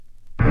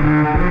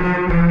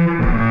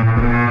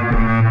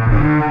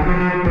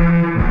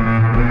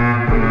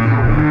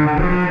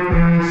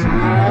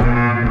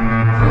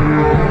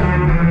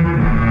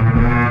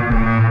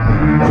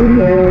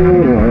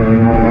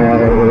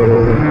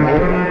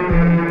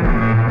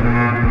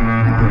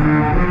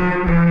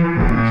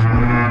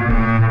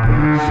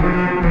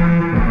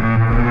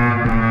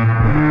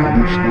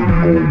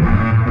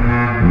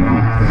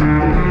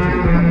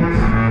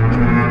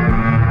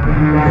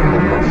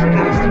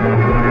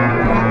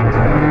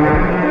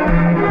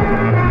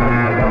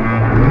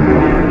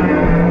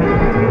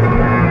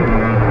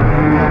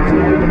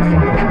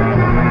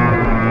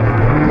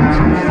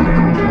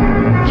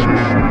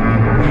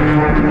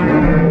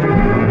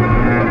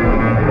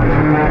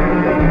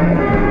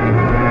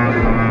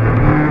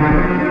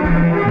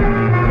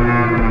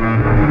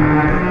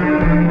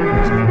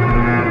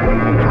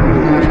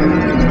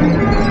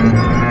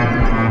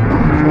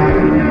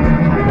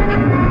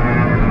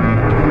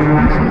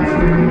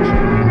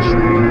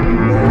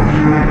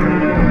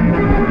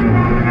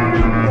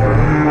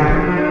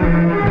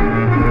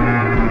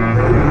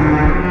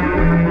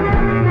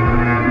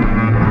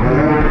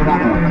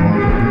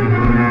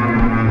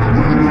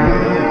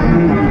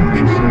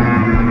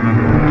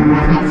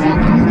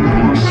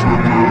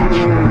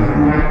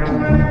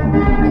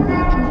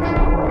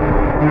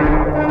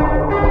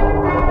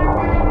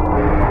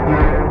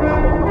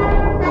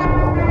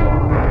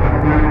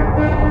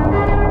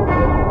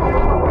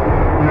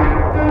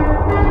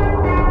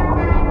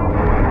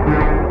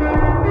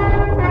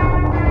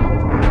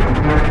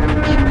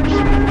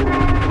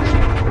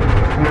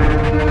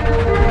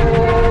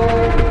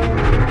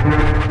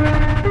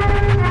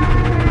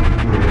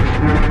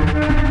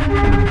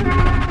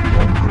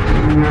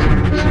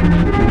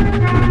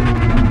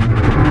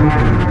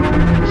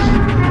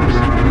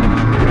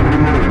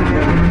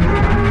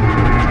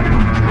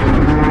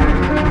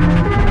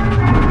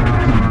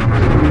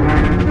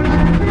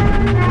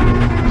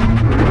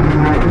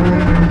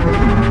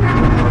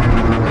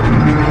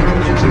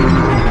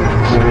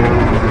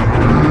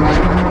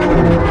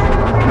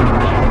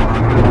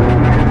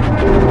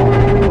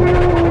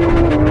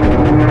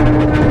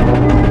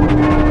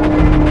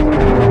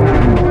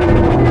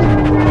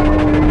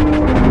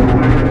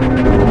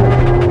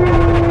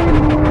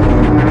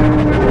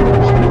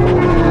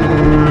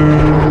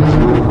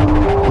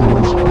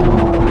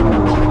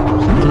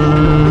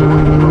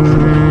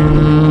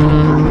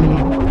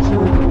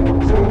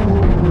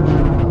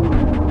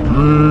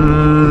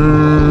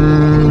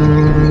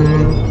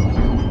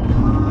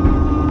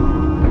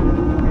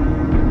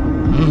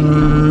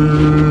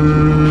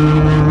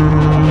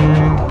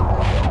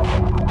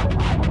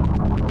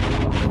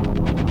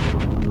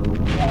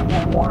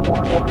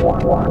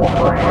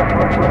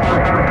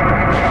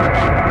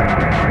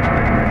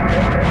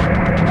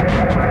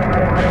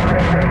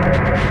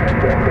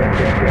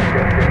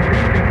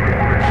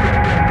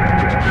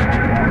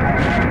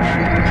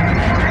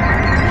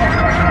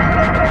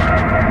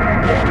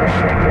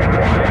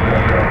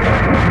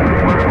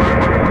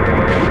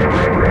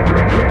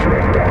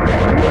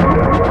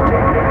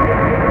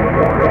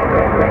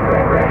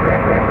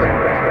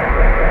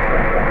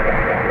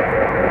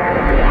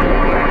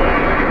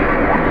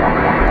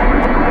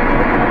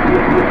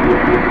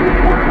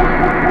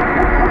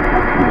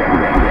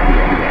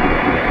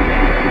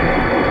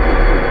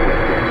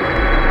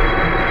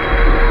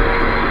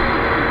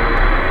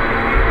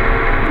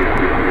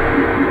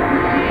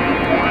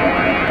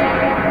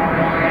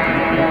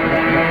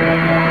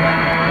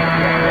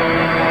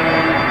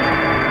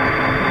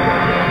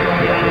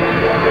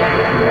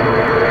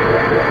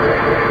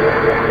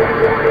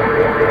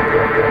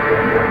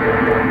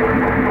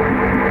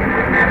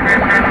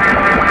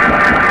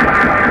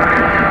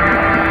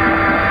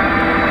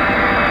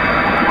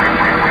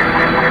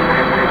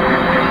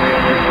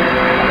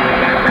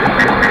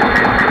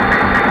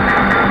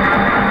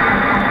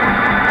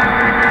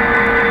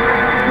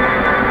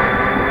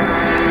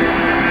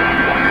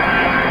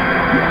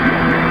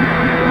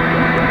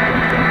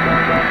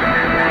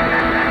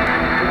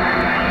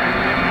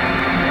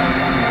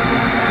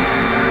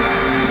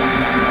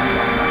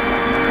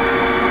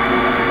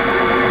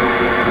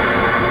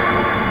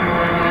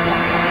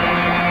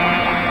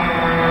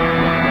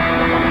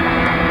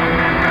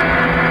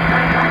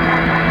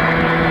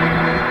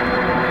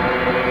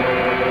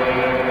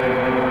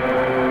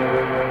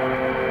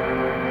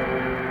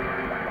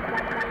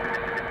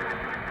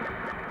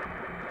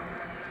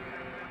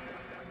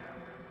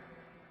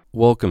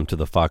Welcome to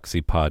the Foxy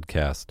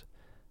Podcast,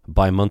 a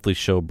bi-monthly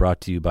show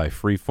brought to you by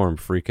Freeform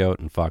Freakout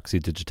and Foxy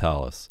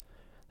Digitalis.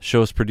 The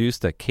show is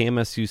produced at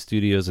KMSU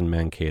Studios in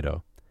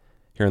Mankato.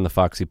 Here in the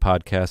Foxy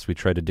Podcast, we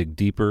try to dig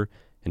deeper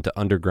into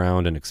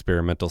underground and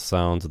experimental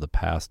sounds of the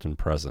past and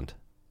present.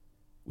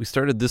 We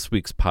started this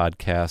week's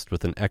podcast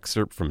with an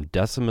excerpt from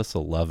Decimus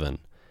 11,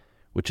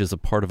 which is a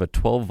part of a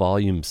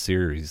 12-volume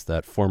series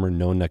that former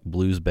No Neck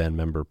Blues Band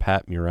member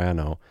Pat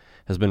Murano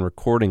has been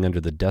recording under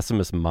the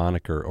Decimus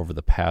moniker over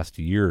the past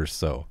year or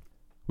so.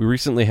 We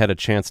recently had a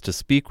chance to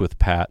speak with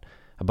Pat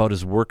about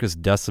his work as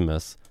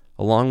Decimus,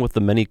 along with the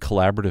many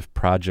collaborative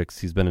projects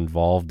he's been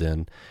involved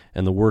in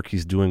and the work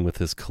he's doing with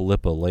his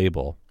Calippa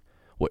label.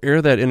 We'll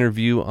air that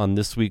interview on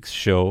this week's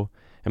show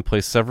and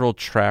play several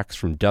tracks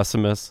from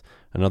Decimus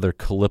and other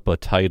Calippa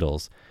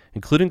titles,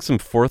 including some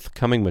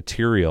forthcoming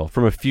material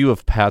from a few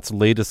of Pat's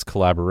latest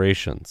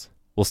collaborations.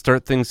 We'll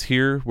start things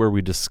here where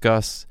we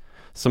discuss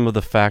some of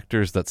the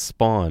factors that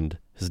spawned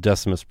his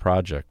Decimus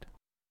project.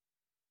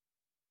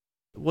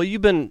 Well,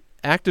 you've been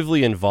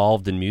actively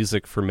involved in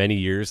music for many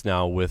years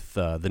now with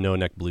the No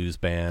Neck Blues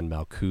Band,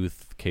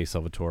 Malkuth, K.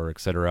 Salvatore,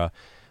 etc.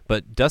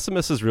 But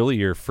Decimus is really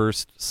your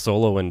first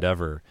solo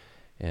endeavor.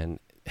 And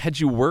had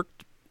you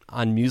worked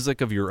on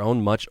music of your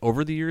own much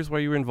over the years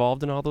while you were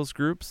involved in all those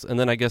groups? And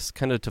then I guess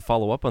kind of to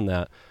follow up on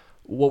that,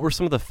 what were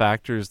some of the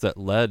factors that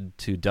led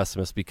to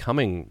Decimus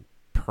becoming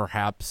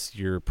perhaps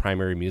your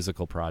primary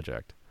musical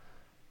project?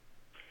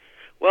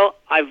 Well,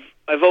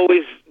 I've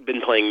always been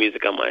playing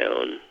music on my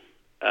own,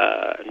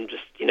 and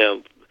just,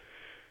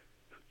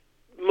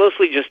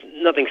 mostly just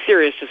nothing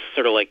serious, just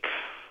sort of like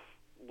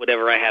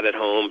whatever I had at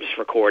home, just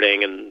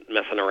recording and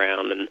messing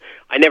around. And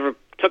I never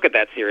took it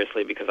that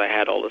seriously because I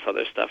had all this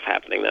other stuff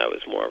happening that I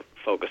was more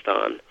focused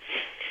on.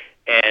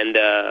 And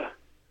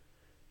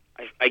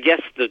I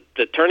guess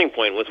the turning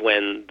point was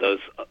when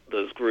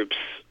those groups,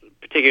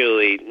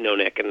 particularly No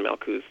Neck and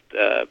Malkuth,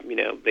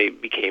 they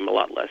became a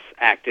lot less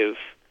active.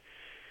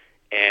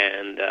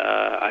 And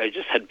I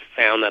just had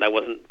found that I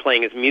wasn't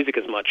playing his music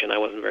as much, and I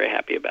wasn't very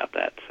happy about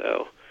that.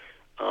 So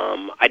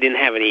I didn't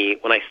have any,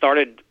 when I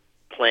started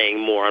playing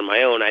more on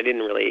my own, I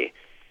didn't really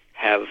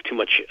have too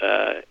much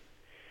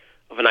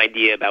of an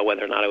idea about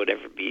whether or not it would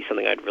ever be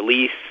something I'd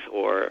release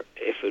or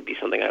if it would be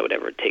something I would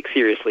ever take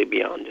seriously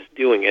beyond just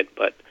doing it.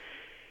 But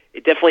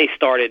it definitely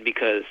started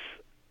because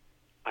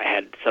I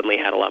had suddenly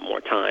had a lot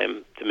more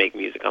time to make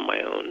music on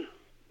my own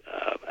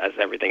as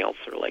everything else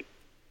sort of like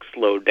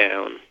slowed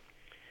down.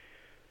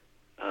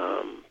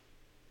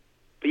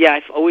 But yeah,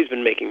 I've always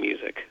been making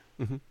music,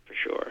 for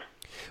sure.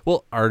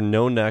 Well, are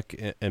No Neck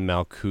and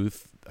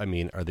Malkuth,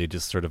 are they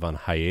just sort of on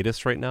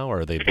hiatus right now,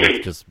 or are they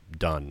both just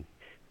done?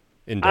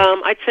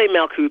 I'd say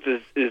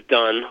Malkuth is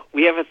done.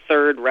 We have a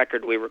third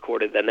record we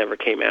recorded that never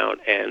came out,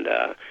 and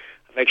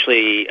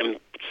I'm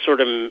sort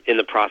of in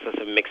the process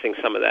of mixing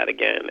some of that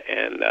again,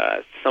 and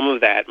some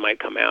of that might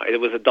come out. It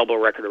was a double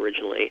record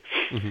originally.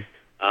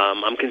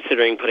 I'm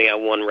considering putting out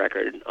one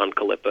record on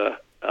Calippa,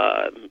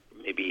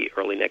 maybe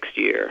early next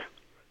year.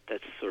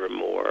 That's sort of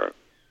more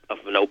of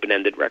an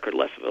open-ended record,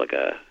 less of like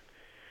a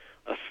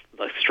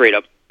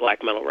straight-up black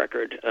metal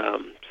record.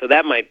 So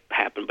that might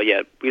happen, but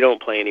yeah, we don't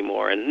play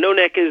anymore. And No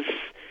Neck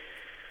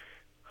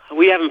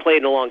we haven't played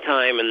in a long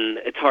time, and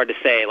it's hard to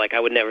say. Like, I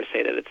would never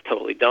say that it's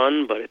totally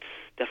done, but it's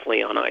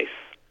definitely on ice.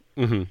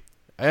 Mm-hmm.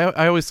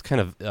 I always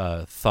kind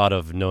of thought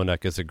of No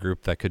Neck as a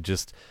group that could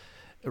just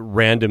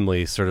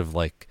randomly sort of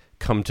like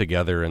come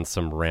together in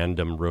some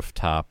random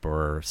rooftop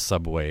or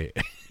subway.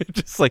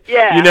 Just like,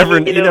 you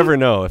never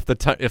know if the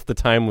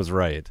time was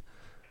right.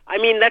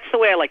 That's the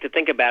way I like to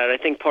think about it.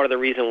 I think part of the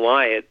reason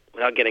why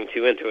without getting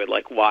too into it,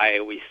 like why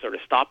we sort of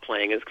stopped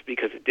playing is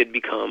because it did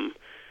become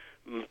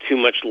too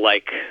much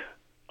like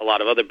a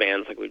lot of other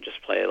bands. Like we'd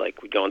just play,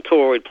 like we'd go on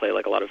tour, we'd play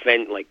like a lot of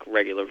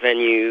regular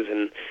venues,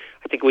 and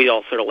I think we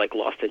all sort of like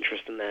lost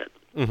interest in that.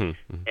 And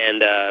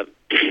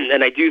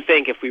and I do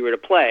think if we were to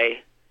play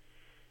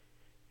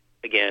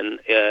again,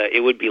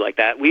 it would be like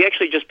that. We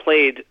actually just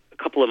played a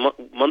couple of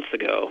months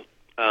ago.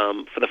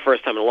 For the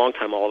first time in a long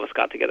time, all of us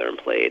got together and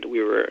played.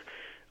 We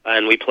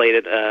played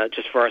it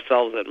just for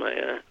ourselves at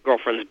my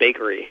girlfriend's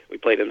bakery. We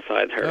played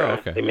inside her. Oh,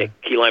 okay. They make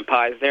key lime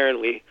pies there, and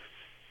we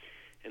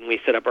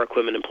set up our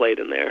equipment and played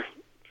in there.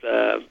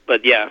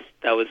 But yeah,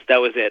 that was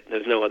it.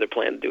 There's no other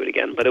plan to do it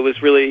again. But it was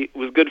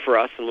good for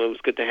us, and it was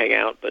good to hang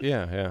out. But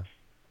yeah.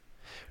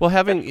 Well,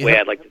 that's the way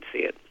I'd like to see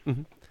it.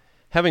 Mm-hmm.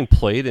 Having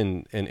played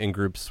in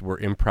groups where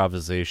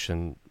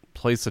improvisation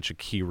plays such a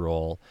key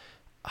role,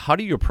 how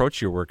do you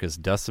approach your work as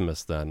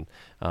Decimus then?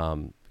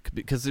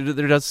 Because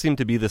there does seem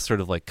to be this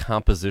sort of like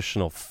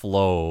compositional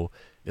flow,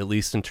 at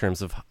least in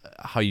terms of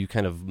how you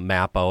kind of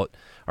map out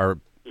or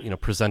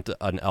present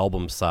an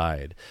album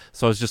side.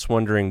 So I was just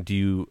wondering, do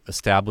you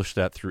establish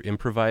that through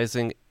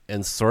improvising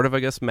and sort of,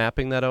 I guess,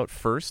 mapping that out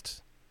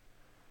first?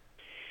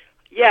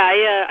 Yeah,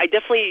 I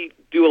definitely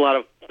do a lot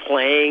of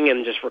playing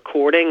and just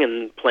recording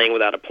and playing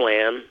without a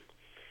plan.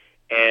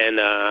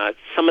 And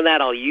some of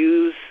that I'll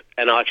use,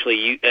 and I'll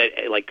actually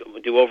like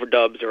do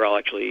overdubs, or I'll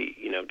actually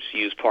just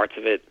use parts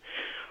of it.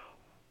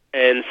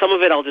 And some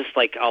of it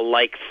I'll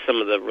like some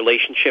of the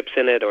relationships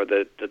in it or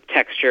the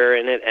texture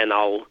in it, and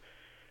I'll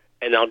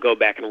go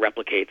back and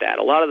replicate that.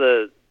 A lot of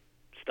the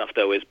stuff,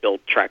 though, is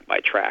built track by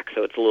track,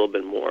 so it's a little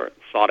bit more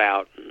thought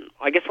out. And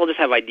I guess I'll just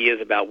have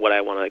ideas about what I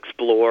want to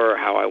explore, or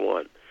how I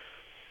want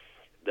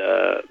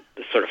the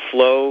sort of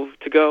flow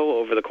to go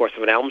over the course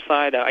of an album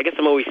side. I guess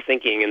I'm always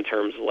thinking in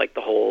terms of like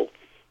the whole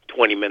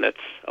 20 minutes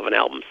of an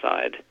album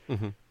side,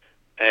 and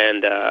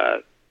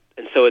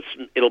so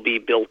it'll be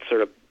built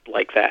sort of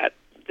like that.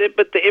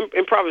 But the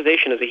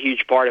improvisation is a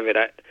huge part of it.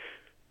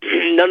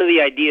 None of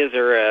the ideas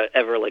are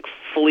ever like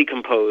fully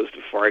composed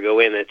before I go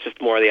in. It's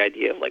just more the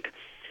idea of like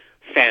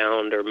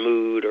sound or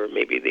mood or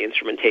maybe the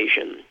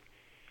instrumentation.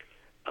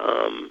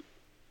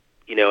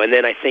 And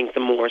then I think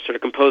the more sort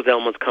of composed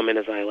elements come in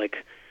as I like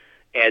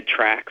add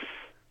tracks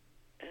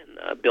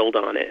and build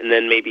on it. And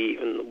then maybe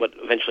even what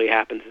eventually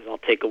happens is I'll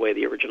take away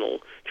the original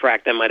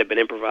track that might have been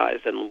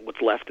improvised, and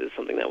what's left is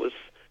something that was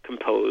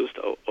composed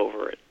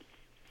over it.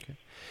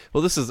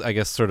 Well, this is, I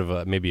guess, sort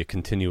of maybe a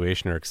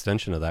continuation or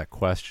extension of that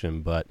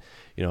question, but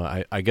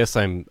I guess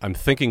I'm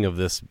thinking of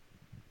this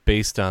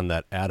based on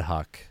that ad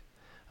hoc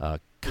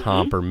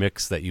comp or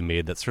mix that you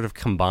made that sort of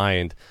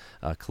combined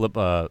clip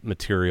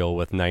material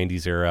with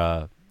 90s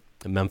era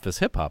Memphis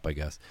hip hop, I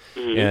guess.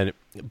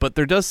 But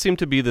there does seem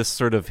to be this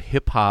sort of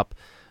hip hop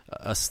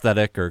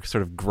aesthetic or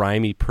sort of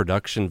grimy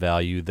production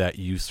value that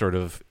you sort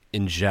of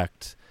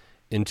inject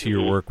into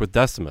your work with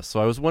Decimus. So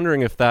I was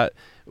wondering if that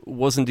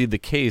was indeed the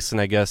case,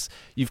 and I guess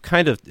you've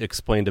kind of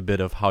explained a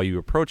bit of how you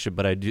approach it,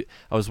 but I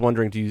was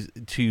wondering,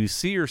 do you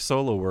see your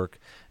solo work,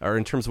 or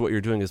in terms of what you're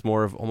doing, as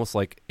more of almost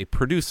like a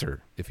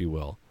producer, if you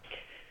will?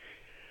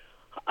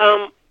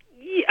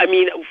 Yeah, I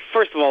mean,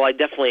 first of all, I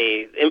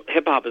definitely,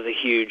 hip-hop is a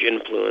huge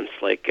influence.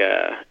 Like,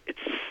 it's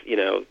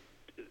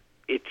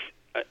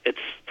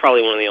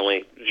probably one of the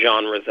only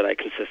genres that I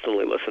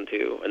consistently listen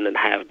to, and that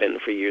have been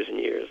for years and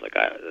years. Like,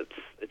 I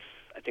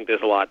think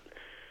there's a lot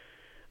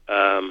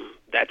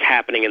that's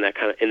happening in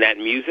that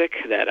music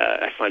that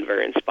I find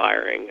very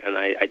inspiring, and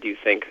I do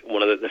think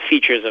one of the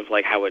features of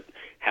like how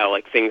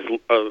things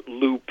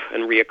loop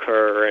and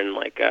reoccur, and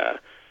like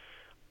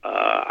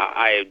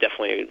I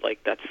definitely like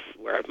that's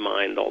where I've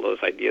mined all those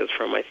ideas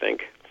from. I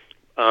think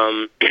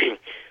as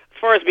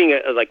far as being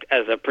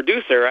as a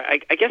producer,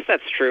 I guess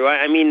that's true.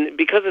 I mean,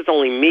 because it's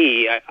only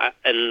me,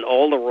 and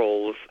all the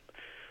roles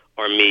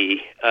are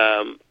me.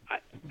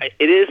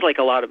 It is like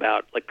a lot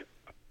about like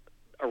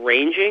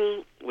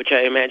arranging, which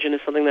I imagine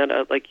is something that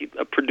a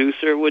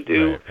producer would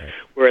do, right.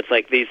 Where it's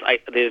like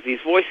there's these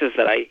voices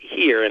that I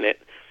hear in it,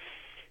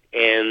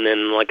 and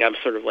then like I'm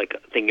sort of like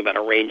thinking about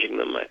arranging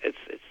them. It's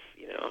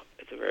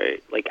a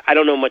very like I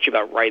don't know much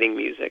about writing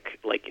music,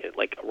 like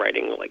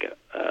writing like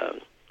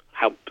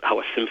how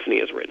a symphony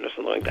is written or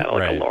something like that, like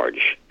right. A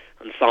large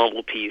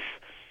ensemble piece.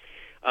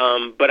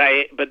 But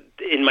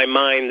in my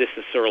mind, this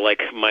is sort of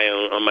like on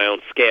my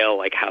own scale,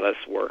 like how this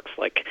works.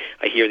 Like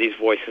I hear these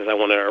voices, I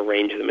want to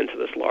arrange them into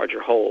this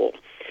larger whole.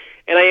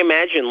 And I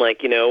imagine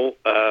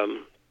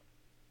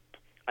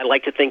I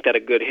like to think that a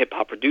good hip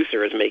hop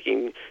producer is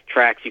making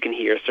tracks. You can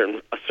hear a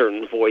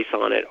certain voice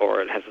on it,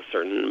 or it has a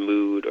certain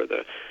mood, or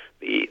the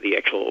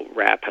actual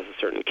rap has a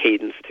certain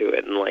cadence to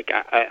it. And like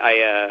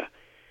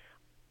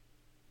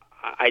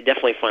I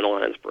definitely find a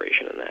lot of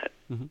inspiration in that.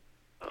 Mm-hmm.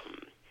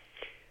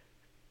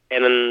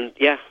 And then,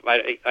 yeah,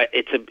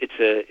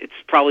 it's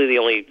probably the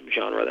only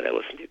genre that I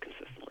listen to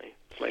consistently.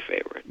 It's my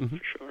favorite, for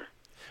sure.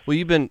 Well,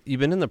 you've been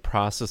in the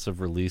process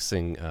of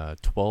releasing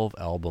 12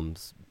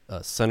 albums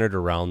centered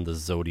around the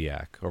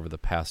Zodiac over the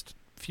past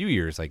few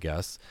years, I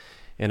guess.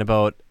 And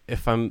about,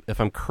 if I'm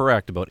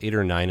correct, about 8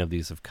 or 9 of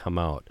these have come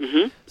out.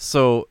 Mm-hmm.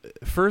 So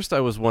first,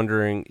 I was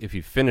wondering if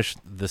you finished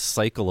the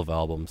cycle of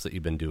albums that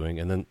you've been doing,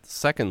 and then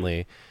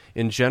secondly,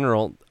 in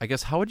general, I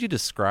guess, how would you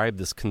describe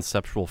this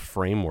conceptual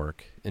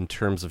framework in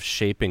terms of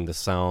shaping the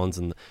sounds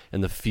and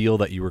the feel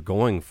that you were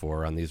going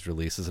for on these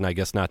releases? And I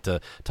guess not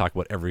to talk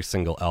about every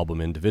single album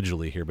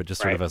individually here, but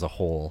just sort of as a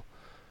whole.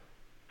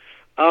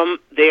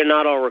 They are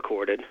not all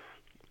recorded.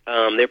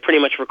 They're pretty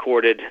much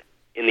recorded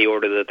in the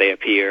order that they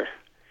appear.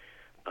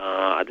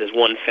 There's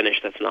one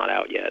finish that's not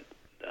out yet,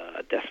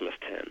 Decimus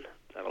 10.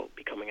 That'll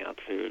be coming out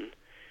soon.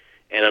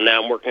 And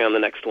I'm working on the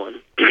next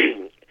one.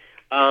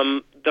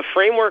 The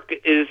framework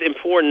is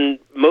important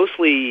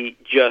mostly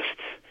just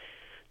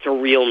to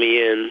reel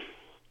me in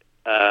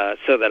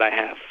so that I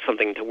have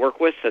something to work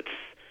with.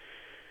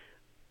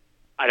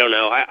 I don't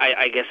know.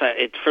 I guess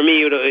for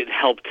me it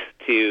helped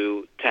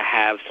to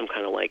have some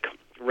kind of like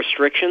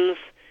restrictions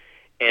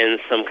and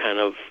some kind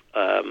of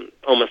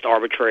almost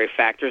arbitrary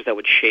factors that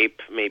would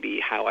shape maybe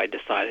how I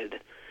decided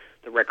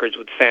the records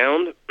would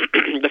sound.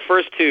 The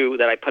first 2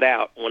 that I put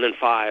out, 1 and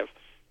 5,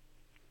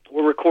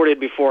 were recorded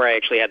before I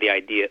actually had the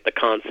idea, the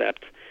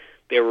concept.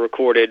 They were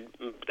recorded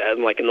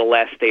like in the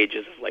last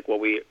stages of like what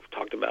we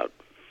talked about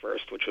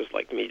first, which was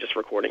like me just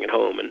recording at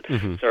home and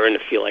starting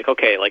to feel like,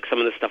 okay, like some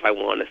of the stuff I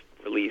want to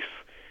release.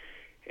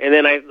 And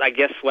then I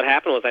guess what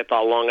happened was I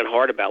thought long and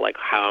hard about like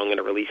how I'm going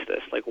to release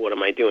this. Like, what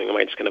am I doing? Am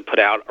I just going to put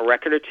out a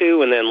record or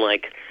 2 and then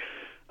like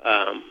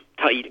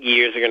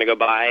years are going to go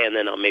by, and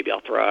then maybe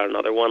I'll throw out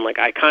another one. Like,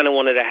 I kind of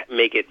wanted to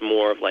make it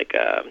more of like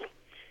a,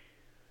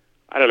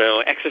 I don't know,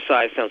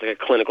 exercise sounds like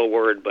a clinical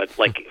word, but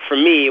like for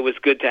me, it was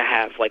good to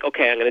have like,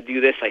 okay, I'm going to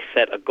do this. I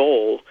set a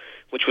goal,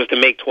 which was to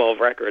make 12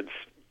 records,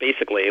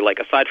 basically, like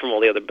aside from all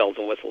the other bells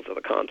and whistles of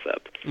the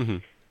concept. Mm-hmm.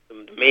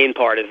 The main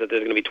part is that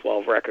there's going to be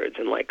 12 records,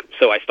 and like,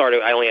 so I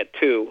only had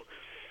 2,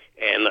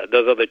 and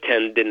those other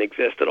 10 didn't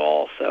exist at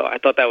all. So I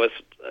thought that was,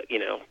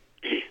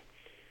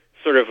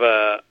 sort of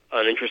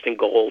an interesting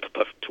goal to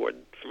put toward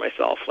for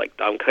myself. Like,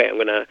 okay,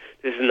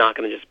 this is not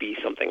going to just be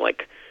something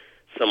like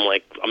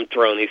I'm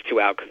throwing these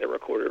 2 out because they're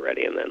recorded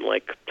already, and then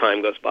like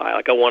time goes by.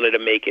 Like, I wanted to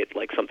make it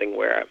like something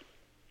where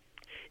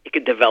it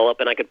could develop,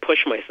 and I could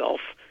push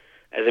myself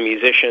as a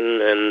musician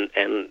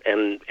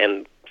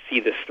and see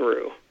this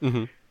through.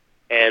 Mm-hmm.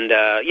 And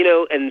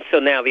and so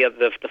now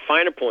the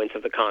finer points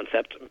of the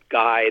concept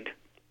guide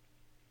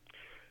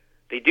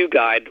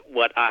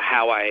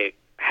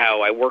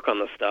how I work on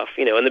the stuff.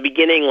 In the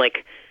beginning,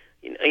 like,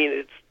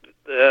 it's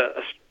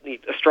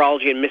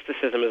astrology and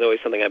mysticism is always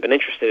something I've been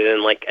interested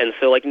in. Like, and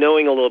so like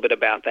knowing a little bit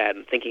about that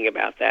and thinking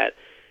about that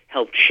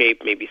helped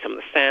shape maybe some of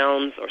the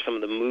sounds or some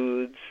of the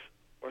moods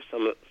or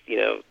some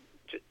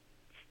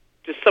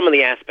just some of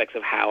the aspects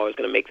of how I was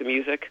going to make the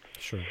music.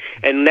 Sure.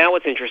 And now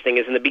what's interesting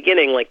is in the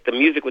beginning, like, the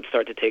music would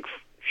start to take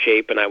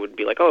shape, and I would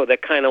be like, oh,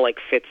 that kind of like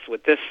fits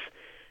with this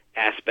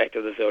aspect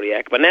of the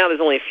Zodiac. But now there's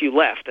only a few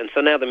left, and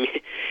so now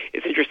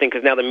it's interesting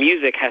because now the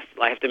music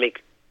I have to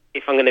make,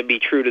 if I'm going to be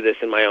true to this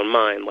in my own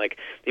mind, like,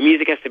 the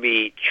music has to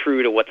be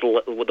true to what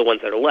the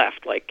ones that are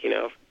left. Like,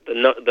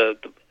 the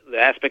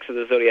aspects of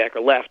the Zodiac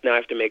are left. Now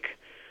I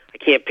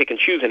can't pick and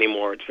choose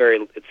anymore.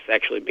 It's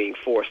actually being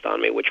forced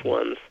on me which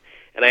ones.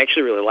 And I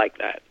actually really like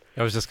that.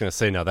 I was just going to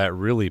say, now that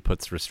really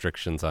puts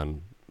restrictions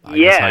on how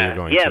you're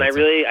going. Yeah, and I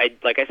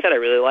like I said, I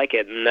really like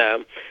it.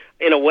 And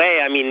in a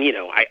way, I mean,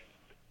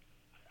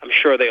 I'm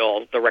sure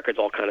the records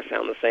all kind of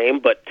sound the same.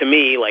 But to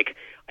me, like,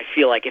 I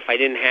feel like if I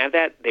didn't have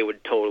that, they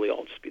would totally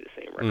all just be the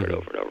same record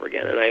over and over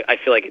again. And I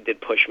feel like it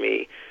did push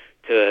me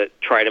to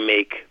try to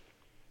make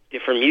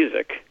different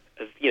music,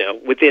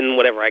 within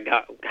whatever I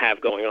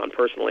have going on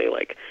personally,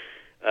 like.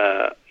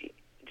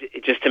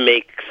 Just to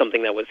make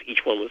something that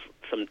each one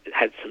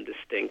had some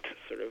distinct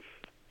sort of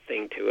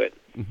thing to it.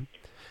 Mm-hmm.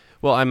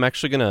 Well, I'm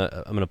actually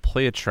gonna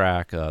play a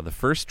track, the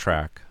first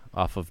track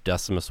off of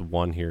Decimus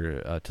 1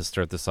 here to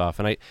start this off,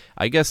 and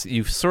I guess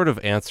you've sort of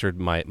answered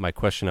my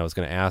question I was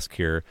going to ask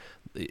here,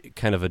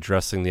 kind of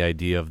addressing the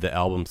idea of the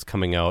albums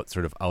coming out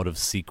sort of out of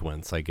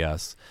sequence, I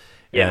guess.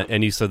 Yeah.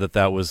 And you said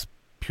that was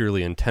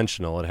purely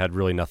intentional. It had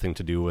really nothing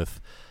to do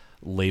with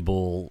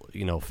label,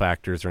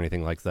 factors or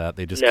anything like that.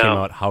 They just came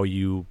out how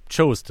you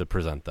chose to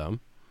present them.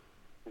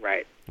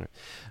 Right.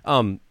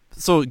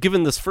 So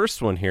given this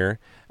first one here,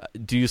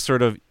 do you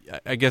sort of,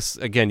 I guess,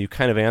 again, you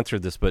kind of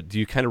answered this, but do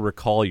you kind of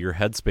recall your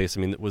headspace?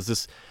 I mean, was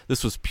this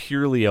was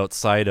purely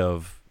outside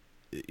of,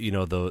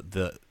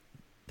 the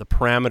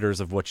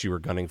parameters of what you were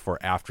gunning for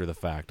after the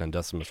fact on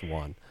Decimus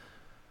 1?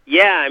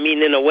 Yeah, I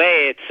mean, in a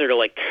way, it's sort of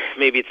like,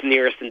 maybe it's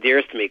nearest and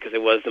dearest to me because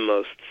it was the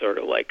most sort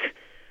of like,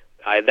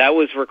 that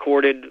was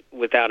recorded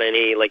without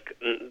any like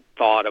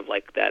thought of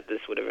like that this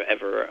would have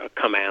ever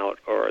come out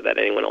or that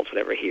anyone else would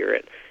ever hear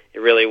it. It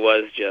really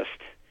was just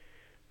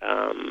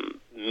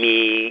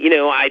me.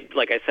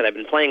 Like I said, I've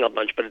been playing a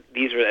bunch, but I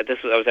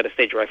was at a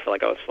stage where I felt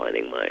like I was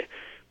finding my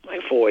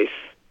voice,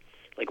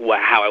 like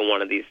how I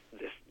wanted this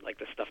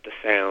stuff to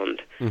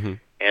sound. Mm-hmm.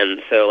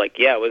 And so like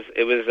it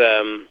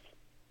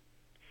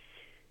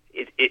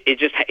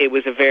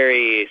was a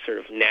very sort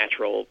of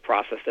natural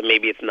process that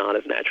maybe it's not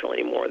as natural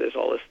anymore.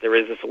 There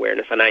is this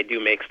awareness, and I do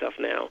make stuff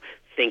now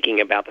thinking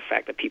about the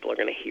fact that people are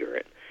going to hear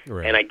it.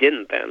 Right. And I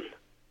didn't then.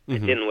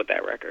 Mm-hmm. I didn't with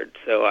that record.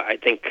 So I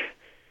think,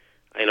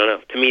 I don't know,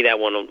 to me that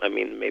one, I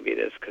mean, maybe it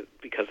is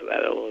because of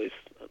that.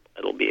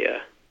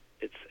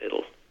 It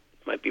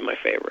might be my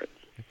favorite.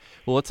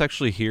 Well, let's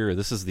actually hear,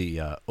 this is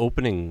the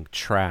opening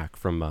track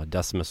from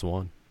Decimus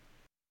 1.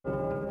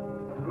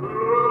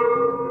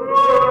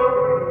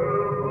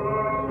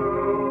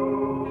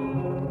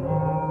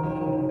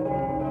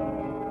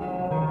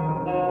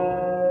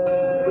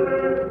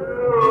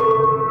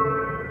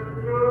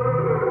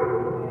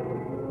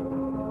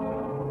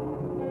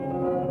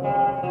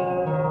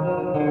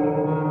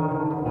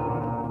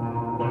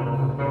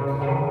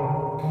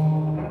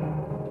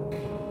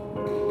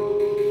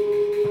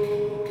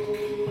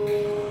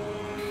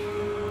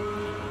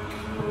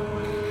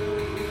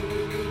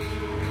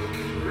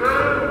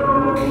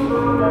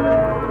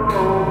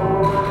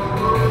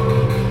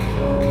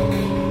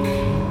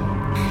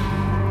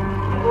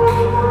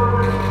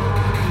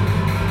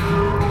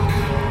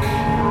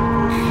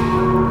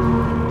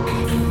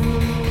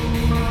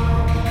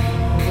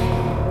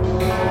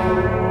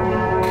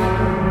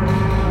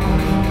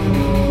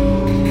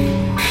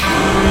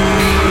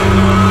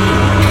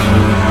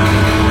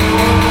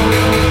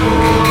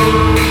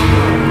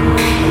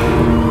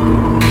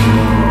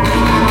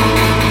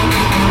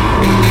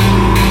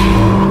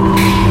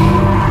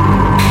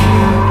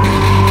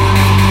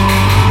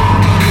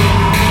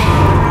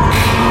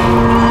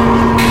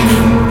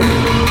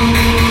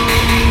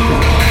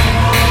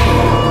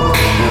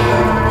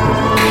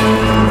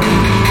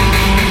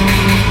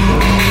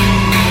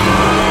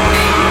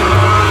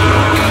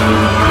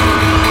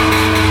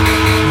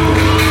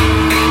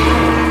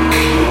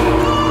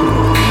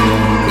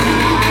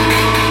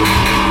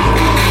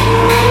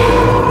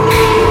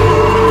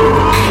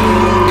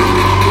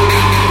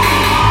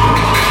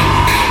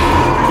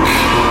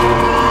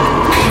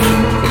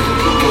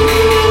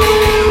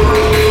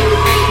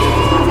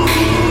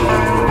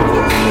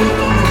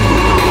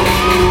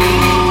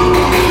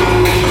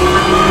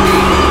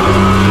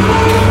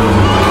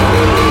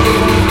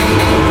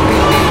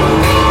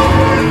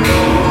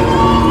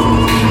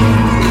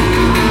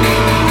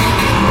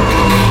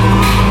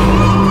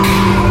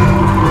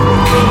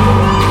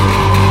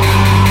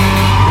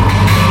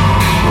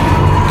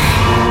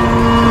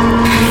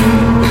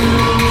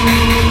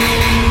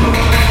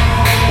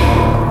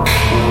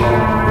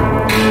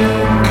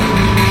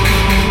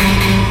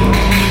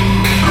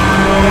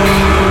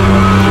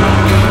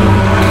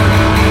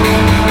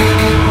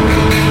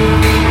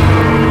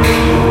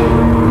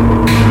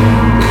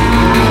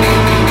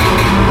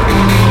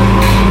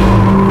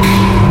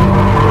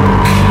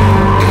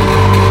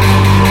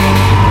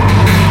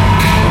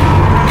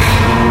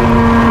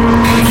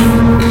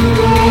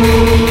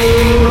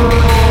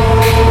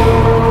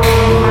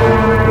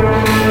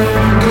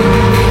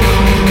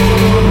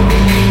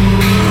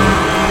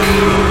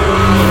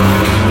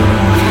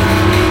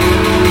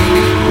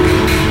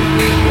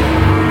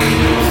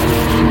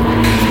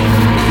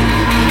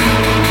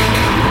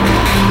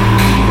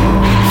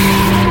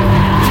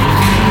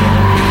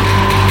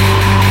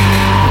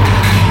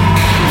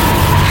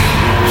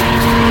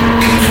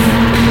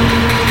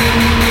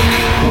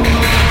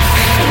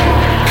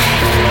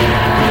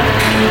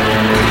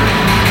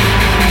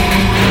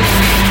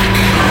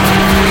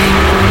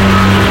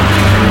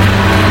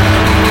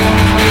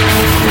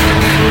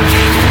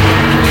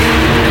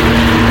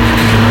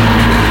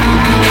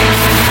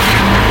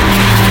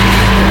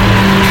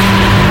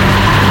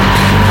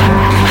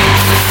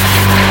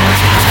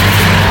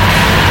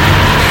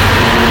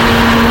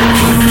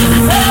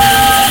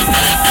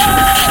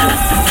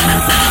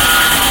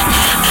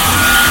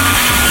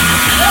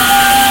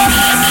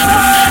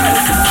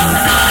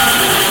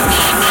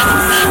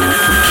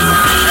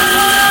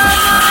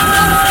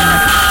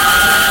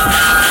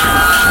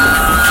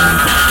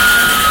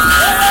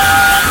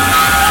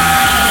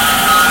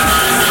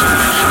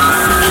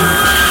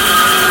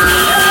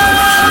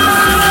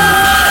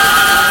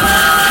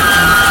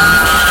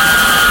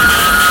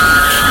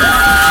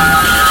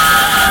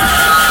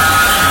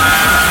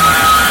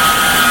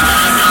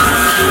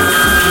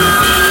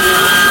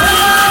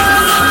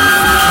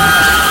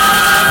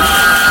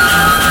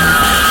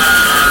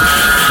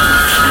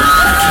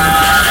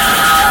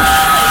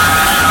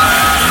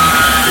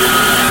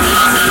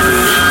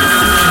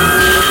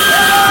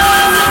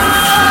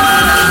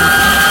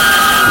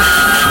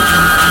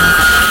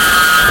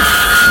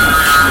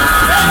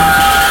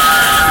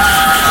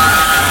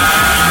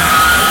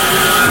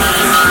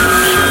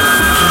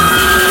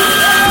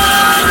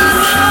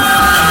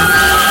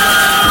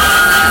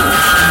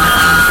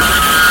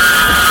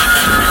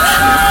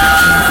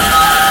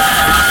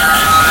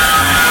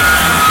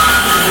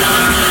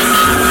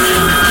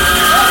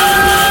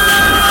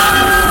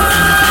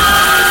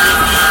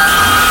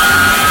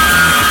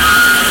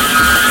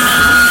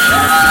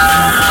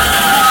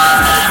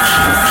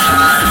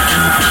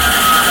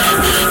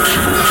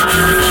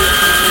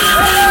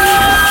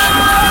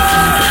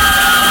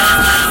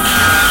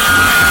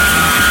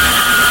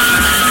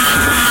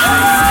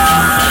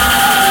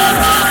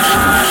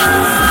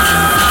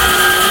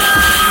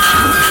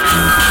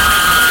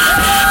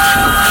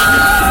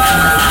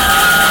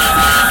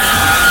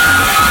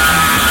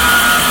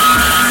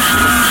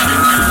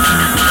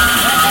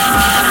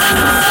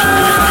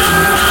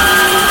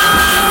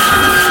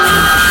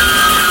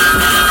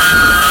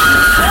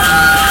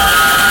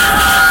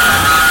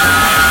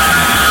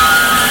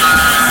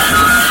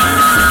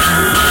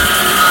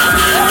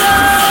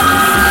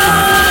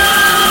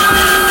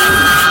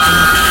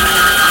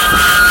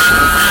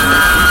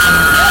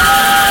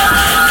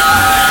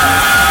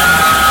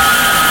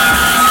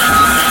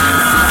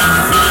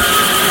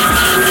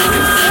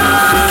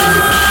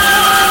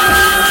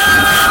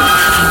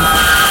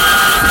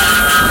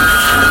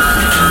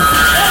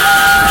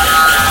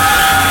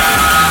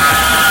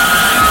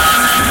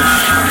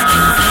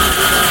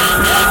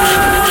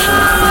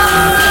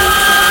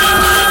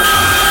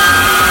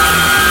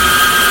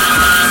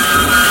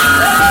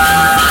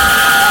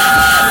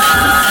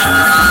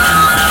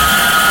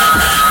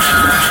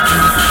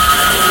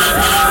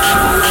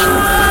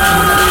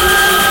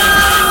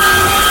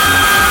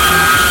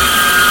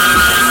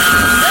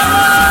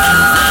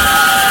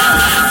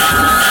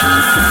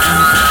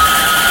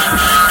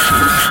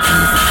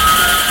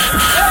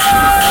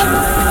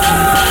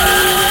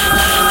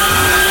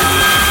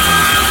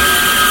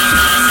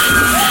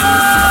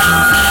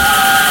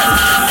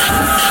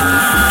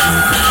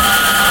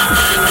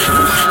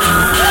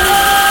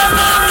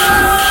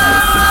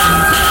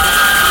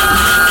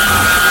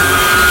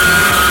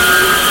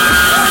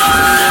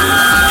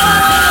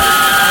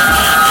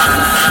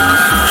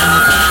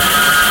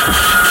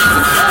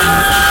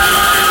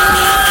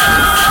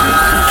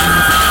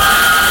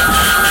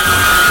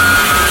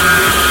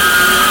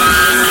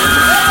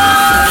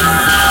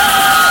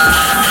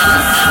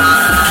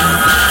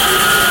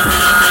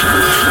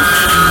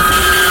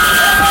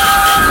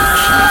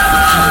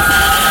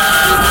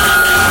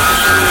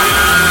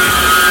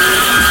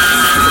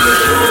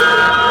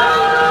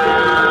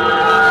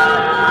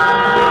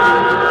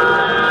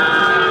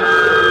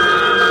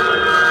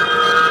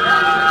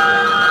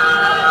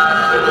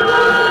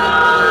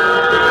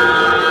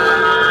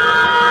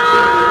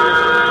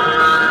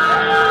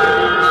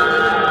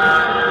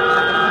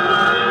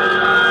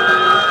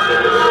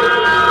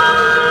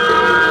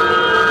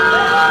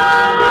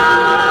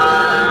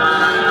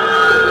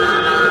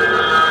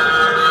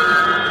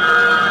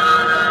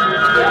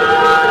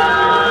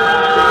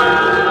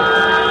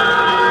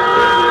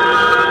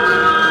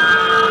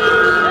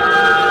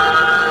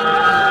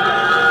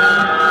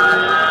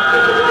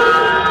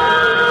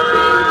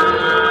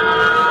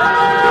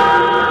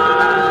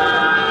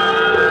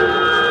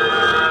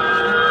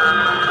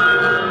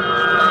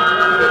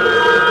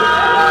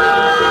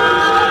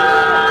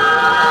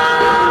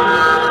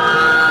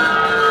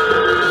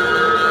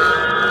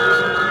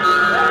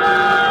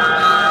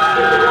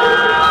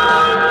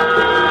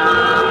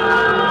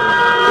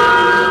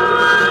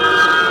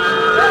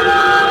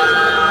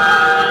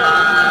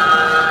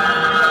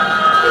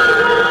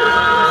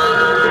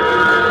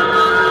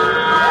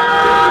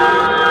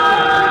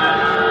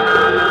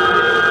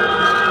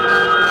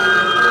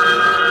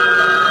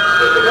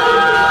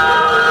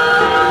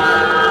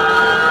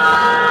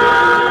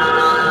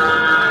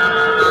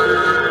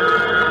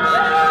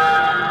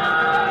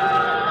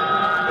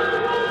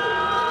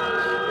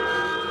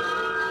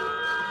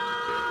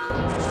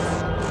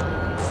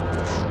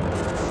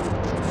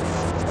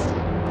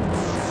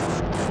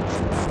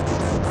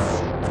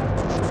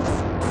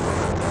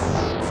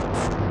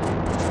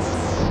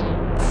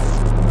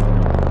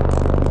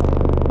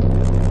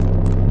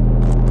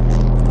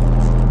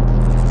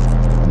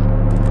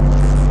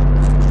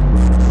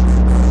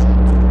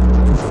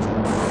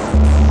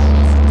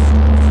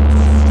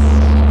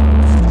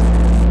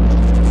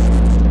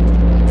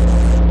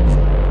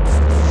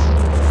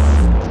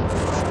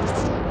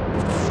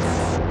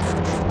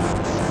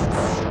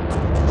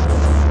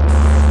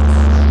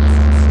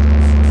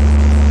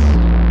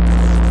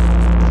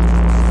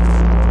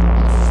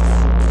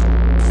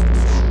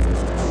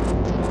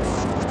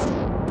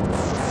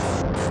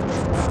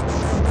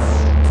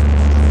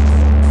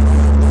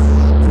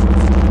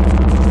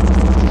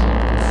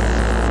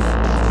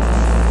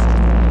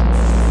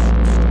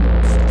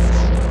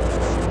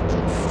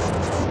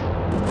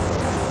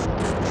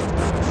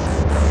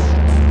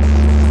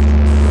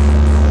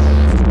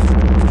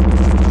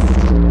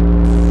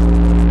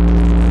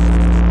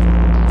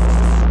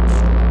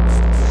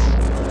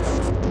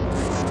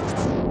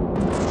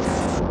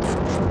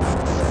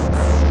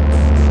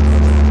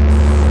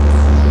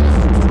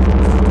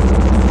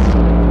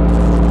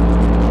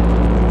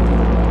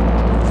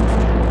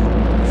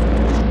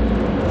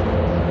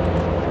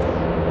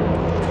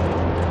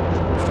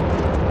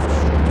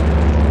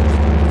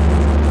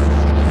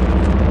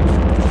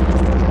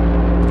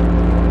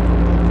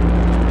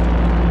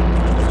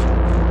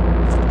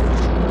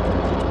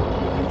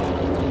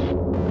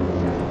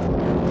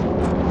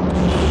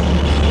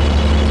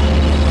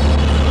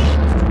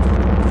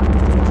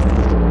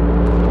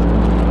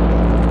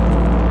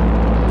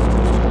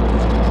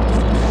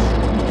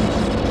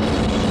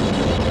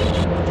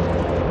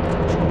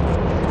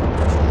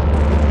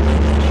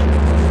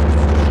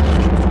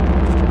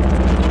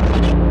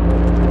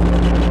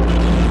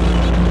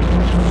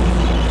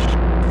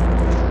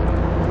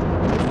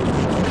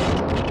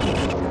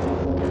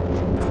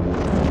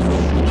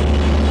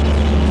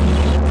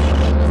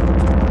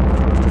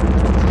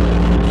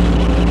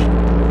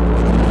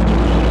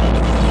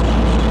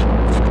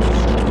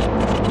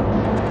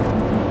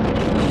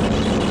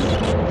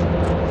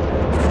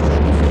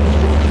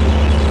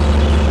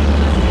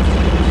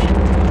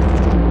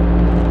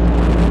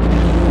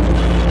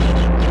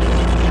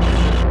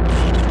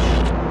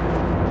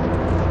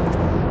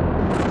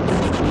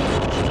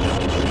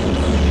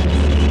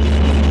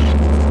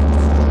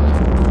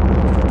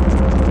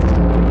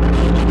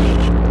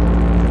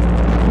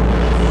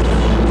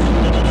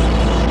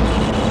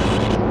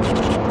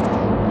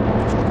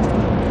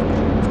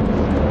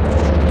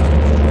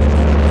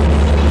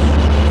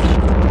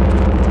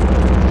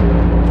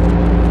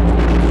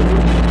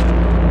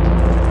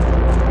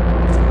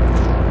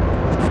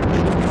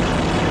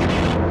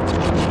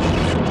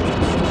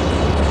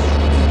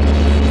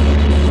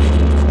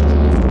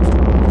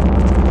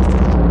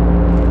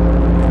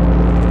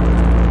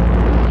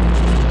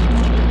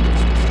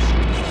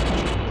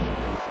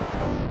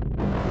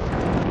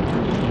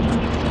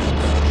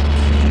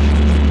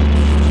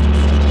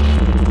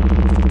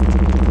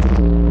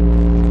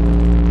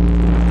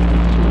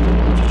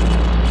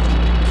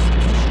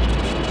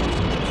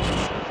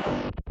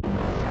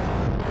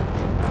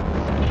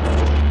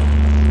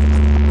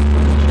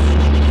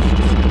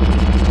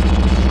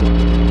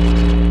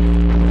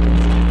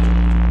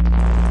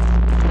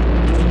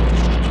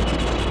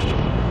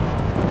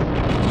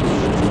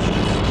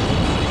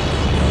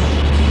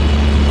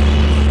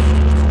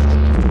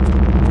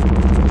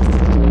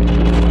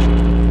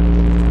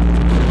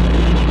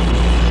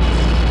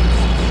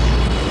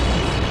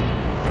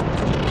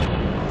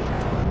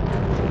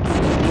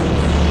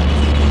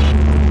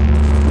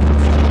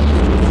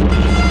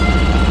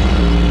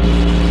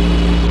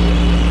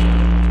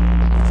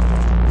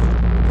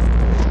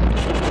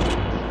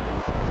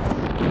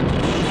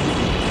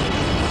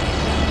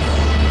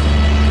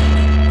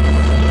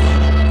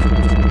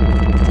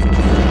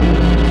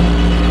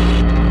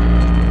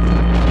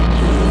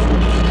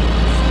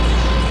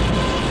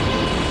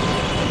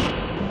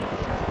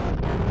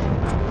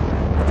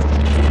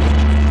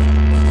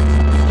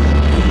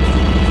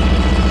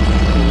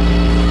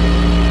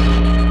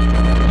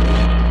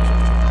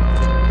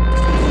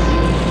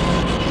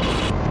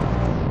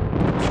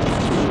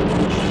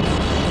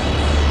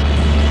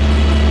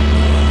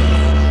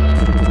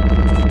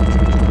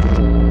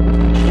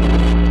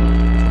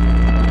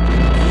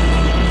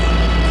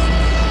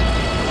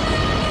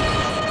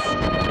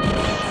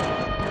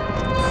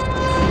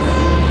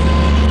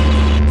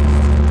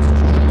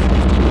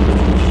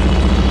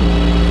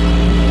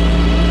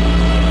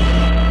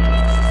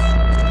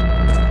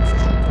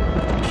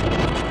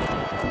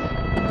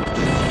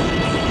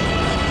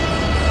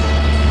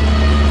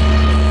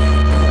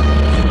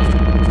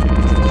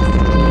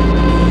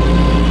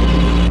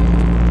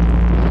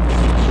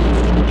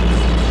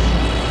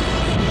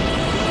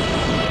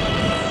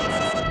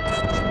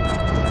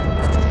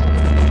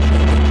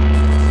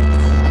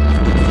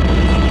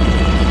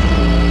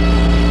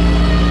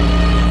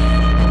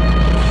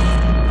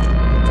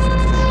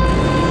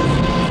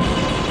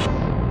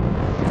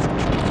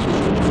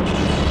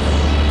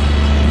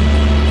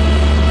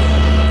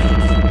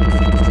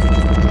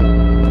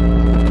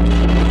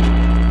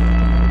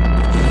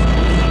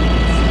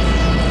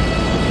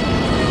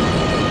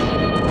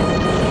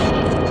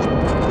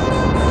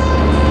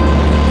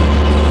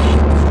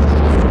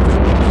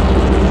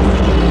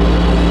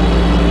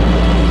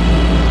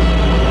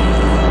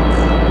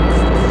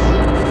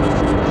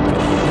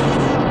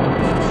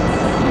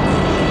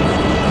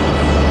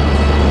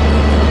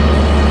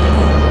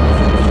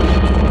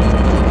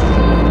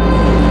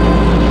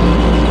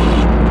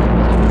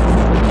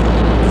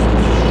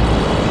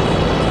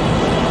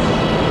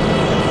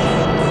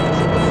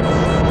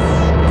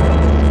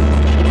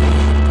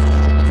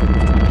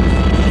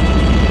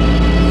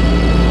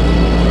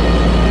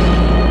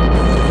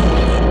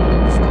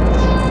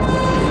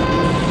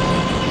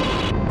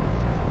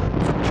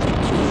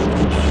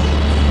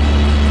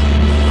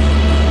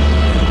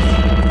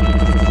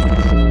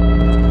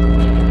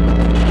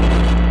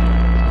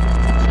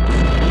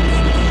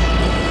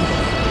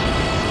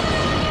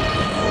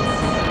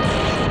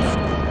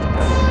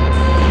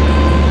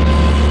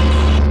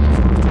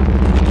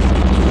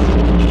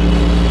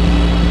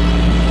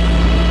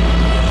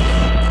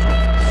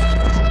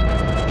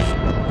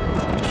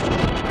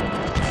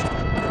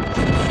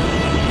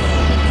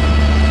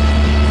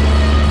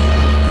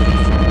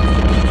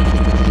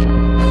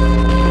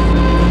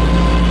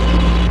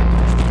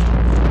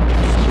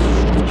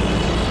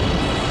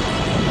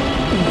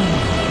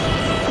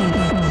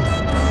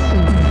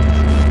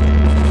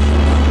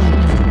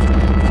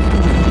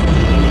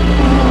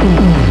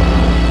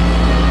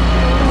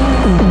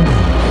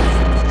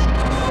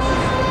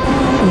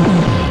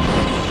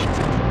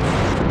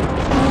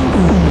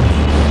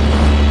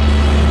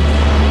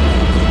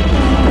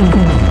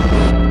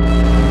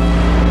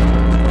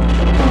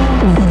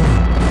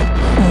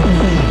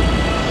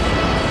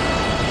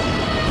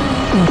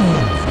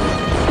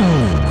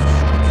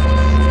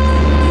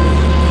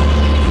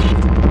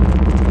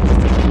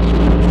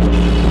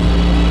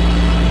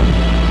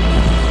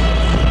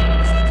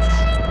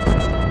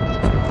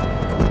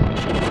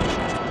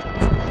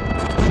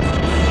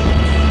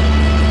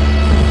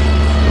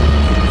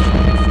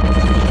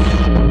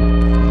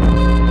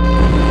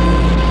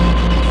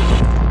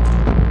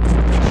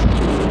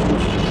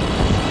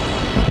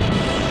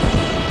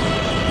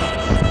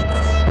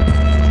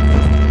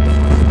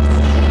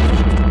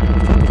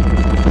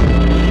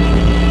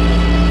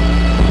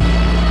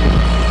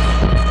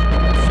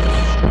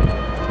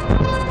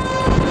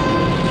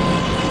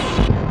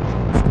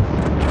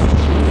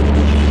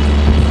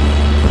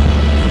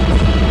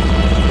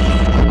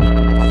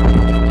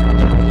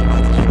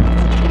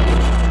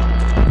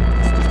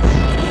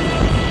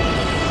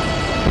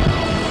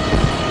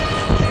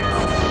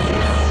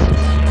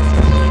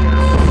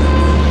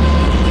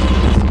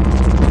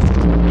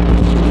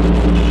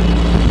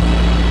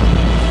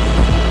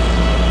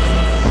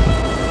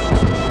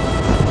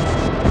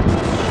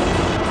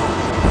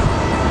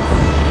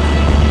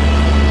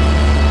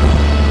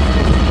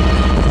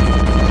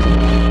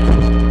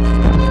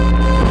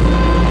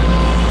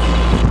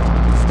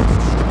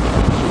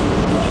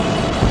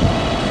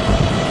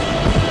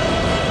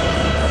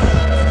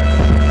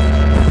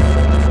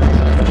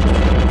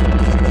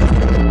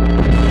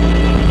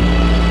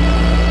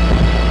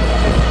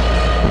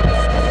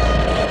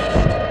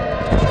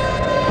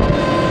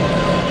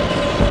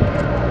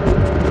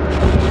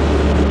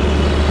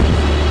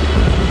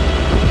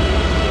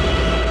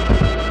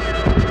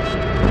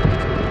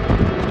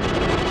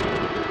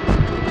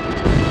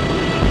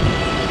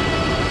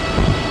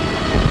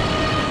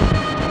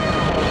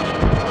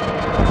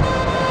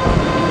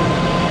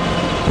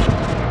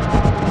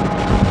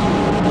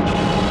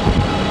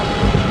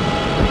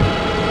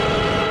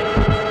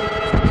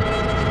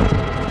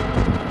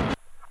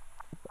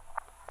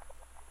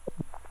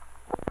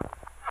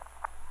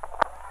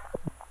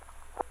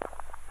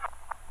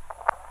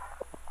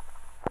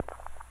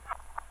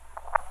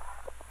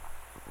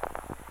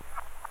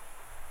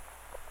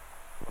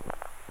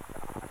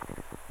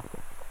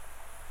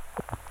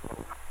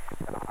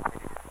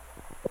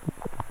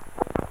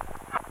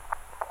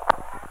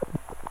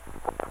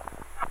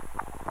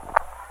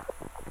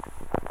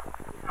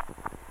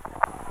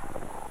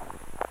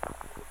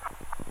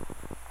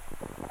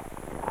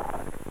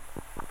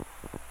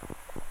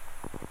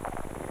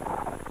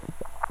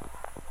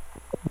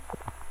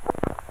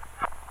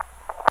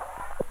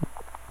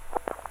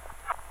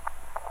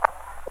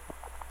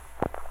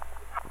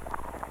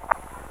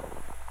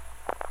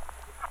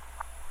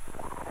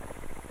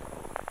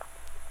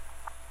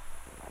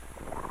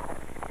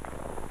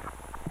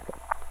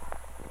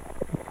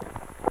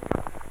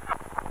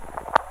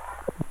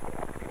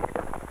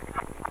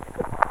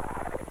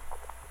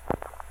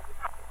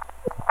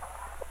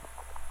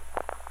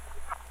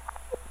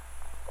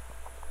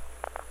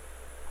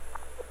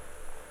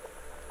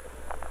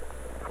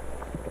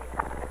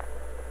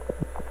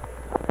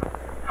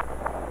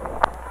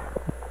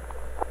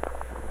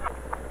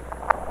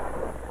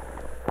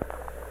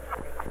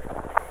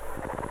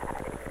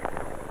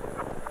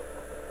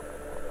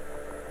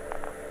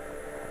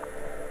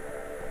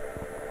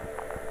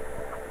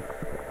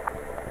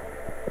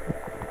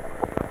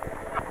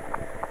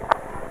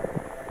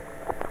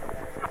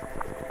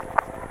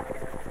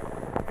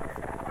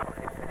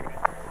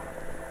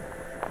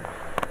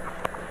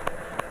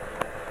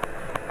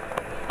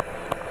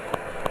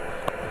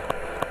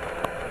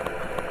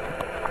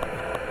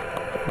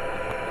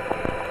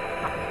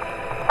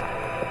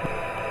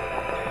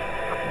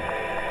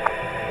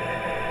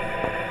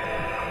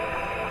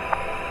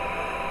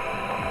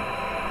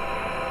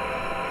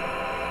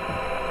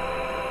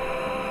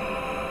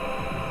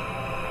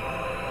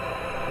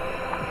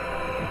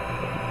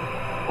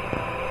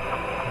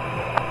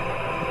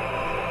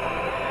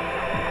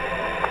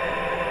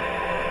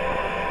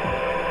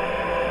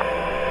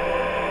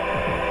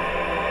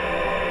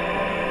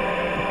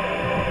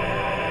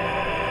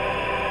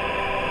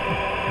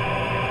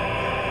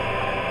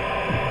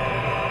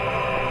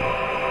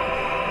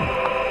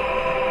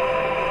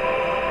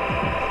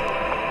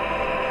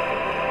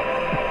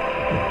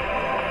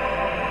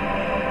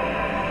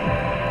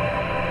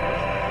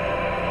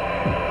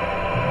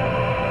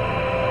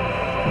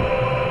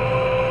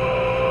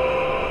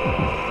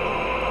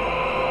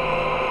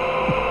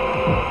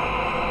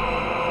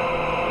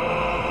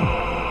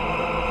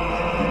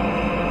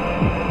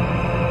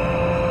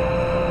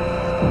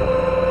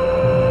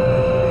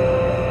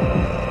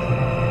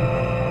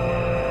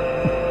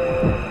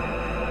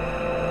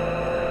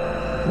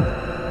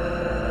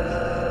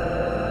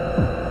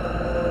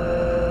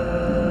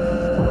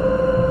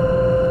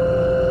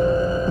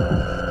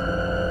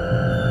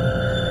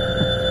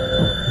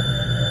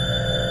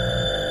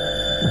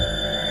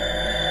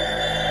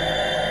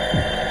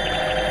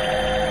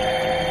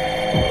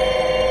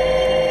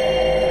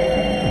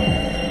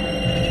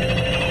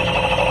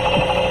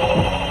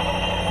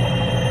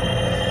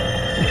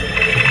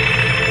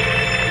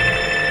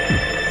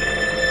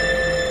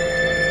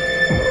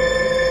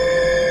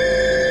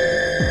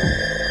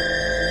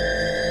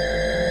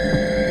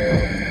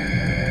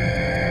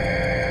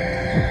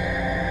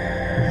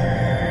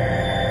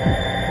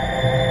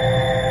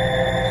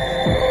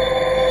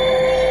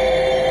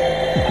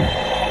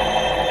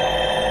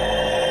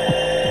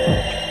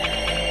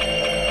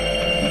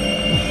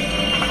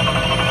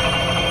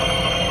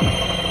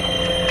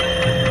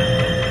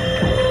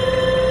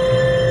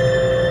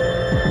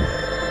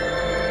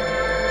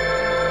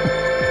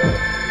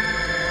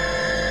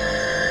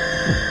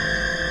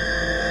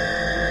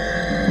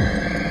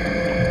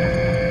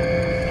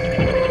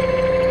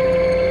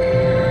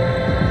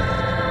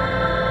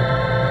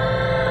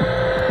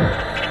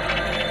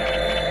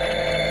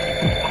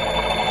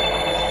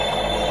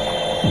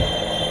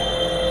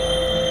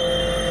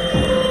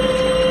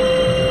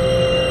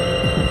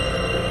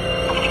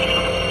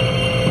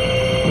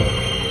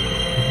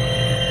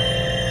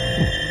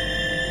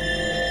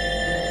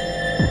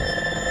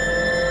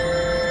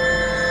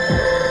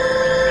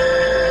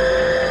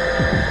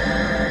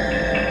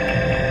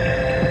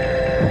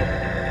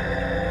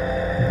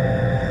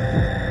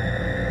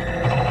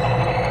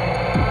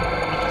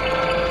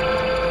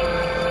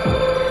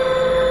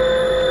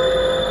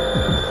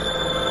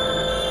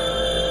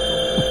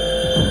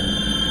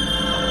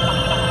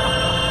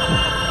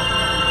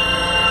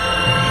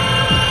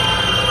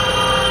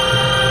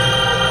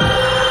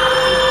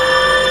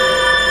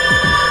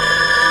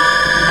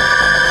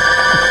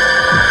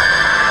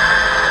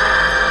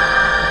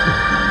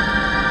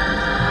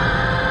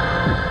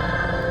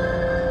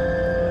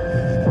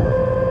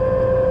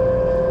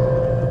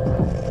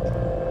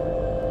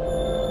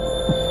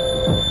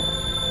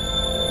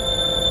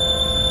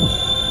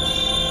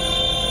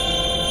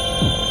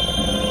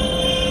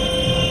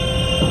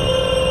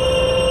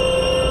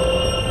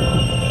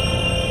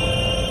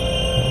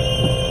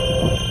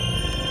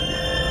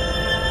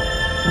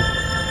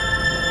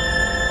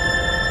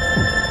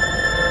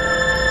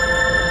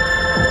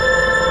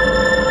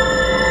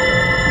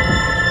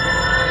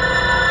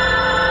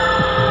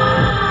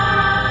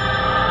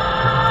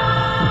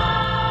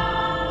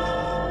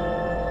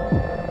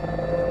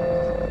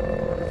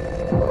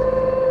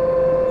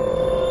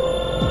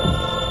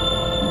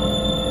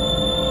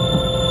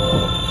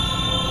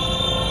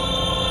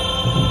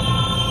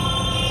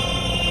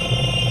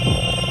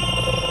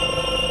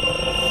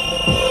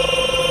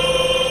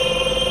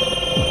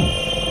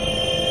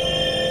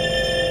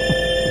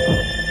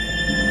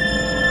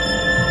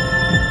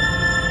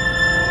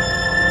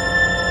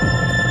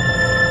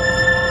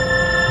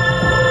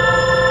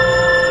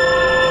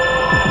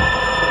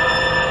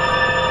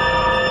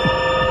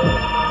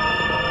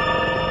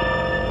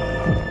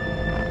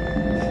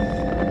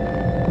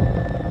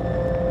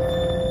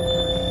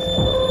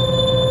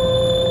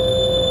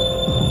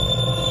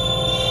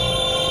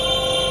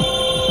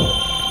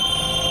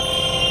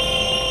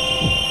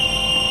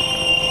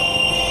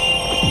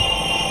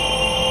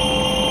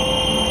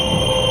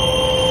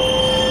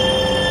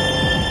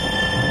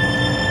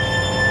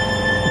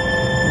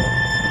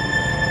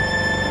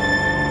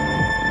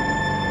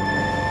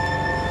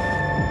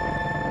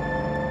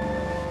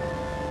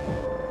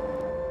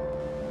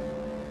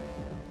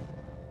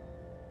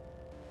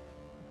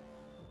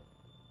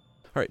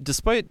 All right.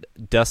 Despite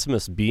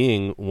Decimus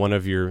being one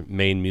of your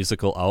main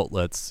musical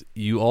outlets,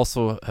 you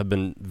also have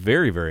been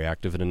very, very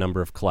active in a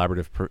number of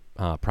collaborative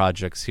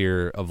projects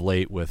here of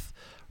late with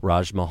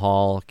Raj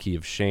Mahal, Key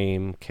of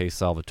Shame, K.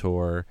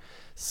 Salvatore.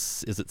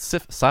 Is it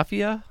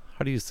Safia?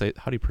 How do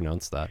you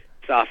pronounce that?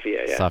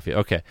 Safia, yeah. Safia.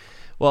 Okay.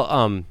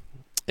 Well,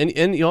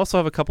 and you also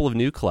have a couple of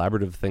new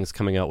collaborative things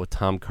coming out with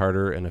Tom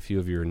Carter and a few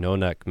of your No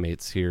Neck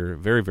mates here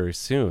very, very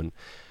soon.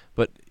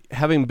 But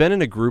having been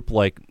in a group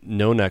like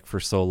No Neck for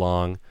so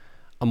long,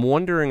 I'm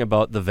wondering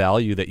about the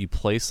value that you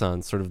place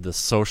on sort of the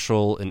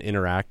social and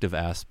interactive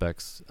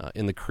aspects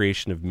in the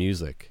creation of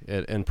music,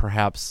 and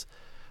perhaps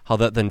how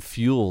that then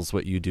fuels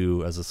what you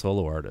do as a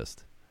solo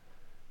artist.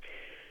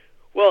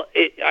 Well,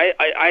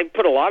 I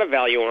put a lot of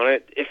value on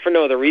it, if for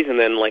no other reason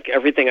than like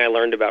everything I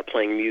learned about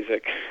playing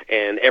music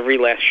and every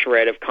last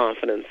shred of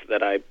confidence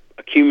that I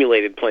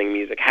accumulated playing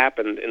music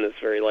happened in this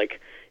very like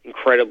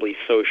incredibly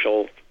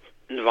social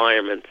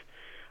environment.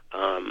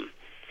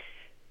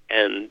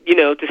 And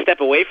to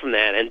step away from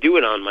that and do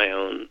it on my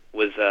own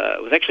was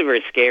actually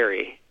very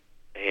scary,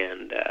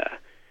 and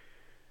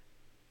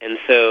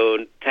so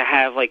to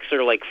have like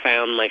sort of like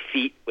found my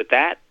feet with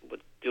that,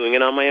 with doing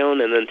it on my own,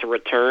 and then to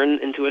return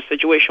into a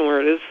situation where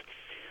it is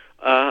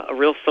a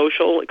real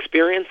social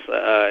experience,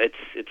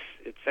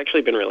 it's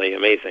actually been really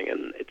amazing,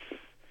 and it's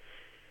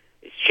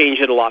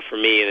changed it a lot for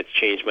me, and it's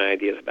changed my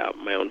ideas about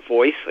my own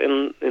voice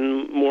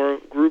in more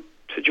group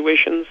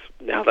situations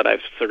now that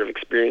I've sort of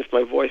experienced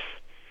my voice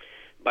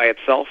by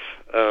itself.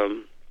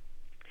 And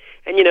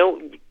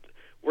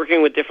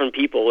working with different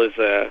people is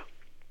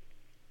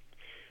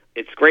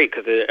it's great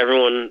because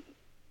everyone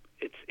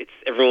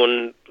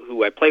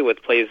who I play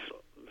with plays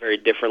very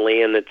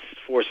differently, and it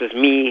forces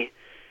me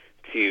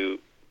to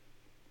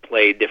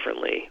play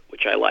differently,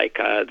 which I like.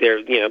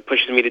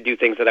 Pushes me to do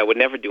things that I would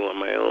never do on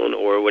my own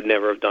or would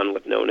never have done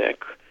with No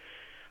Neck.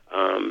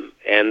 And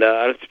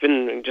it's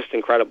been just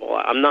incredible.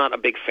 I'm not a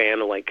big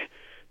fan of like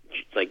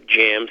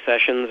jam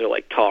sessions or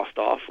like tossed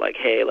off like,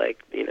 hey, like,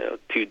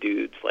 two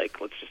dudes, like,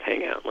 let's just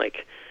hang out,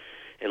 like,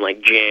 and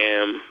like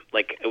jam,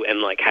 like, and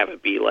like have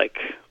it be like,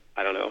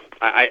 I don't know.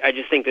 I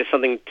just think there's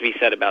something to be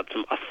said about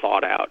a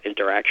thought out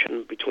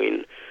interaction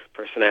between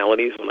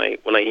personalities.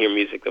 When I hear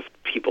music of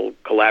people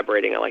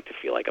collaborating, I like to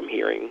feel like I'm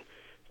hearing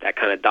that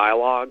kind of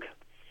dialogue.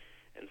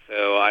 And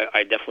so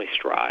I definitely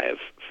strive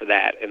for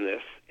that in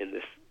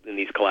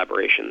these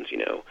collaborations,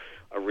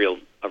 a real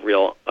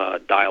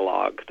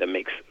dialogue that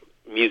makes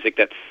music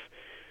that's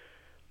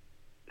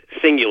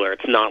singular.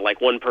 It's not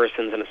like one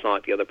person's and it's not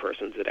like the other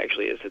person's. It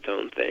actually is its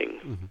own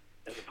thing,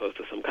 as opposed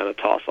to some kind of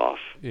toss-off.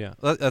 Yeah,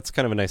 that's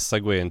kind of a nice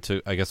segue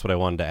into, I guess, what I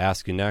wanted to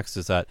ask you next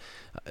is that,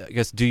 I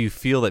guess, do you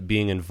feel that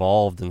being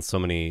involved in so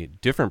many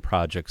different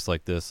projects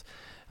like this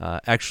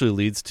actually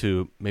leads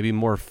to maybe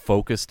more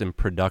focused and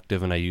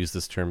productive, and I use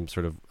this term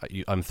sort of,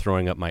 I'm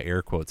throwing up my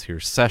air quotes here,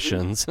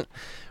 sessions,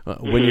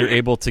 when you're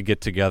able to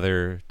get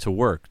together to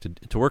work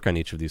on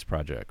each of these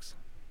projects?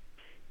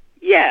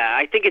 Yeah,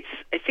 I think it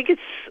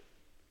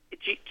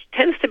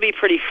tends to be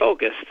pretty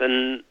focused,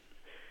 and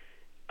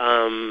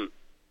I'm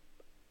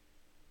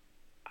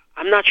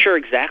not sure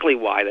exactly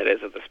why that is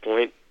at this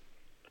point,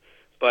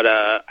 but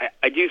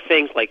I do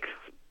think like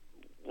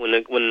when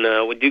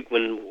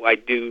I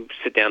do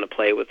sit down to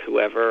play with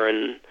whoever,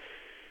 and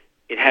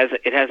it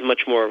has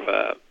much more of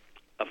a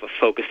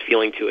focused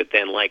feeling to it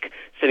than like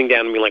sitting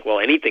down and being like, well,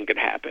 anything could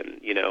happen,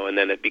 and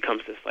then it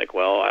becomes this like,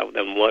 well,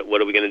 then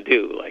what are we going to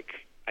do? Like,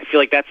 I feel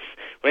like that's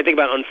when I think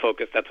about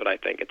unfocused. That's what I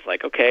think. It's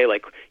like, okay,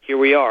 like here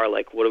we are.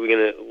 Like, what are we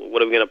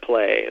gonna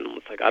play? And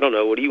it's like, I don't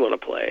know. What do you want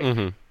to play?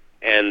 Mm-hmm.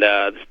 And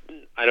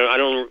I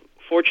don't.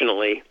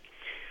 Fortunately,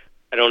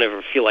 I don't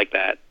ever feel like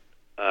that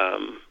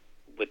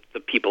with the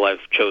people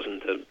I've chosen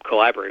to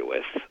collaborate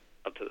with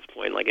up to this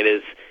point. Like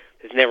there's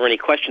never any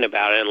question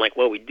about it. And like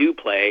what we do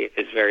play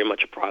is very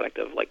much a product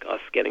of like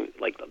us getting,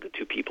 like the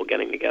two people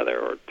getting together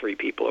or three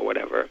people or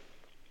whatever.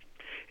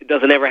 It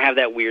doesn't ever have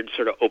that weird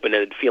sort of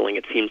open-ended feeling.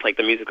 It seems like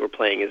the music we're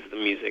playing is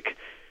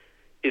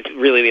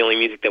really the only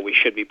music that we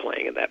should be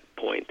playing at that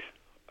point.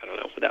 I don't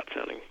know, without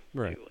sounding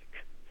right. Too,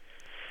 like...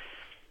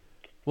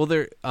 Well,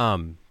 there,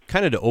 kind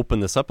of to open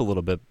this up a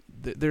little bit,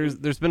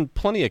 there's been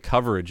plenty of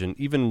coverage, and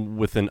even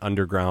within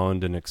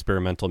underground and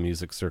experimental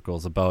music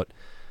circles, about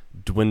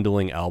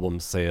dwindling album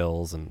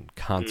sales and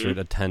concert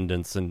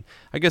attendance, and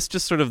I guess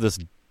just sort of this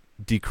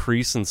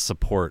decrease in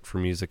support for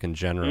music in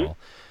general.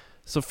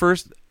 So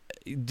first,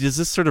 does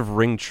this sort of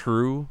ring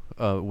true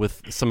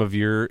with some of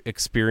your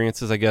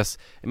experiences? I guess,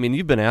 I mean,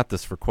 you've been at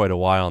this for quite a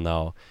while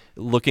now,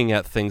 looking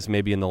at things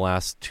maybe in the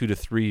last 2 to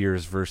 3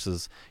 years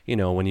versus,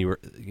 when you were,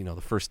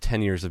 the first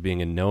 10 years of being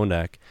in No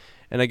Neck.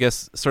 And I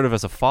guess sort of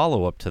as a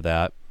follow-up to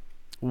that,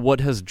 what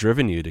has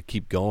driven you to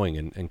keep going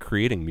and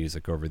creating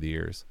music over the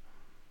years?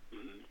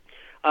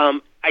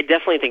 I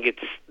definitely think it's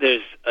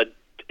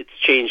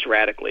changed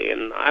radically,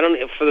 and I don't,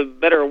 for the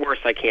better or worse,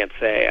 I can't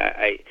say.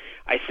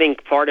 I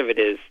think part of it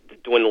is the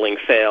dwindling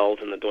sales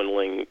and the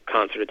dwindling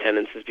concert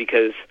attendance is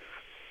because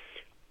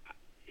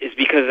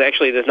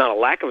actually there's not a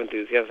lack of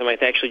enthusiasm. I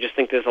actually just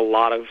think there's a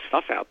lot of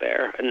stuff out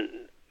there, and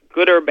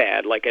good or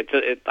bad. Like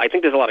I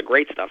think there's a lot of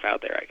great stuff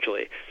out there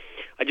actually.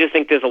 I just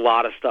think there's a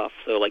lot of stuff.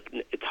 So like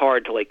it's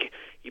hard to like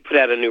you put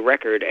out a new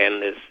record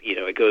and there's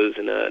it goes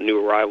in a new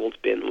arrivals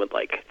bin with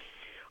like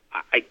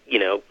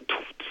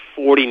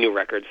 40 new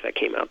records that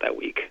came out that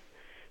week,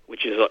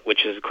 which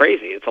is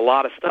crazy. It's a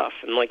lot of stuff,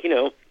 and like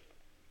and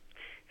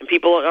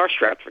people are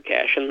strapped for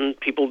cash, and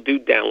people do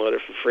download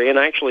it for free, and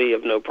I actually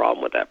have no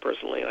problem with that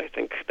personally. I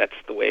think that's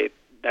the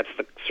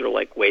sort of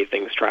like way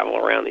things travel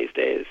around these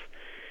days.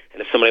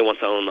 And if somebody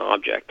wants to own the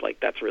object, like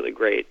that's really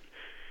great,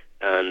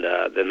 and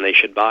then they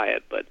should buy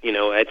it. But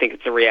I think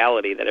it's a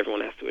reality that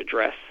everyone has to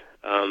address.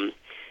 When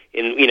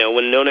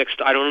No Neck,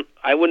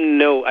 I wouldn't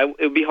know. It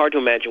would be hard to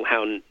imagine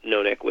how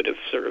No Neck would have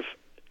sort of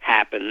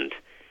happened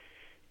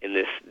in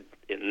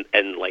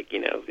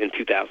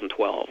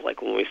 2012.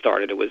 Like when we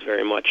started, it was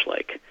very much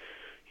like,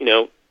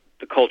 the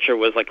culture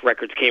was like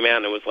records came out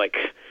and it was like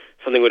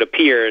something would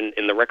appear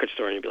in the record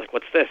store and you'd be like,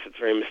 what's this? It's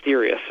very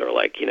mysterious. Or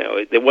like,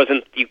 it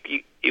wasn't,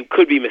 it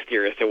could be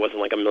mysterious. There wasn't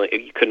like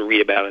you couldn't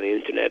read about it on the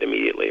internet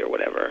immediately or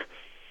whatever.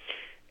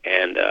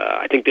 And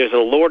I think there's a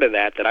lore to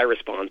that I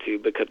respond to,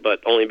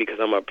 but only because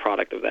I'm a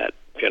product of that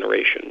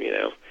generation,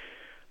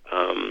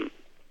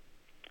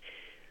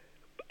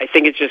 I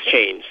think it's just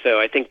changed. So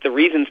I think the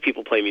reasons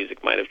people play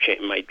music might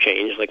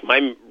change. Like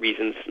my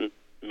reasons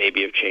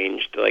maybe have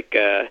changed. Like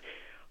I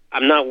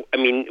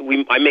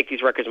make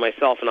these records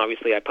myself, and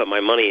obviously I put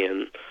my money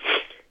in,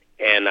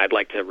 and I'd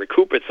like to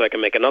recoup it so I can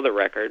make another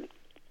record.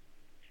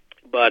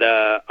 But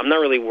I'm not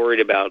really worried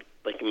about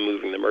like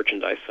moving the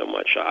merchandise so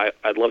much.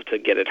 I'd love to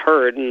get it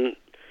heard, and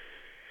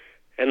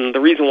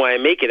the reason why I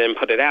make it and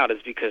put it out is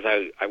because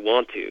I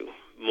want to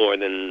more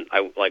than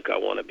I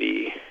want to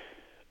be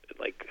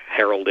like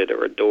heralded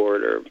or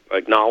adored or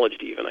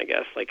acknowledged even, I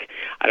guess. Like,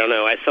 I don't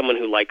know, as someone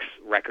who likes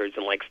records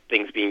and likes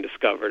things being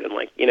discovered and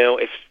like,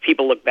 if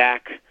people look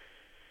back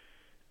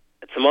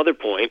at some other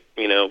point,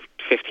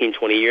 15,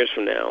 20 years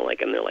from now,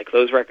 like, and they're like,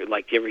 those records,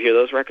 like, do you ever hear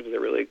those records? They're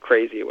really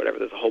crazy or whatever.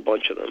 There's a whole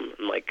bunch of them.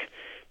 And like,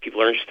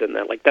 people are interested in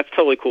that. Like, that's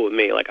totally cool with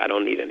me. Like, I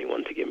don't need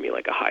anyone to give me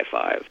like a high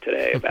five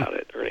today about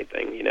it or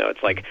anything.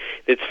 It's like,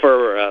 it's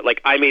for,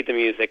 like, I made the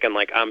music and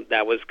like,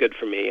 that was good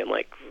for me. And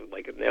like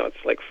now it's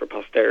like for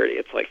posterity.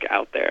 It's like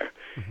out there.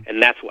 Mm-hmm.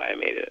 And that's why I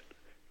made it.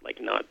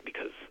 Like, not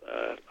because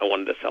I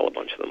wanted to sell a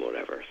bunch of them or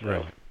whatever.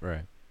 So.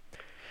 Right.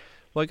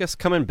 Well, I guess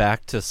coming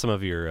back to some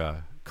of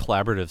your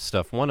collaborative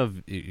stuff, one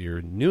of your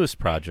newest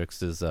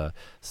projects is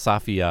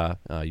Safia,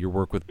 your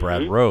work with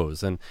Brad mm-hmm.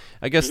 Rose. And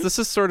I guess mm-hmm. this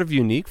is sort of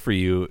unique for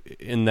you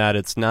in that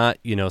it's not,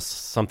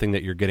 something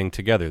that you're getting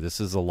together. This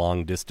is a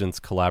long-distance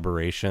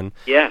collaboration.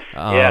 Yes,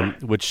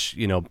 which,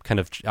 kind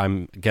of,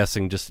 I'm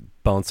guessing, just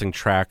bouncing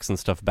tracks and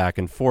stuff back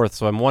and forth.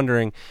 So I'm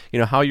wondering,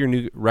 how your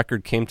new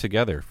record came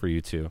together for you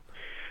two.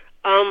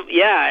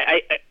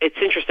 It's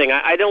interesting.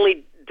 I'd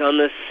only done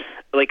this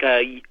like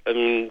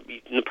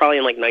probably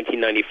in like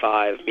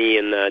 1995. Me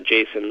and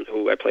Jason,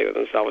 who I play with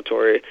in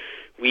Salvatore,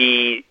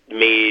 we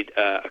made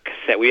a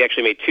cassette. We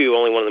actually made two.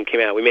 Only one of them came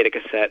out. We made a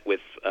cassette with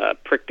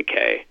Prick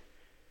Decay.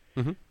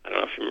 Mm-hmm. I don't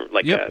know if you remember,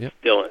 like yep.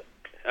 Dylan.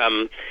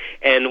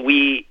 And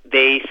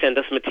they sent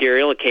us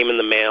material. It came in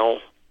the mail.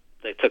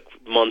 It took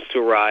months to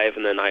arrive,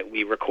 and then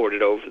we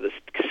recorded over this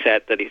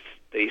cassette that he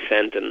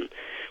sent, and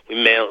we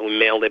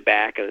mailed it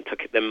back, and it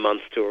took them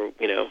months to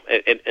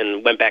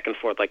and went back and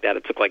forth like that.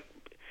 It took like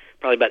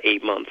probably about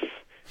 8 months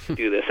to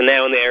do this. And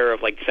now in the era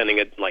of like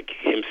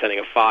him sending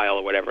a file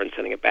or whatever and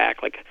sending it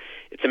back, like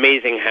it's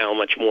amazing how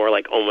much more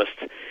like almost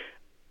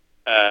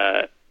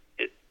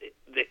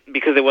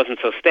because it wasn't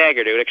so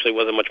staggered, it actually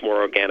was a much more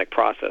organic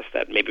process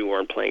that maybe we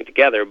weren't playing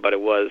together, but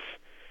it was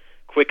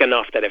quick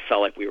enough that it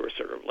felt like we were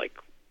sort of like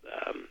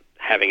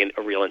having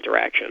a real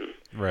interaction.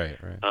 Right.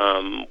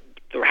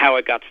 How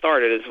it got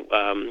started is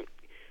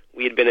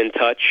we had been in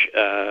touch.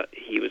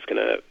 He was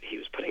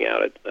putting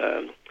out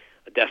a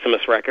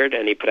Decimus record,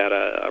 and he put out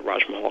a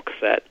Raj Mahal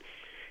cassette,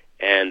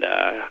 and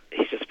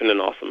he's just been an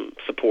awesome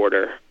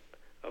supporter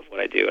of what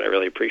I do, and I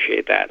really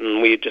appreciate that.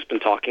 And we had just been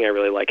talking. I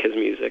really like his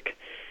music,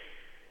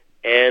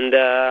 and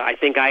I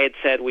think I had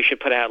said we should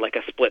put out like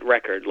a split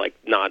record, like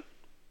not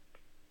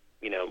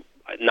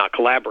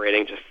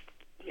collaborating, just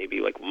maybe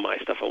like my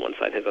stuff on one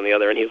side and his on the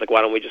other. And he was like,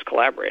 why don't we just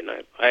collaborate?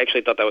 And I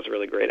actually thought that was a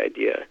really great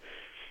idea.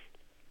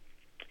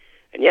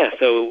 And yeah,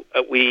 so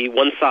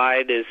one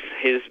side is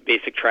his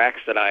basic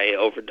tracks that I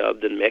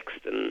overdubbed and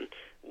mixed, and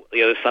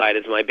the other side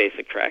is my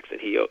basic tracks that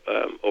he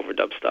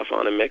overdubbed stuff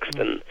on and mixed.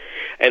 Mm-hmm.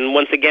 And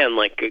once again,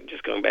 like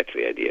just going back to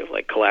the idea of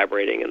like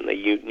collaborating and the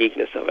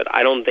uniqueness of it,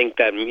 I don't think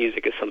that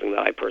music is something that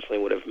I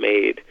personally would have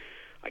made.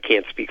 I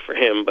can't speak for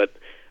him, but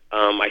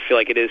I feel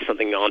like it is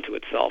something onto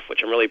itself,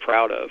 which I'm really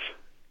proud of.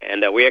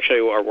 And we actually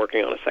are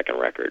working on a second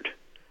record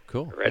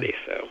already,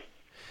 so...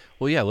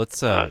 Well, yeah, let's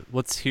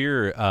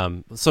hear.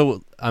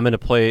 So I'm going to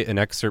play an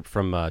excerpt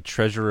from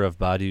Treasure of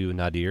Badu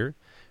Nadir.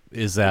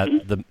 Is that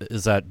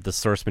the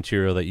source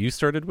material that you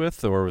started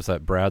with, or was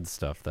that Brad's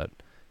stuff that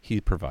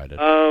he provided?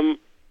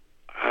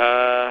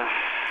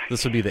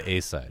 This would be the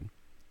A side.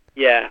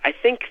 Yeah, I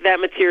think that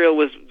material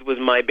was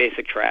my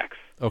basic tracks.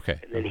 Okay.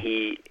 And then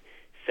he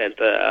sent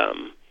the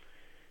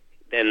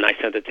then I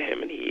sent it to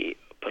him, and he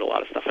put a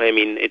lot of stuff. I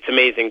mean, it's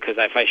amazing because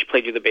if I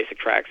played you the basic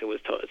tracks,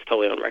 it's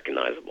totally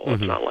unrecognizable. Mm-hmm.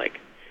 It's not like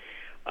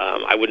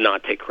I would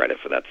not take credit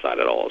for that side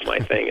at all. It's my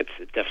thing.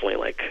 It's definitely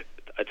like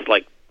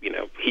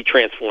he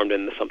transformed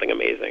into something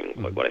amazing.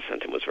 Mm-hmm. Like what I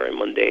sent him was very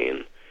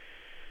mundane.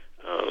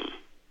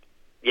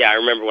 I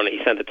remember when he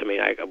sent it to me.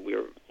 I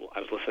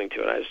was listening to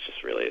it. And I was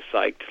just really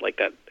psyched, like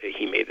that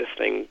he made this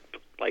thing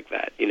like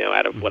that,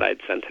 out of what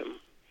I'd sent him.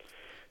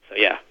 So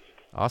yeah.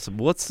 Awesome.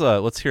 Well,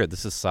 let's hear it.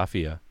 This is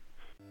Safia.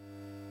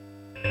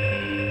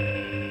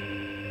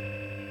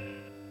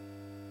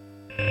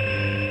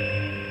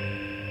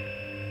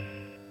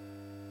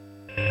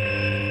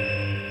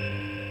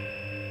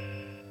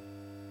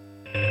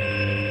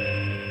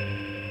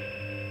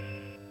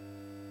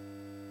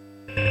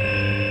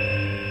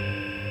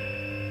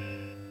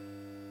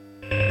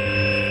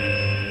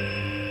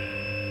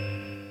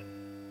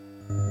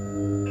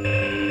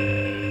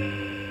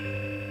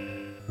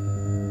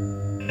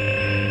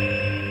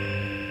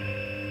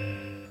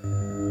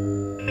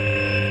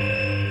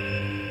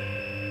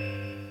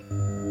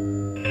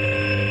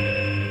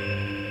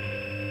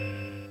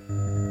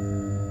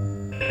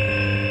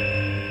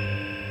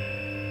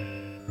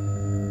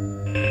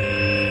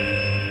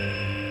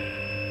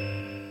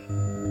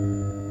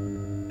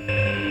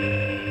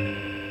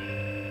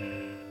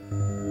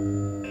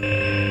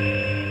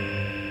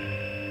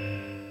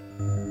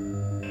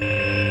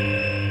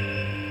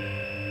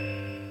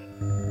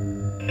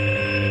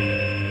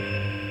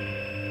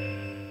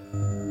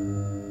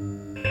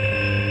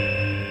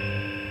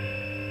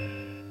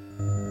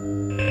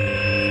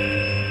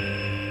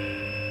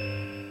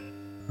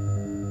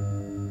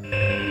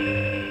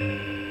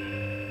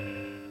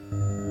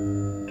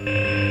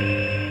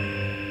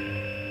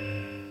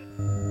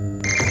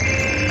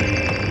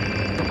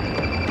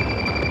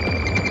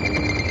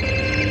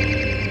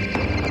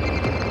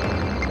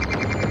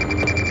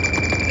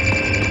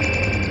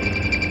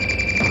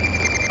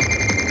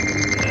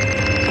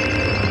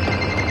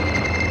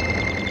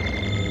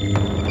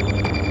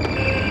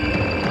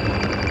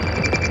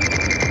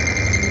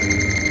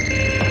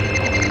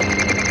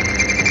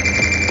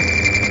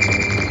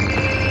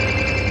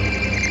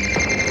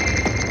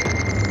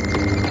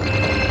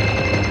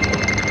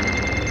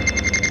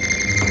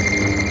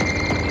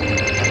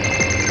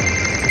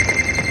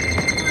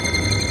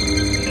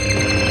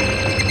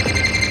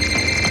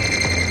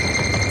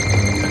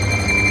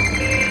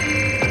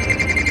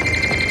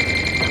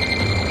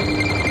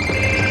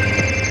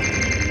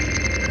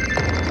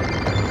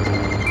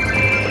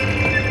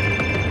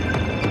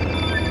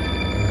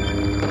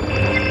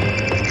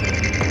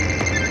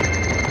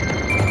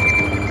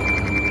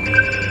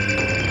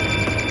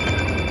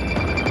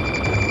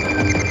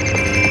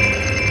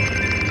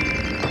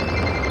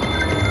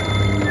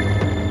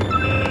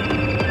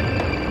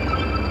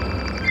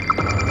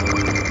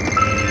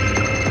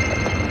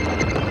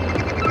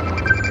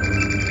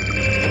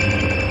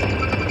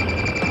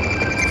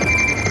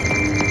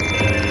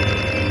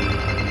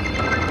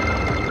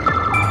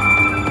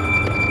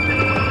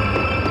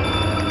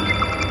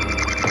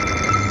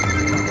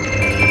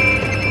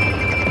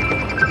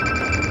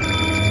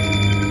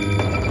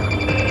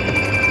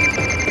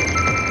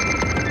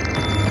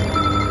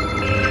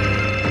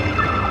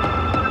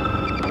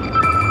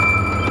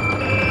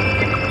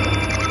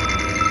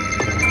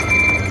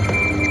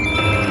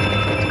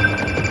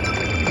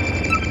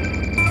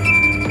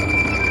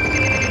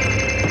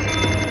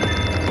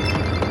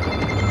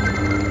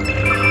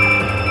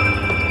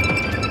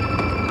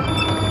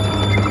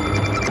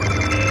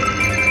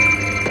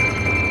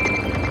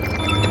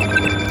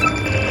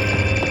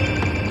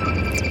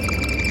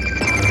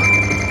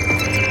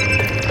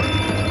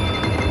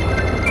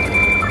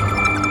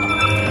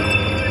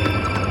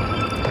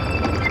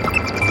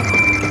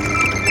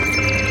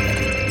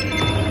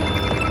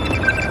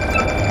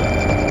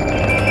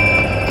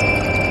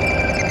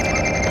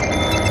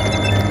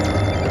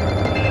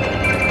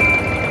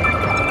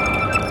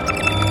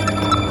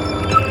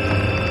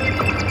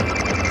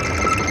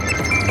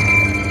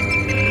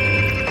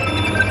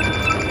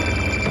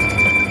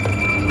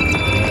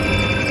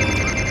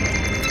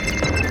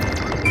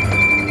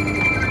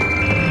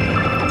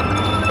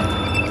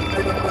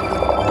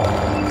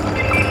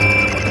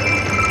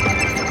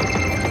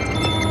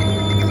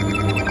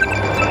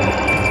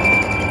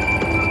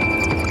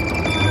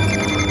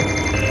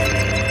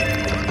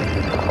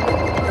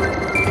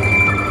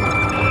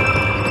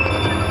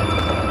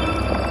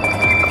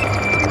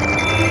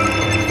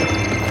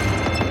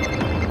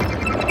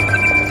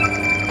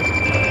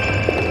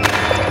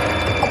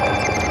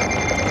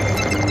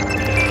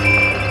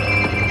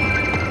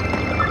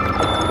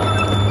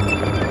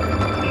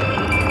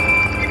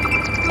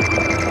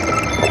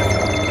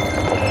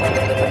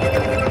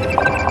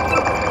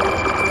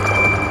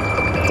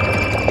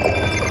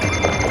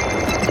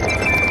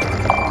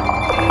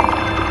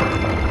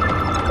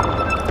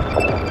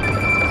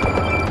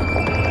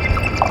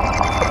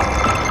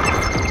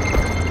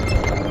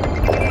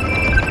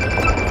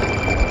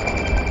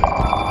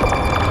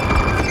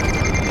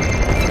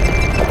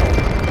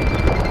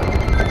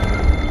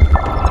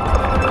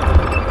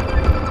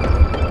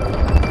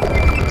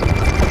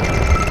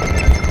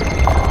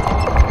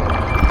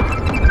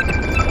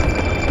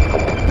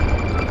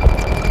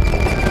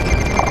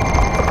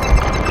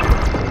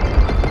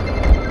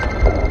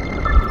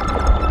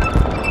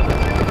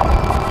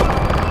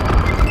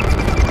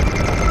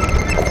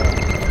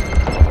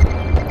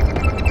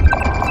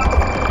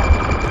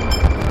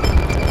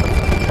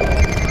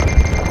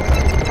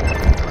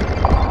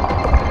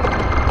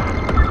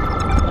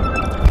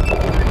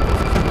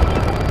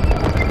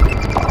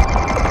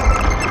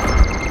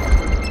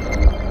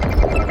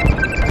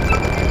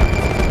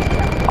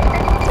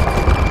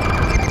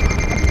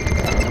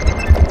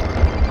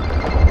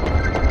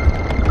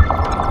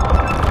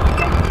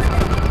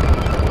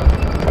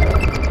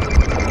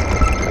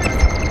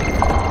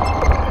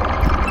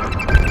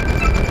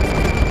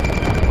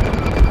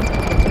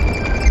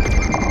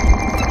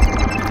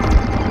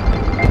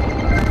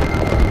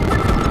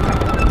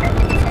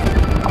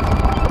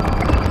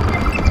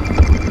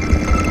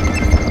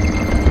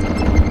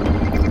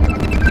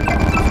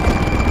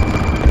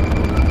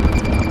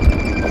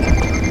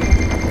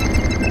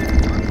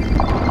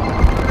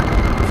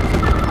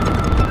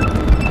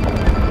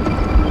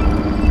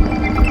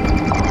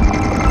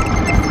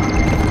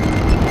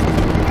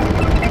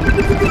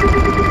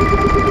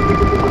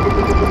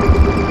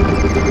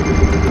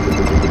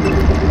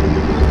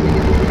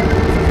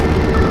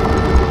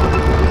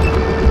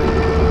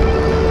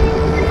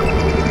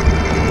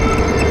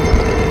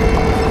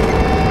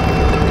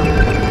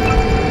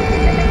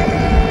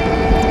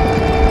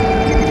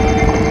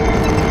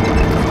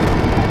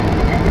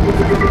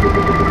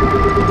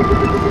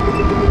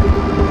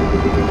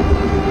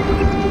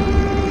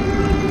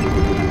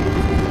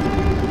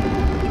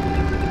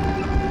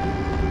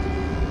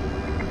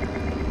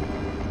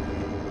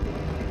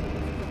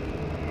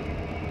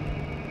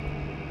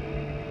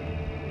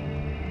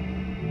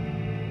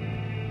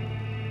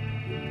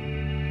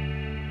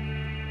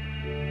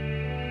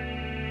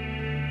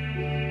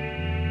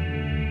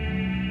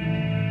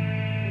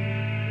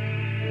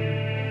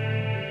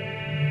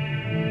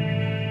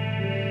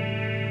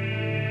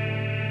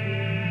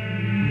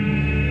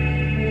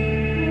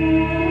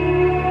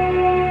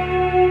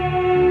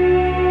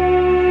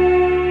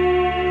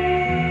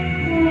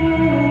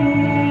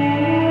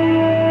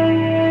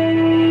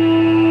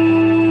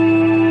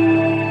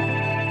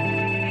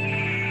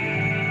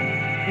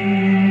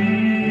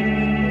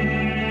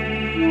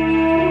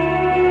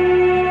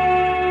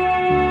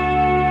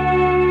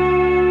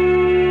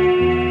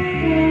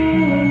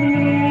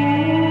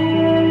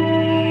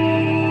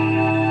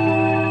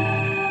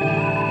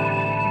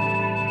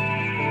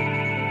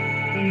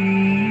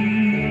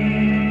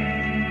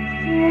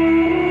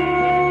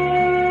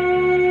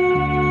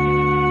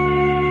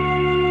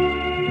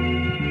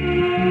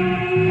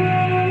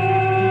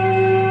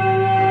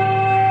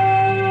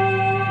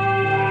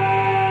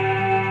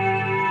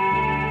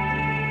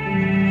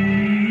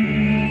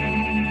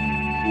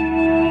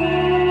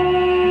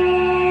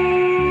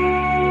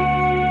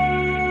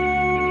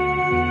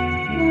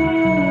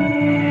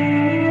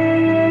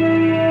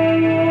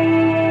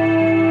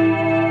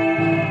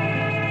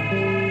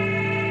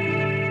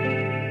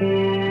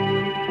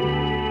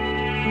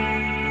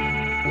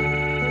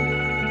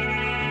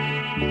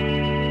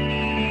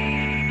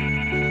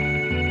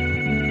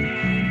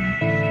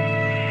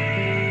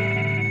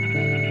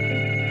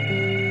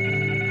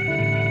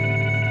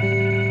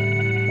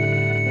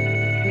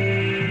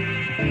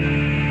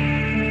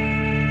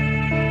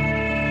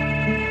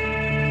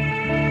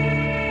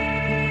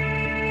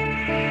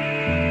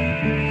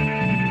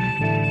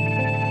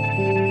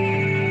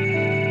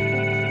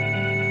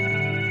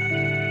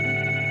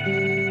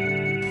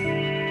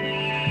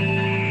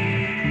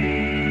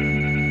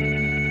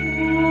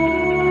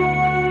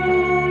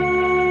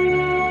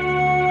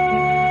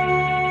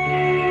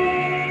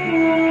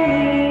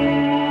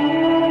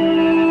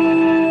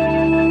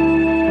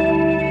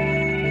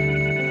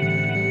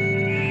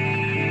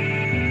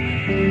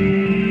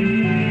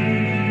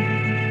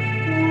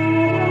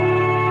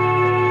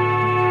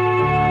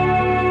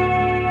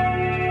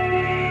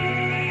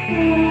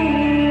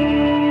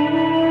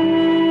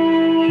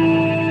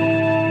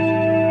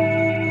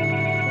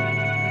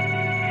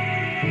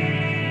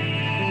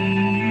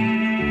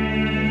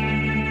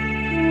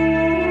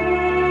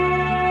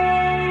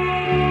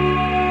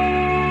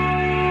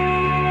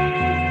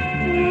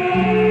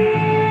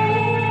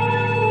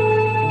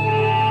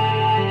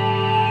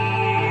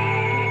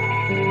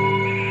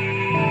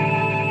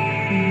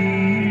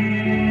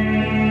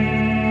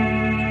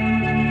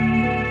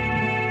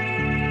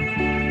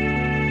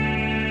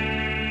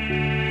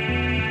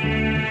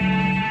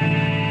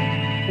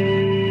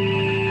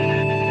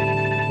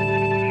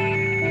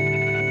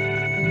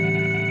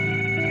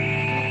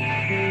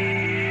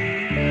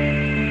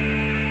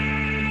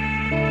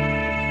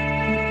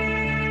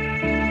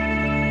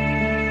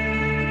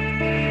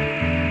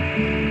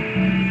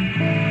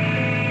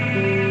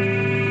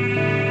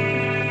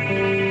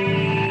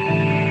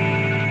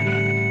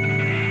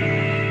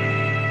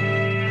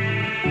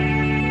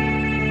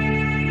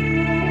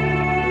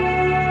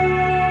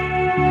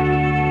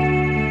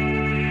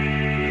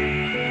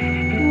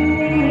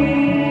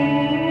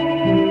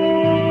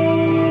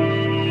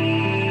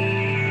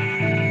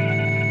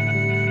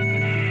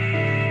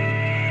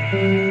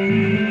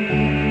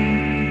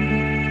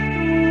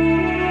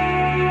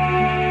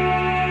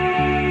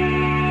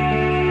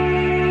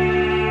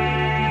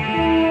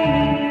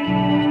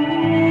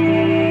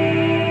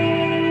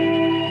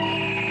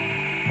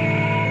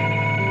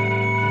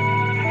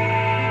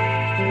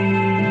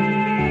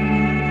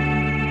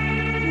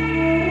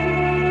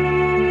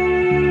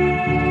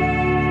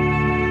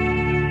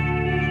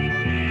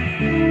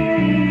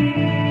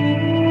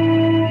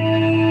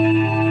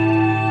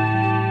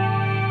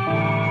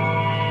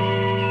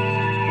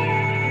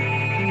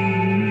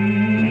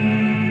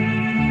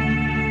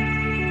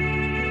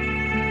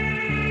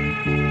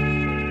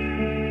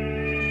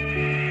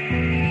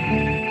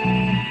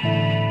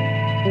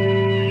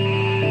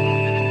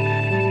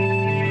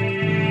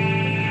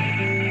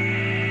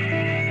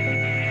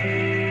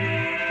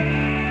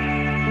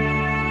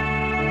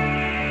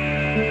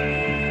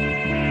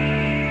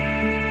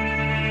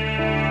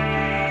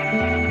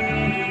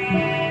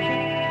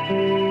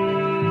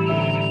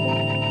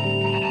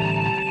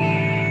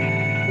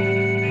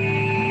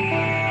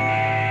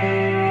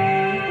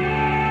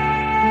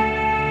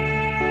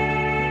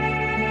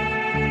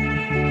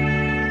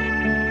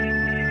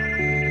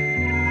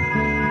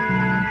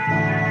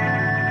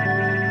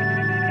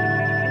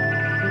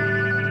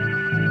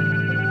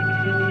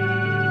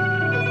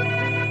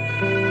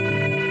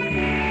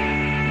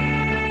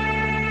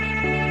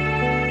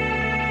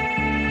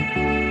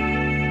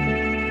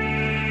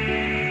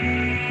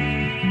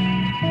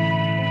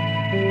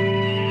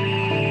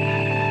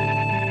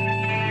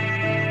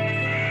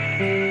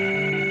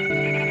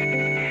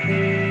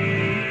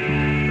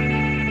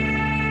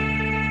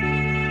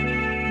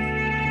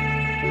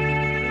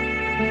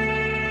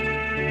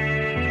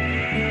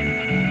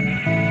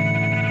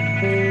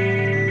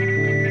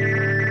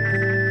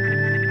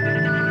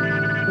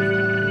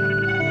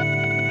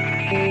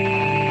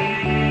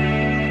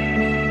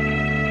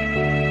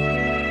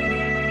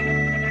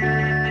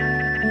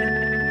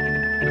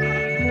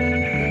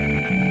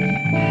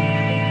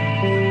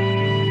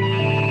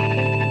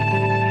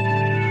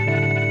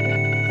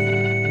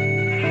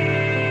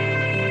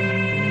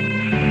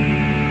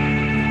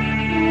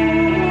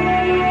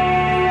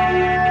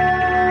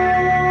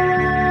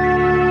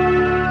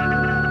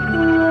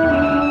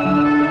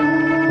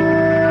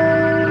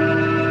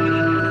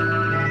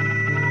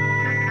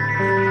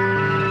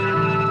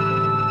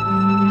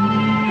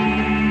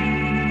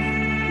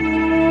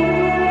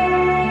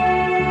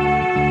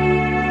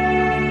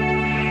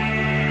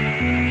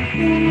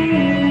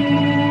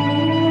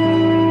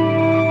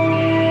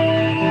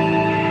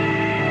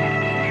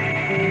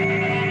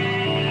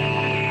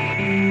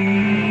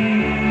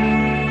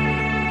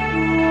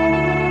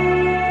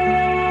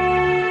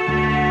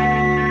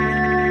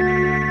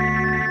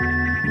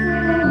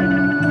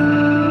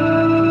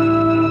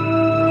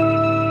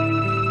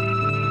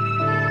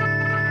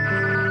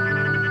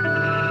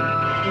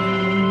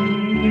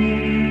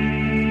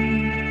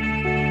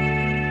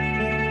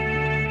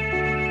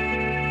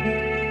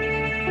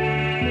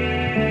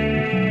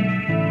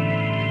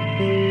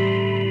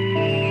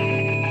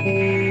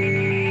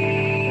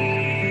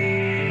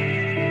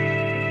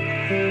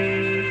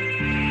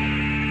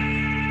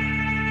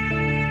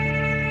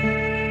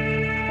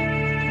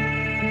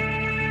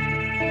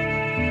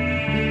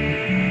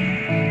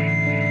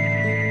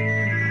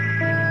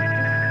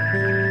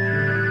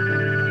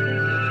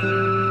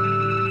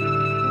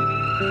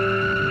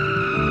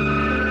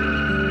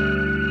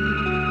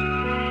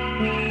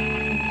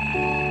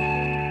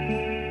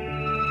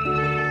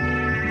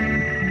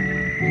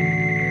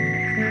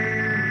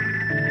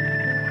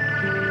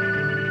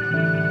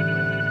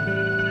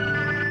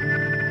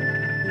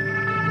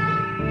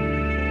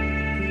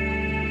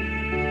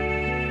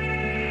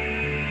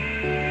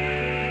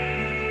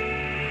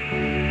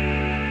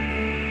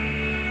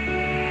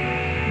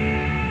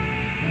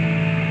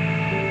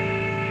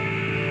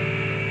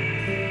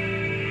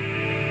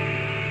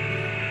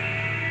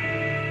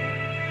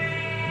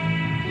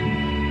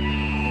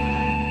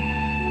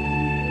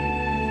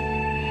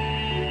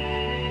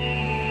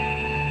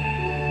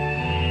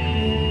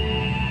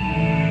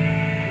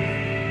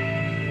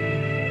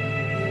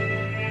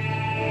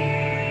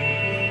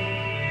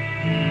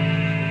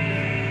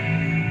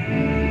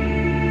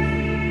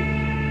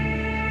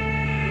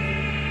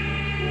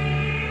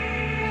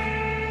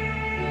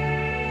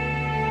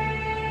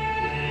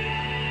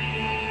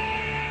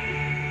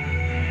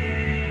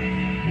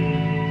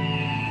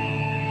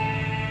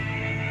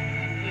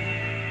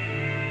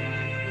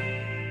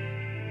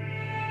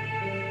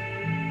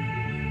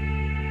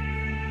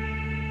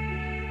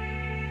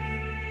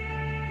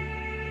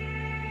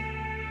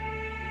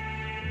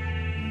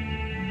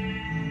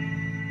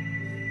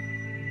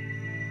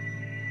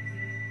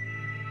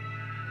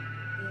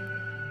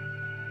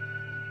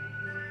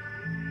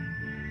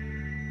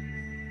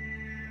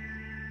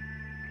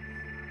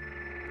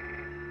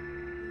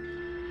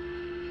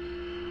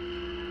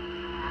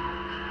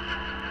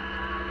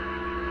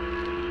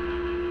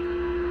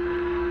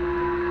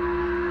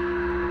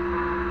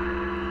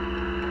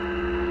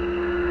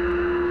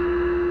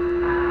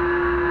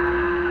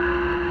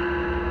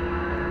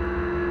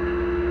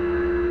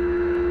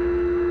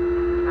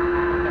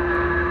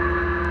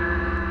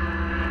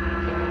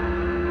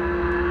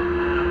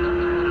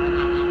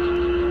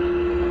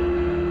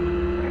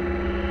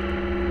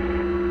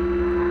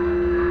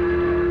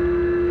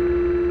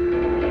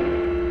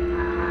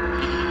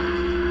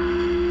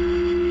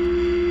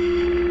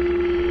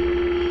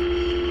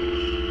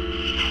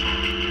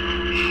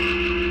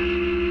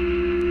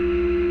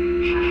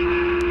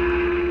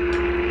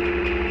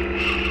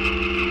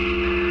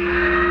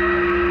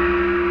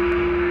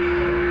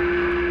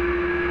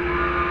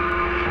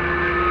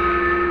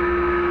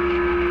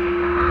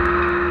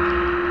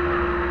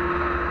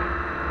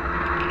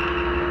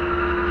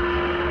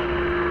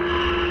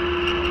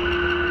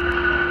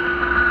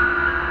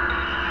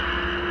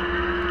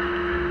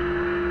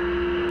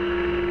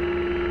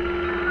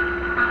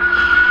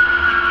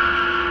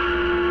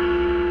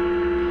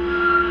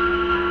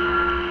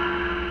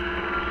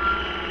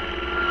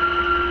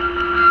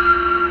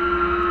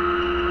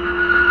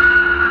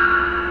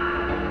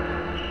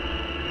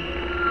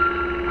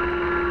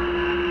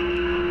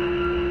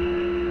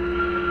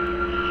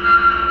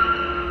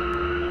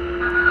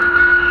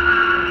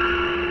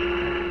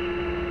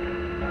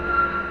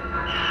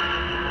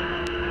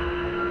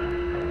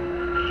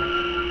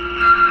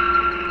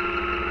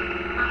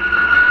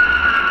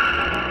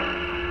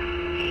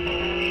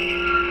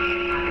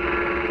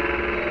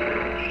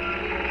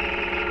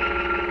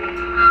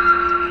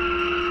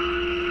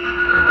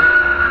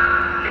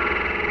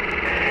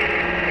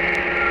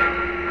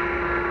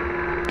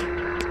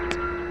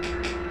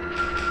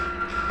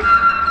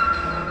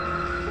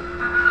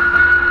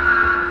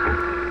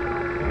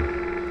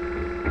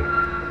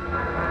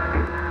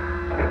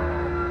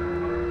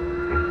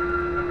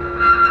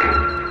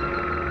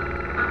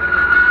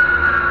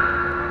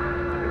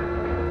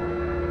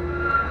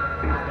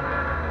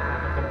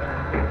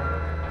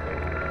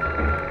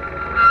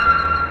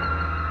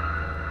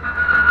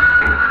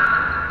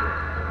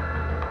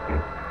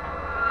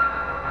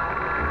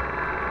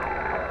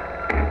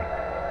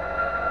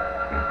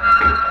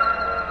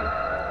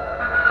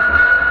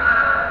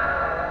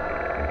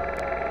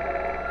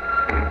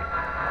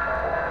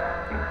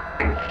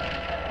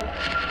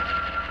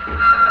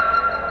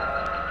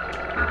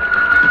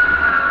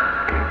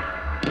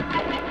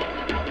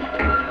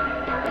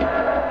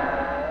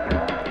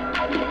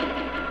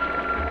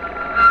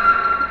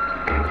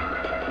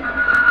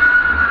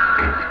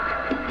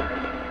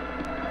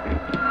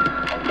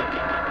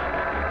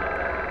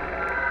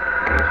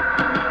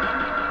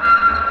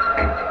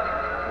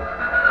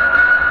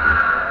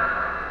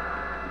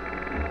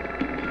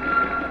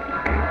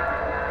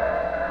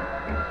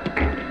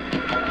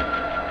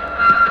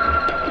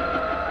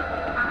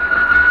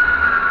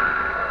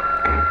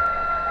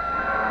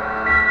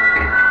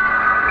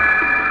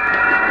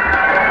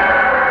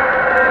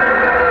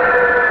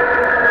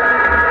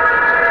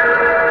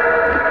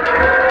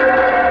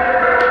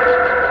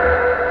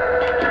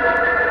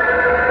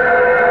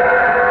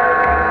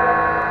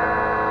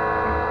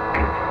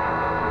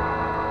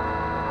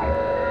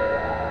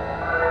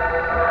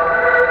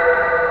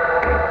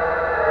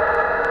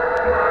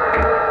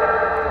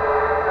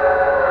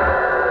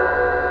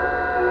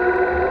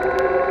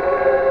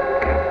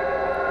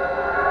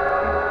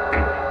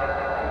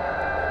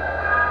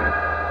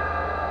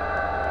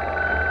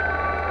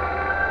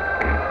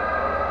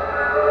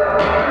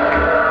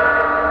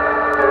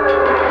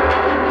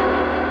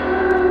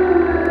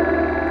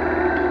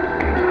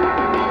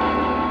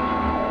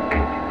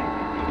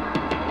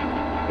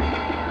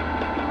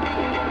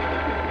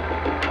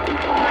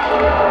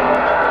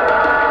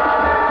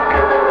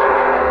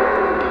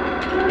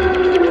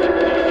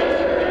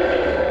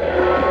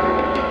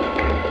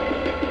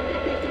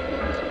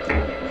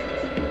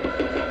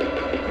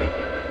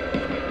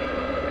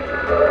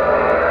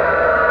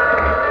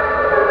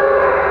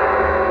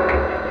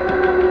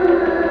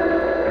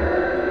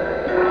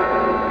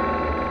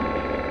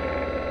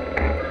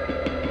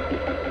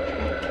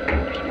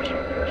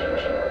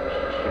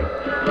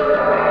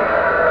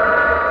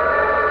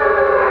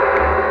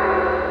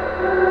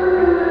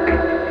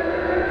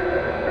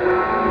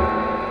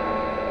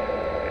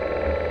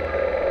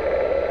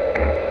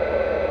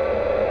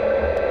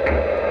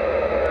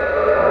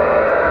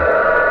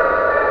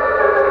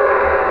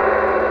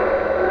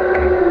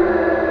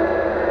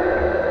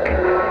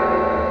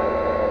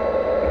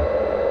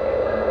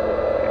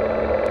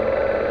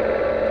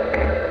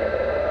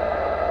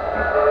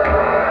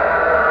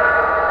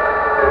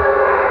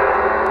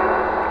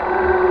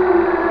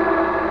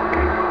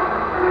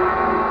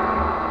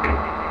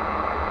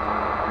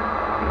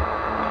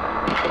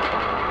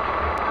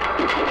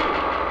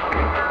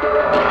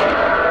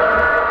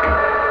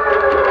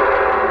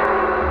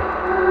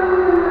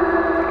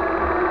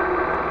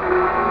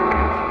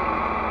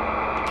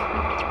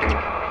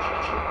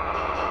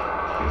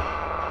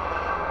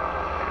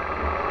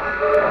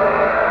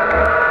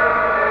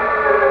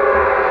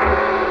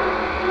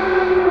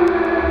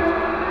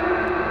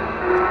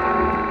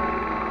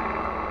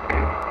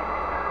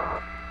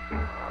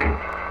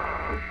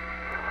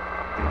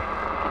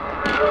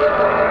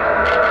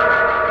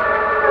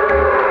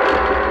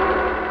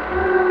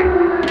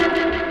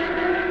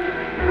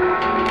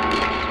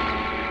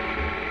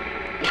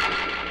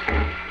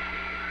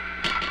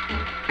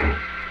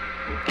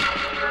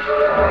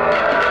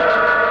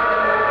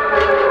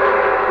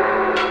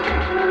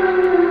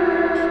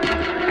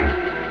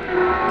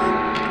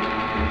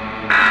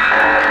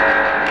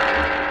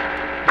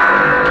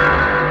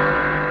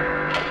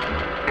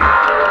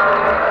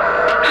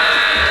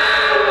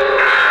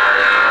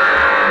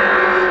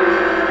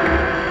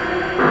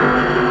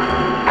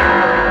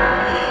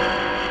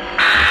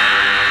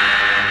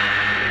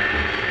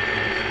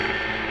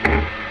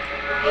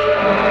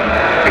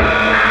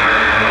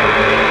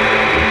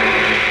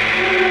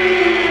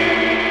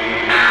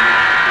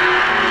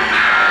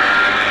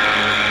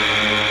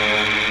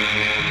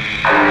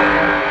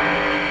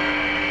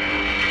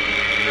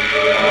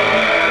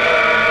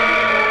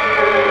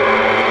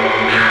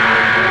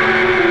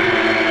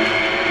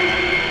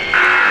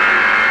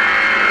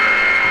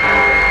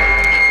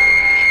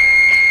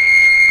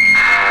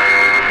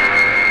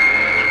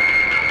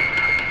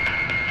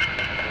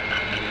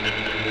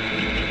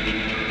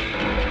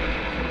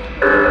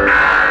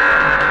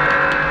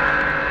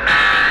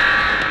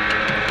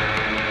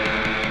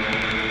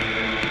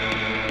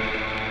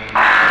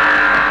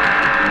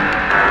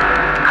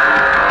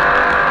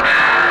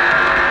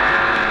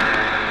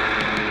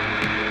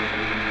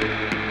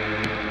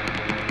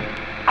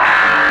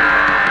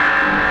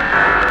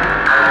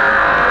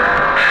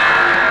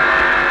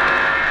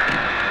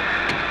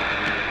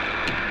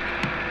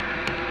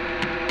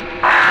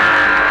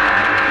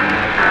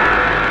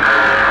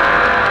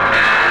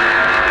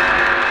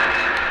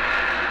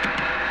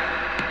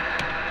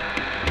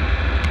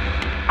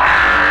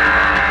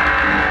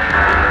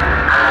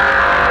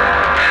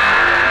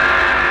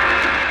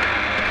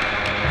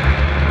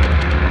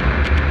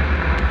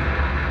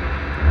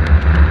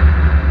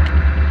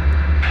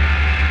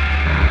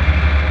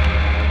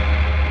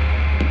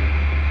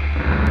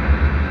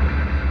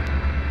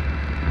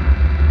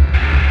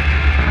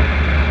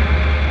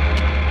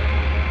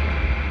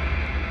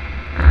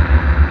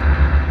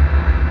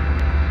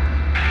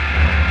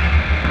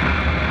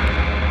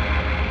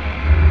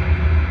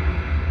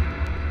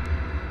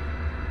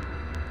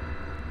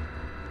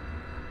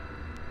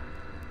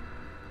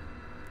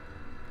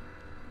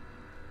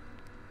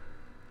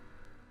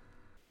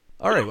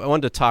 All right, I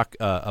wanted to talk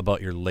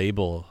about your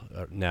label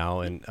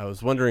now, and I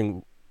was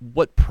wondering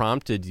what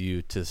prompted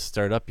you to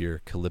start up your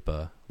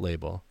Calippa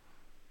label?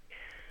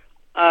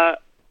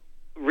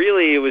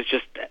 Really, it was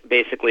just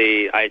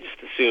basically I just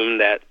assumed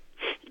that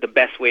the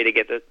best way to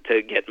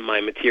get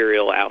my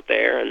material out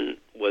there and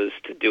was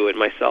to do it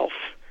myself.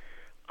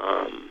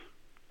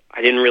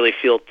 I didn't really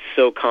feel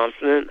so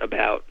confident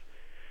about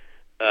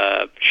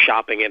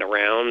shopping it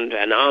around,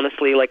 and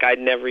honestly, like I'd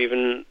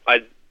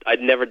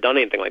never done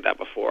anything like that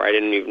before. I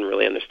didn't even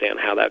really understand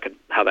how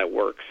that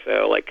works.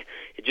 So like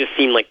it just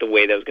seemed like the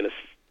way that was going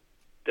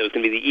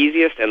to be the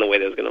easiest and the way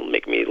that was going to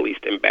make me the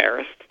least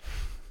embarrassed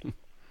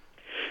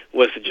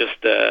was to just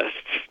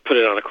put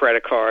it on a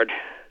credit card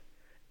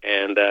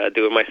and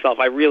do it myself.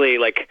 I really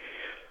I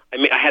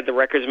had the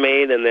records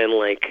made, and then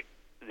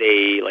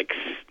they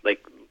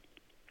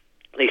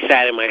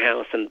sat in my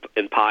house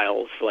in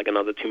piles for like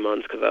another 2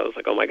 months because I was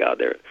like, oh my God,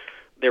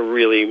 they're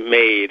really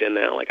made, and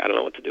now I don't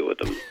know what to do with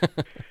them.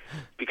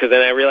 Because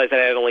then I realized that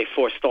I had only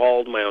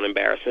forestalled my own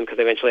embarrassment,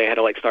 because eventually I had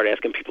to start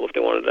asking people if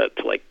they wanted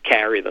to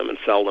carry them and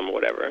sell them or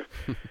whatever.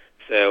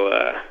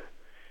 So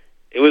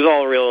it was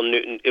all real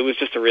new. It was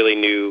just a really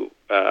new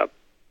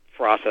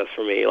process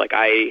for me.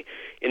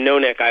 In No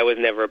Neck, I was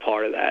never a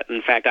part of that.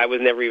 In fact, I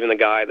was never even the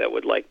guy that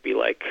would be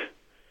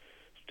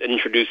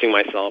introducing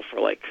myself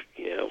or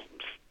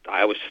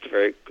I was just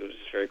very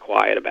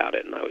quiet about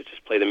it, and I would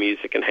just play the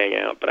music and hang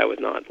out. But I was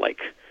not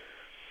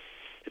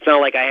it's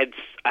not like I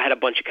had a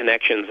bunch of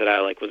connections that I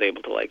was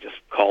able to just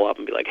call up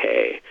and be like,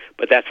 hey.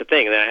 But that's the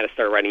thing. And then I had to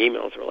start writing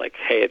emails where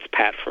hey, it's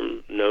Pat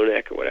from No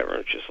Neck or whatever.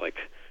 And it's just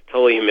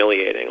totally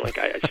humiliating.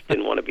 I just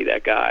didn't want to be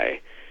that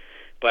guy.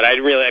 But I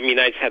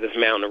just had this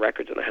mountain of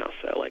records in the house,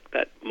 so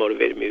that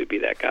motivated me to be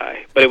that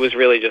guy. But it was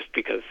really just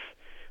because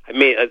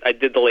I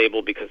did the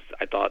label because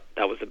I thought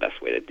that was the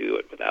best way to do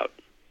it without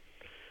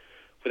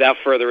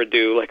further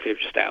ado, they're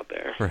just out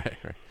there. Right.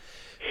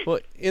 Well,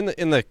 in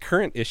the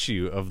current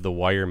issue of the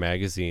Wire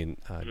magazine,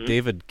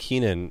 David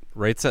Keenan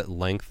writes at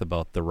length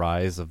about the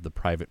rise of the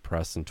private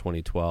press in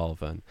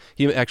 2012, and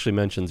he actually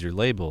mentions your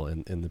label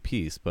in the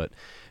piece. But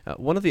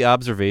one of the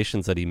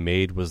observations that he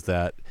made was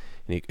that,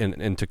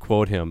 and to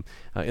quote him,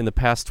 in the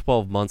past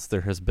 12 months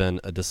there has been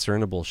a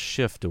discernible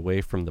shift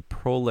away from the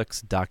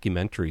prolix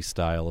documentary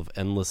style of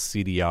endless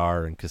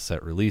CDR and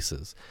cassette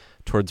releases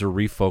towards a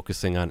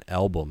refocusing on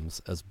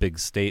albums as big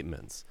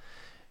statements.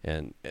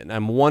 And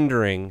I'm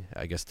wondering,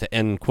 I guess to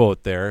end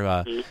quote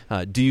there,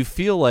 do you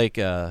feel like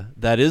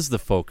that is the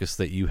focus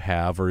that you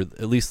have, or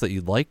at least that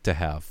you'd like to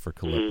have for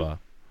Calippa?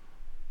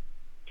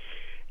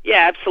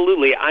 Yeah,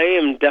 absolutely. I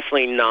am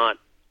definitely not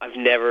I've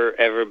never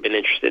ever been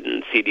interested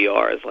in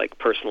CDRs, like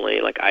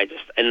personally. Like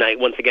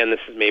once again,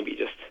 this is maybe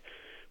just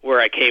where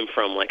I came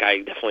from. Like I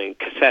definitely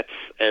cassettes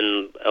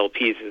and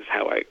LPs is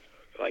how I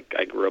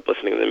grew up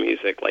listening to the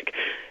music. Like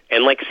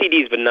and like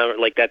CDs, but never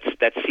like that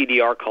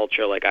CDR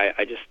culture. Like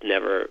I just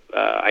never.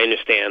 I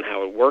understand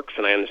how it works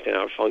and I understand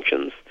how it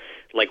functions,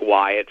 like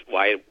why it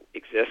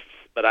exists.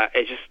 But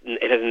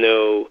it has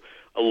no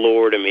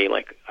allure to me.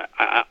 Like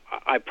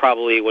I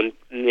probably would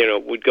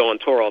go on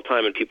tour all the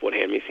time and people would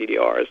hand me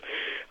CDRs,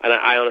 and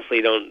I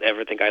honestly don't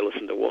ever think I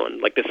listened to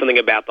one. Like there's something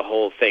about the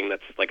whole thing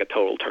that's like a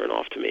total turn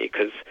off to me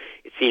because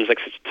it seems like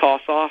such a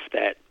toss off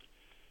that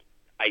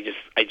I just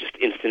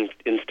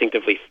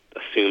instinctively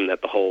assume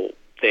that the whole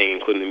thing,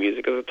 including the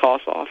music, is a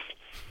toss off.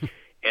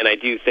 And I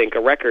do think a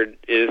record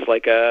is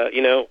like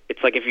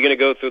it's like if you're going to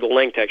go through the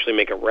length to actually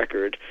make a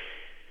record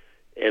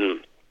and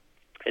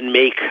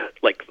make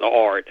like the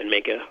art and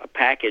make a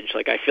package,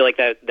 like I feel like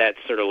that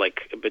sort of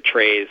like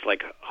betrays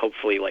like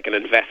hopefully like an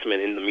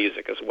investment in the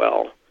music as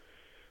well.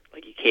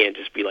 Like you can't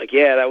just be like,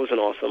 yeah, that was an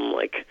awesome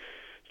like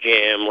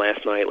jam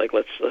last night, like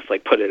let's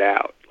like put it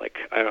out. Like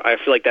I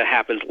feel like that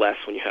happens less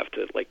when you have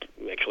to like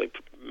actually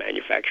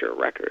manufacture a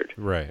record.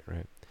 Right.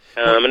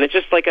 And it's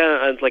just like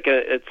that's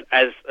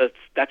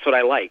what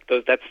I like.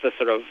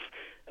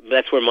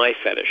 That's where my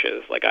fetish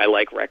is. Like I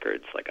like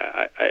records. Like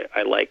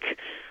I like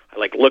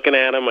looking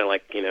at them. I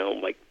like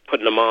like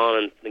putting them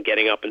on and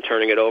getting up and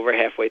turning it over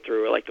halfway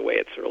through. I like the way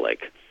it's sort of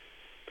like,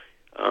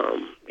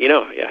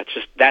 it's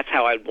just that's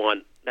how I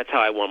want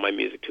my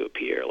music to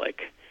appear.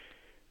 Like,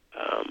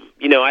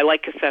 I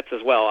like cassettes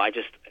as well.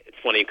 It's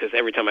funny because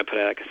every time I put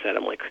out a cassette,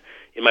 I'm like,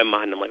 in my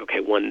mind, I'm like, okay,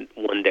 one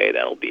day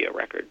that'll be a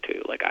record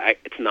too. Like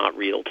it's not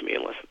real to me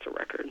unless it's a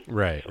record.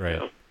 Right. You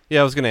know?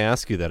 Yeah, I was going to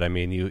ask you that. I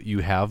mean, you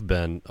have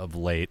been of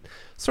late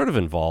sort of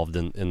involved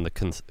in the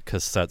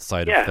cassette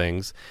side of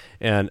things,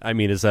 and I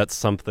mean, is that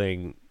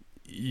something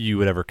you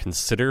would ever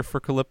consider for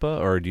Calippa,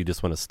 or do you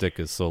just want to stick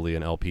as solely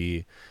an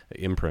LP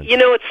imprint?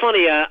 It's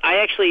funny.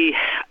 I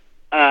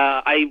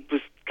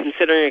was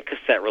considering a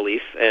cassette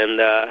release, and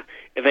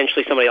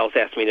eventually somebody else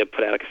asked me to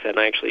put out a cassette,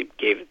 and I actually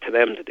gave it to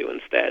them to do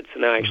instead.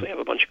 So now I actually have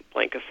a bunch of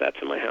blank cassettes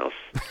in my house.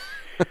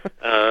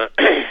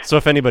 So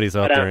if anybody's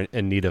out there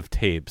in need of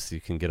tapes, you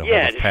can get a hold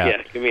of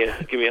Pat. Give me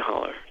a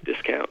holler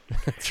discount.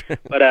 That's right.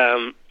 But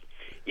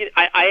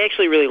I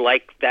actually really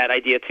like that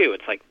idea too.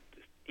 It's like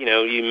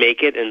you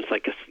make it, and it's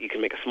like you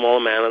can make a small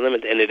amount of them,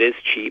 and it is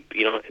cheap.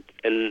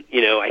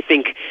 I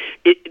think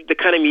the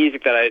kind of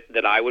music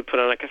that I would put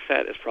on a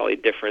cassette is probably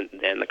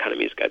different than the kind of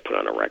music I'd put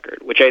on a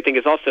record, which I think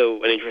is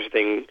also an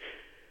interesting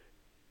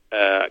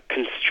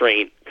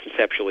constraint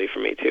conceptually for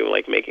me too.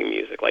 Like making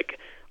music, like.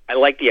 I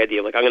like the idea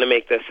of, like, I'm going to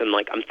make this, and,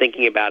 like, I'm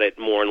thinking about it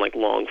more in, like,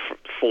 long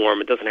form.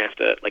 It doesn't have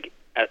to, like,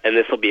 and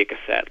this will be a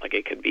cassette. Like,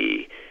 it could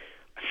be,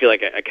 I feel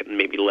like I could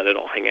maybe let it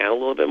all hang out a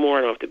little bit more.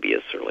 I don't have to be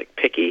as sort of, like,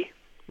 picky.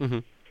 Mm-hmm.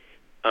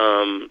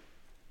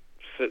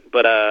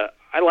 But I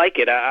like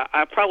it.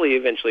 I'll probably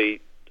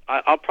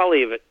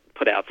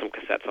put out some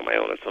cassettes on my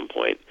own at some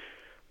point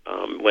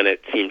when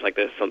it seems like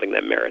there's something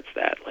that merits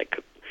that. Like,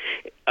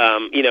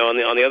 on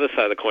the other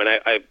side of the coin,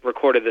 I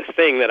recorded this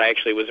thing that I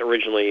actually was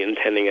originally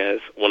intending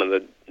as one of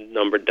the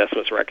numbered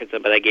Decimus records,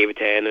 but I gave it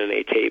to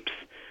NNA Tapes.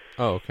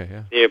 Oh, okay,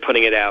 yeah. They're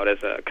putting it out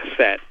as a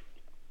cassette,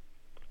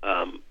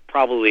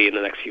 probably in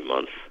the next few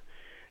months,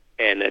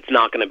 and it's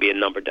not going to be a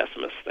numbered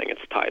Decimus thing.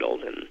 It's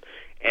titled, and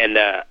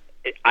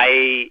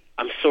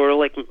I'm sort of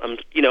like I'm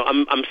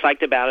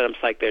psyched about it. I'm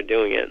psyched they're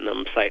doing it, and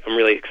I'm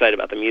really excited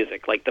about the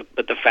music. Like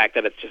but the fact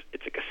that it's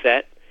a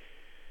cassette.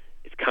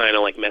 It kind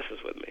of like messes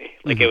with me.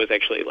 Like It was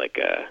actually like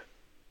I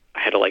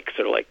had to like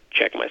sort of like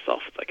check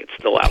myself. It's like it's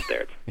still out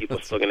there. People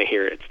are still going to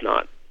hear it. It's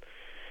not.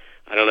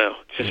 I don't know.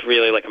 It's just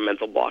really like a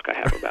mental block I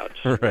have about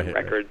a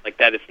record. Like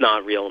that. It's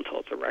not real until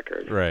it's a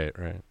record. Right.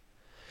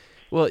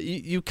 Well,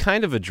 you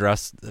kind of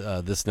addressed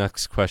this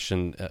next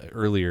question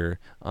earlier,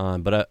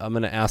 but I'm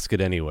going to ask it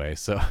anyway.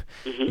 So,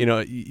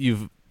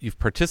 you've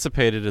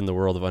participated in the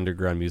world of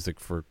underground music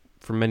for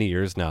many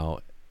years now,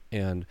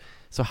 and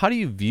so how do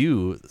you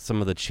view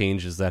some of the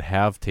changes that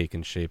have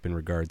taken shape in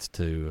regards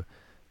to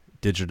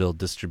digital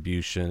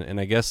distribution and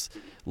I guess,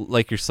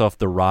 like yourself,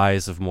 the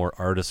rise of more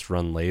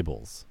artist-run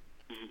labels?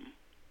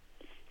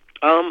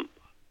 I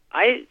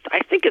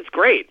think it's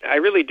great. I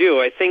really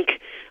do.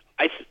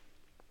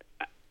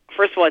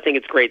 First of all, I think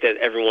it's great that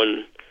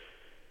everyone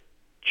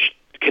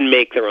can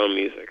make their own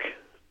music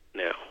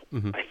now.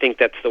 Mm-hmm. I think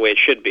that's the way it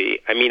should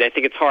be. I mean, I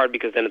think it's hard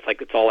because then it's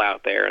like it's all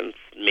out there, and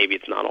maybe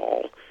it's not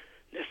all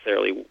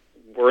necessarily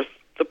worth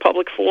the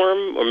public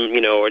forum,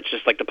 or it's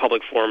just like the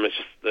public forum is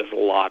just, there's a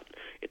lot,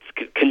 it's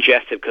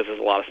congested because there's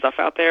a lot of stuff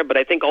out there. But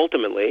I think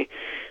ultimately,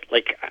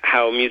 like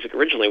how music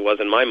originally was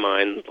in my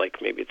mind,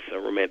 like maybe it's a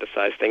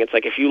romanticized thing. It's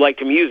like if you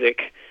liked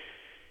music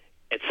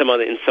in some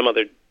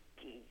other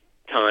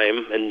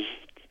time, and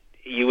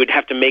you would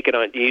have to make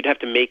you'd have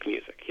to make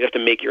music. You'd have to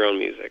make your own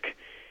music.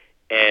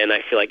 And I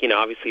feel like,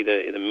 obviously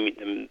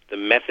the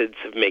methods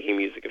of making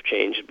music have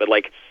changed, but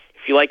like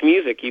if you like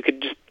music, you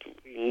could just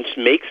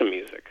make some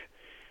music.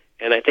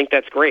 And I think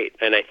that's great.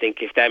 And I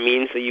think if that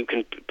means that you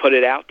can put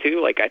it out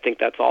too, like, I think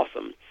that's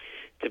awesome.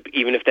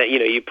 Even if that,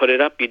 you put it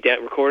up, you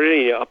record it,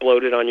 and you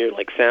upload it on your,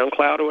 like,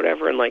 SoundCloud or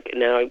whatever, and, like,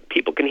 now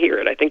people can hear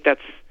it.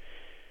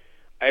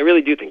 I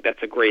really do think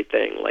that's a great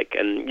thing. Like,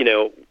 and,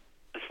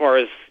 as far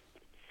as,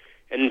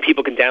 and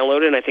people can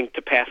download it, and I think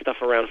to pass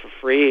stuff around for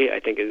free, I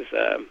think is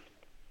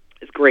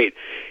great.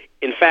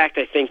 In fact,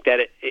 I think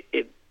that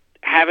it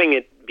having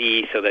it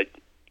be so that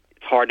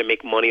it's hard to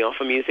make money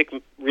off of music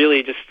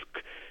really just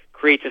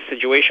creates a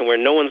situation where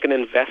no one's going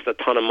to invest a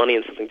ton of money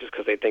in something just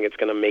because they think it's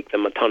going to make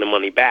them a ton of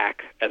money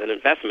back as an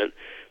investment.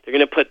 They're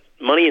going to put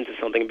money into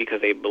something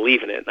because they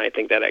believe in it, and I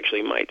think that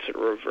actually might sort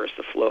of reverse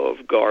the flow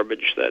of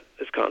garbage that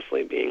is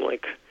constantly being,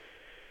 like,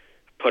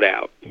 put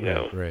out.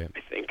 Right.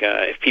 I think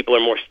if people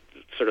are more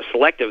sort of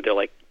selective, they're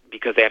like,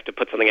 because they have to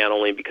put something out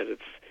only because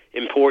it's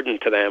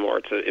important to them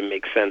or it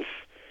makes sense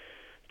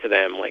to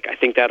them. Like, I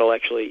think that'll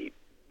actually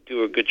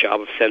do a good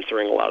job of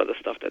censoring a lot of the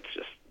stuff that's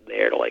just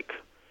there to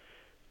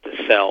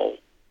sell,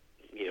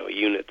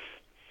 units.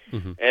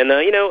 Mm-hmm. And,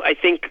 I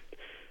think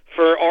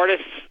for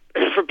artists,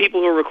 for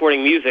people who are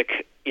recording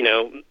music,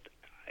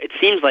 it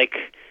seems like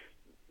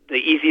the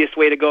easiest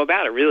way to go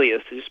about it really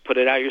is to just put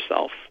it out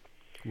yourself.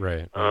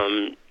 Right.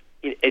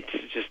 It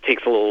just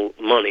takes a little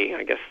money.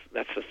 I guess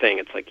that's the thing.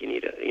 It's like you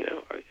need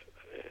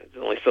it's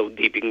only so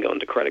deep you can go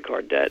into credit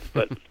card debt,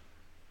 but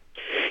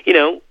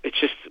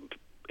it's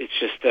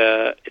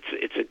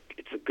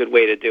a good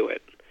way to do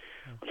it.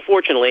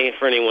 Unfortunately,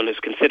 for anyone who's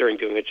considering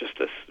doing it just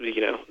this,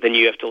 then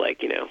you have to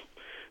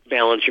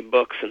balance your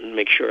books and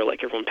make sure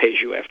everyone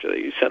pays you after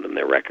you send them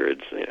their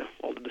records,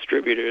 all the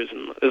distributors,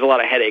 and there's a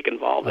lot of headache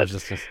involved.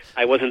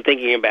 I wasn't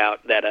thinking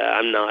about that.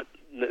 I'm not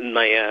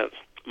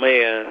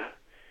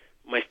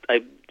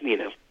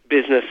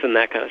business and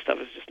that kind of stuff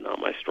is just not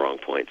my strong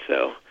point.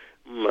 So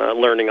I'm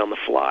learning on the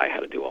fly how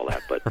to do all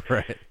that. But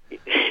right.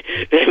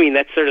 I mean,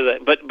 that's sort of the.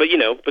 But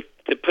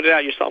to put it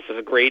out yourself is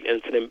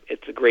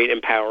it's a great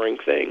empowering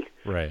thing.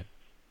 Right.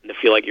 And to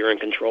feel like you're in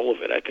control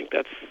of it, I think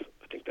that's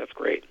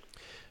great.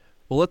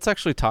 Well, let's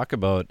actually talk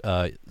about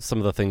some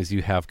of the things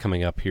you have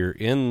coming up here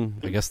in,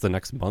 I guess, the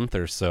next month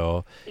or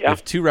so. Yeah. You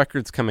have 2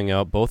 records coming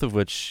out, both of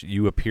which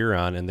you appear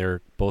on, and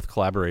they're both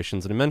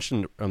collaborations. And I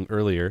mentioned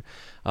earlier,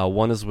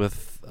 one is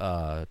with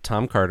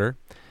Tom Carter,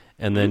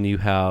 and then you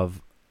have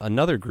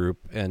another group,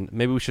 and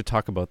maybe we should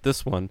talk about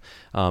this one.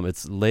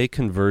 It's Les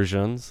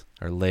Conversions,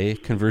 or Les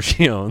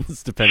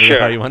Conversions, depending on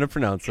how you want to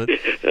pronounce it.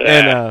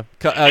 And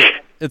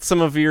it's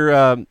some of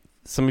your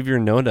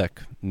No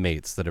Neck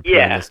mates that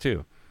appear in this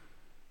too.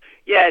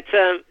 Yeah, it's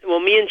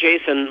me and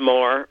Jason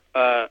Moore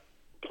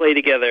play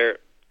together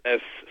as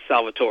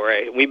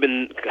Salvatore.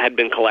 Had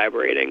been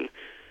collaborating,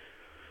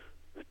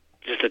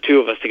 just the two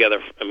of us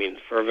together. I mean,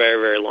 for a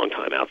very, very long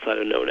time outside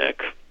of No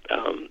Neck,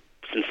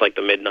 since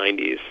the mid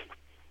 '90s,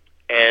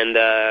 and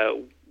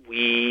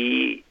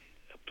we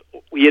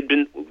had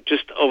been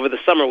just over the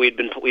summer. We'd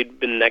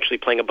been actually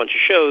playing a bunch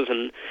of shows,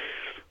 and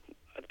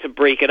to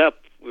break it up,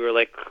 we were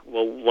like,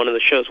 well, one of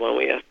the shows, why don't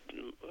we ask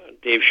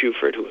Dave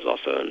Shuford, who was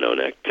also in No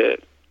Neck, to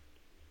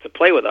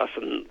play with us.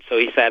 And so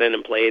he sat in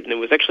and played, and it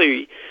was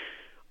actually,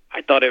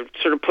 I thought it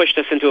sort of pushed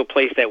us into a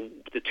place that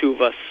the two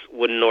of us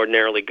wouldn't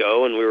ordinarily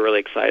go, and we were really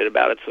excited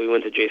about it. So we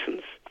went to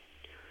Jason's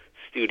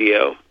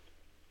studio,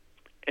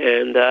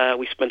 and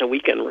we spent a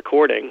weekend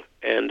recording,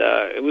 and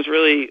it was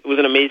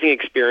an amazing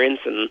experience.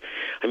 And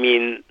I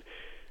mean,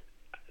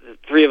 the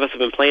three of us have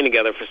been playing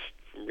together for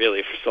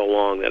so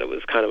long that it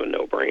was kind of a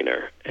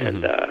no-brainer.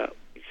 Mm-hmm. And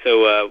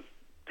so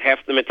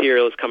half the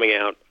material is coming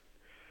out.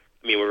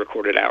 I mean, we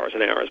recorded hours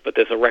and hours, but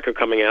there's a record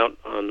coming out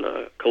on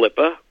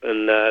Calippa,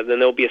 and then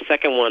there'll be a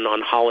second one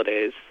on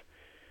Holidays,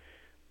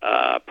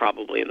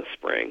 probably in the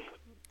spring.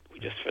 We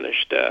just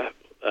finished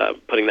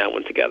putting that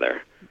one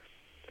together.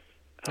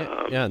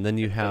 And then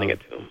you have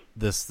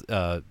this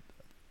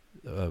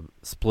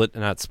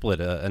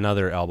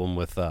another album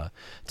with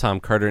Tom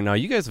Carter. Now,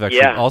 you guys have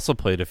actually also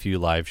played a few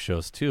live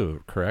shows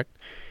too, correct?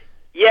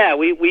 Yeah,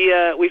 we've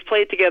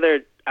played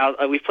together.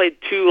 We've played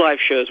 2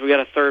 live shows. We got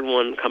a third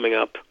one coming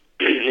up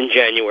in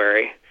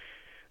January.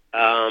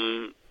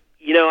 Tom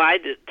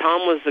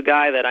was the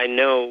guy that I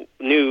knew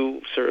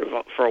sort of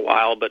for a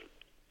while, but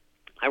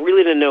I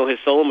really didn't know his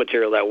solo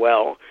material that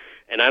well,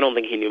 and I don't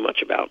think he knew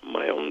much about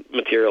my own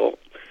material.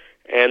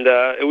 And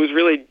it was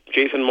really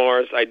Jason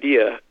Moore's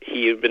idea.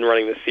 He had been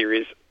running this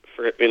series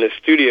in his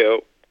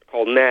studio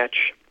called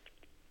Natch,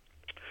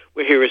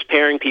 where he was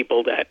pairing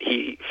people that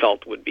he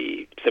felt would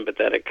be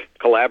sympathetic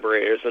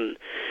collaborators, and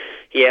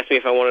he asked me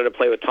if I wanted to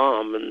play with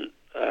Tom, and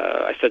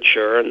I said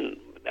sure, and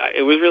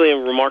it was really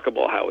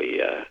remarkable how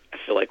I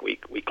feel like we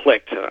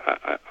clicked.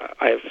 I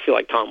feel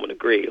like Tom would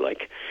agree.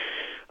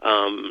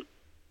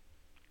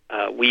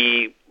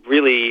 We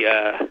really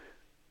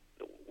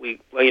we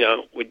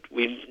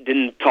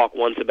didn't talk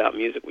once about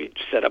music. We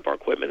set up our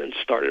equipment and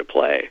started to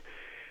play,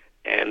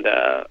 and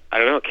I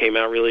don't know, it came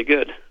out really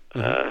good.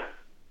 Mm-hmm.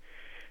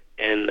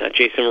 And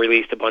Jason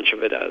released a bunch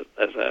of it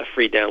as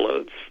free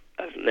downloads.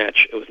 As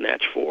Natch, it was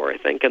Natch 4, I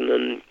think, and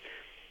then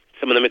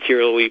some of the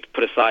material we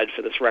put aside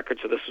for this record.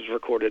 So this was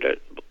recorded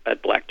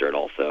at Black Dirt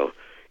also.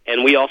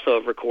 And we also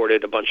have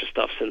recorded a bunch of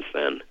stuff since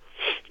then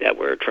that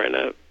we're trying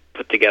to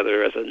put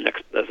together as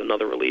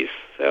another release.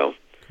 So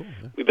cool,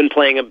 yeah. We've been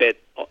playing a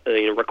bit,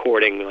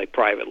 recording like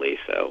privately.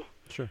 So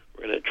sure.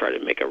 We're going to try to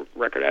make a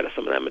record out of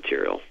some of that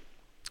material.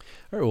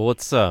 All right. Well,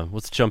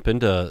 let's jump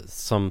into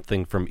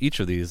something from each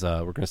of these. We're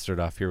going to start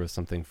off here with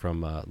something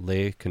from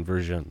Les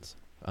Conversions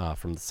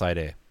from the side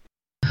A.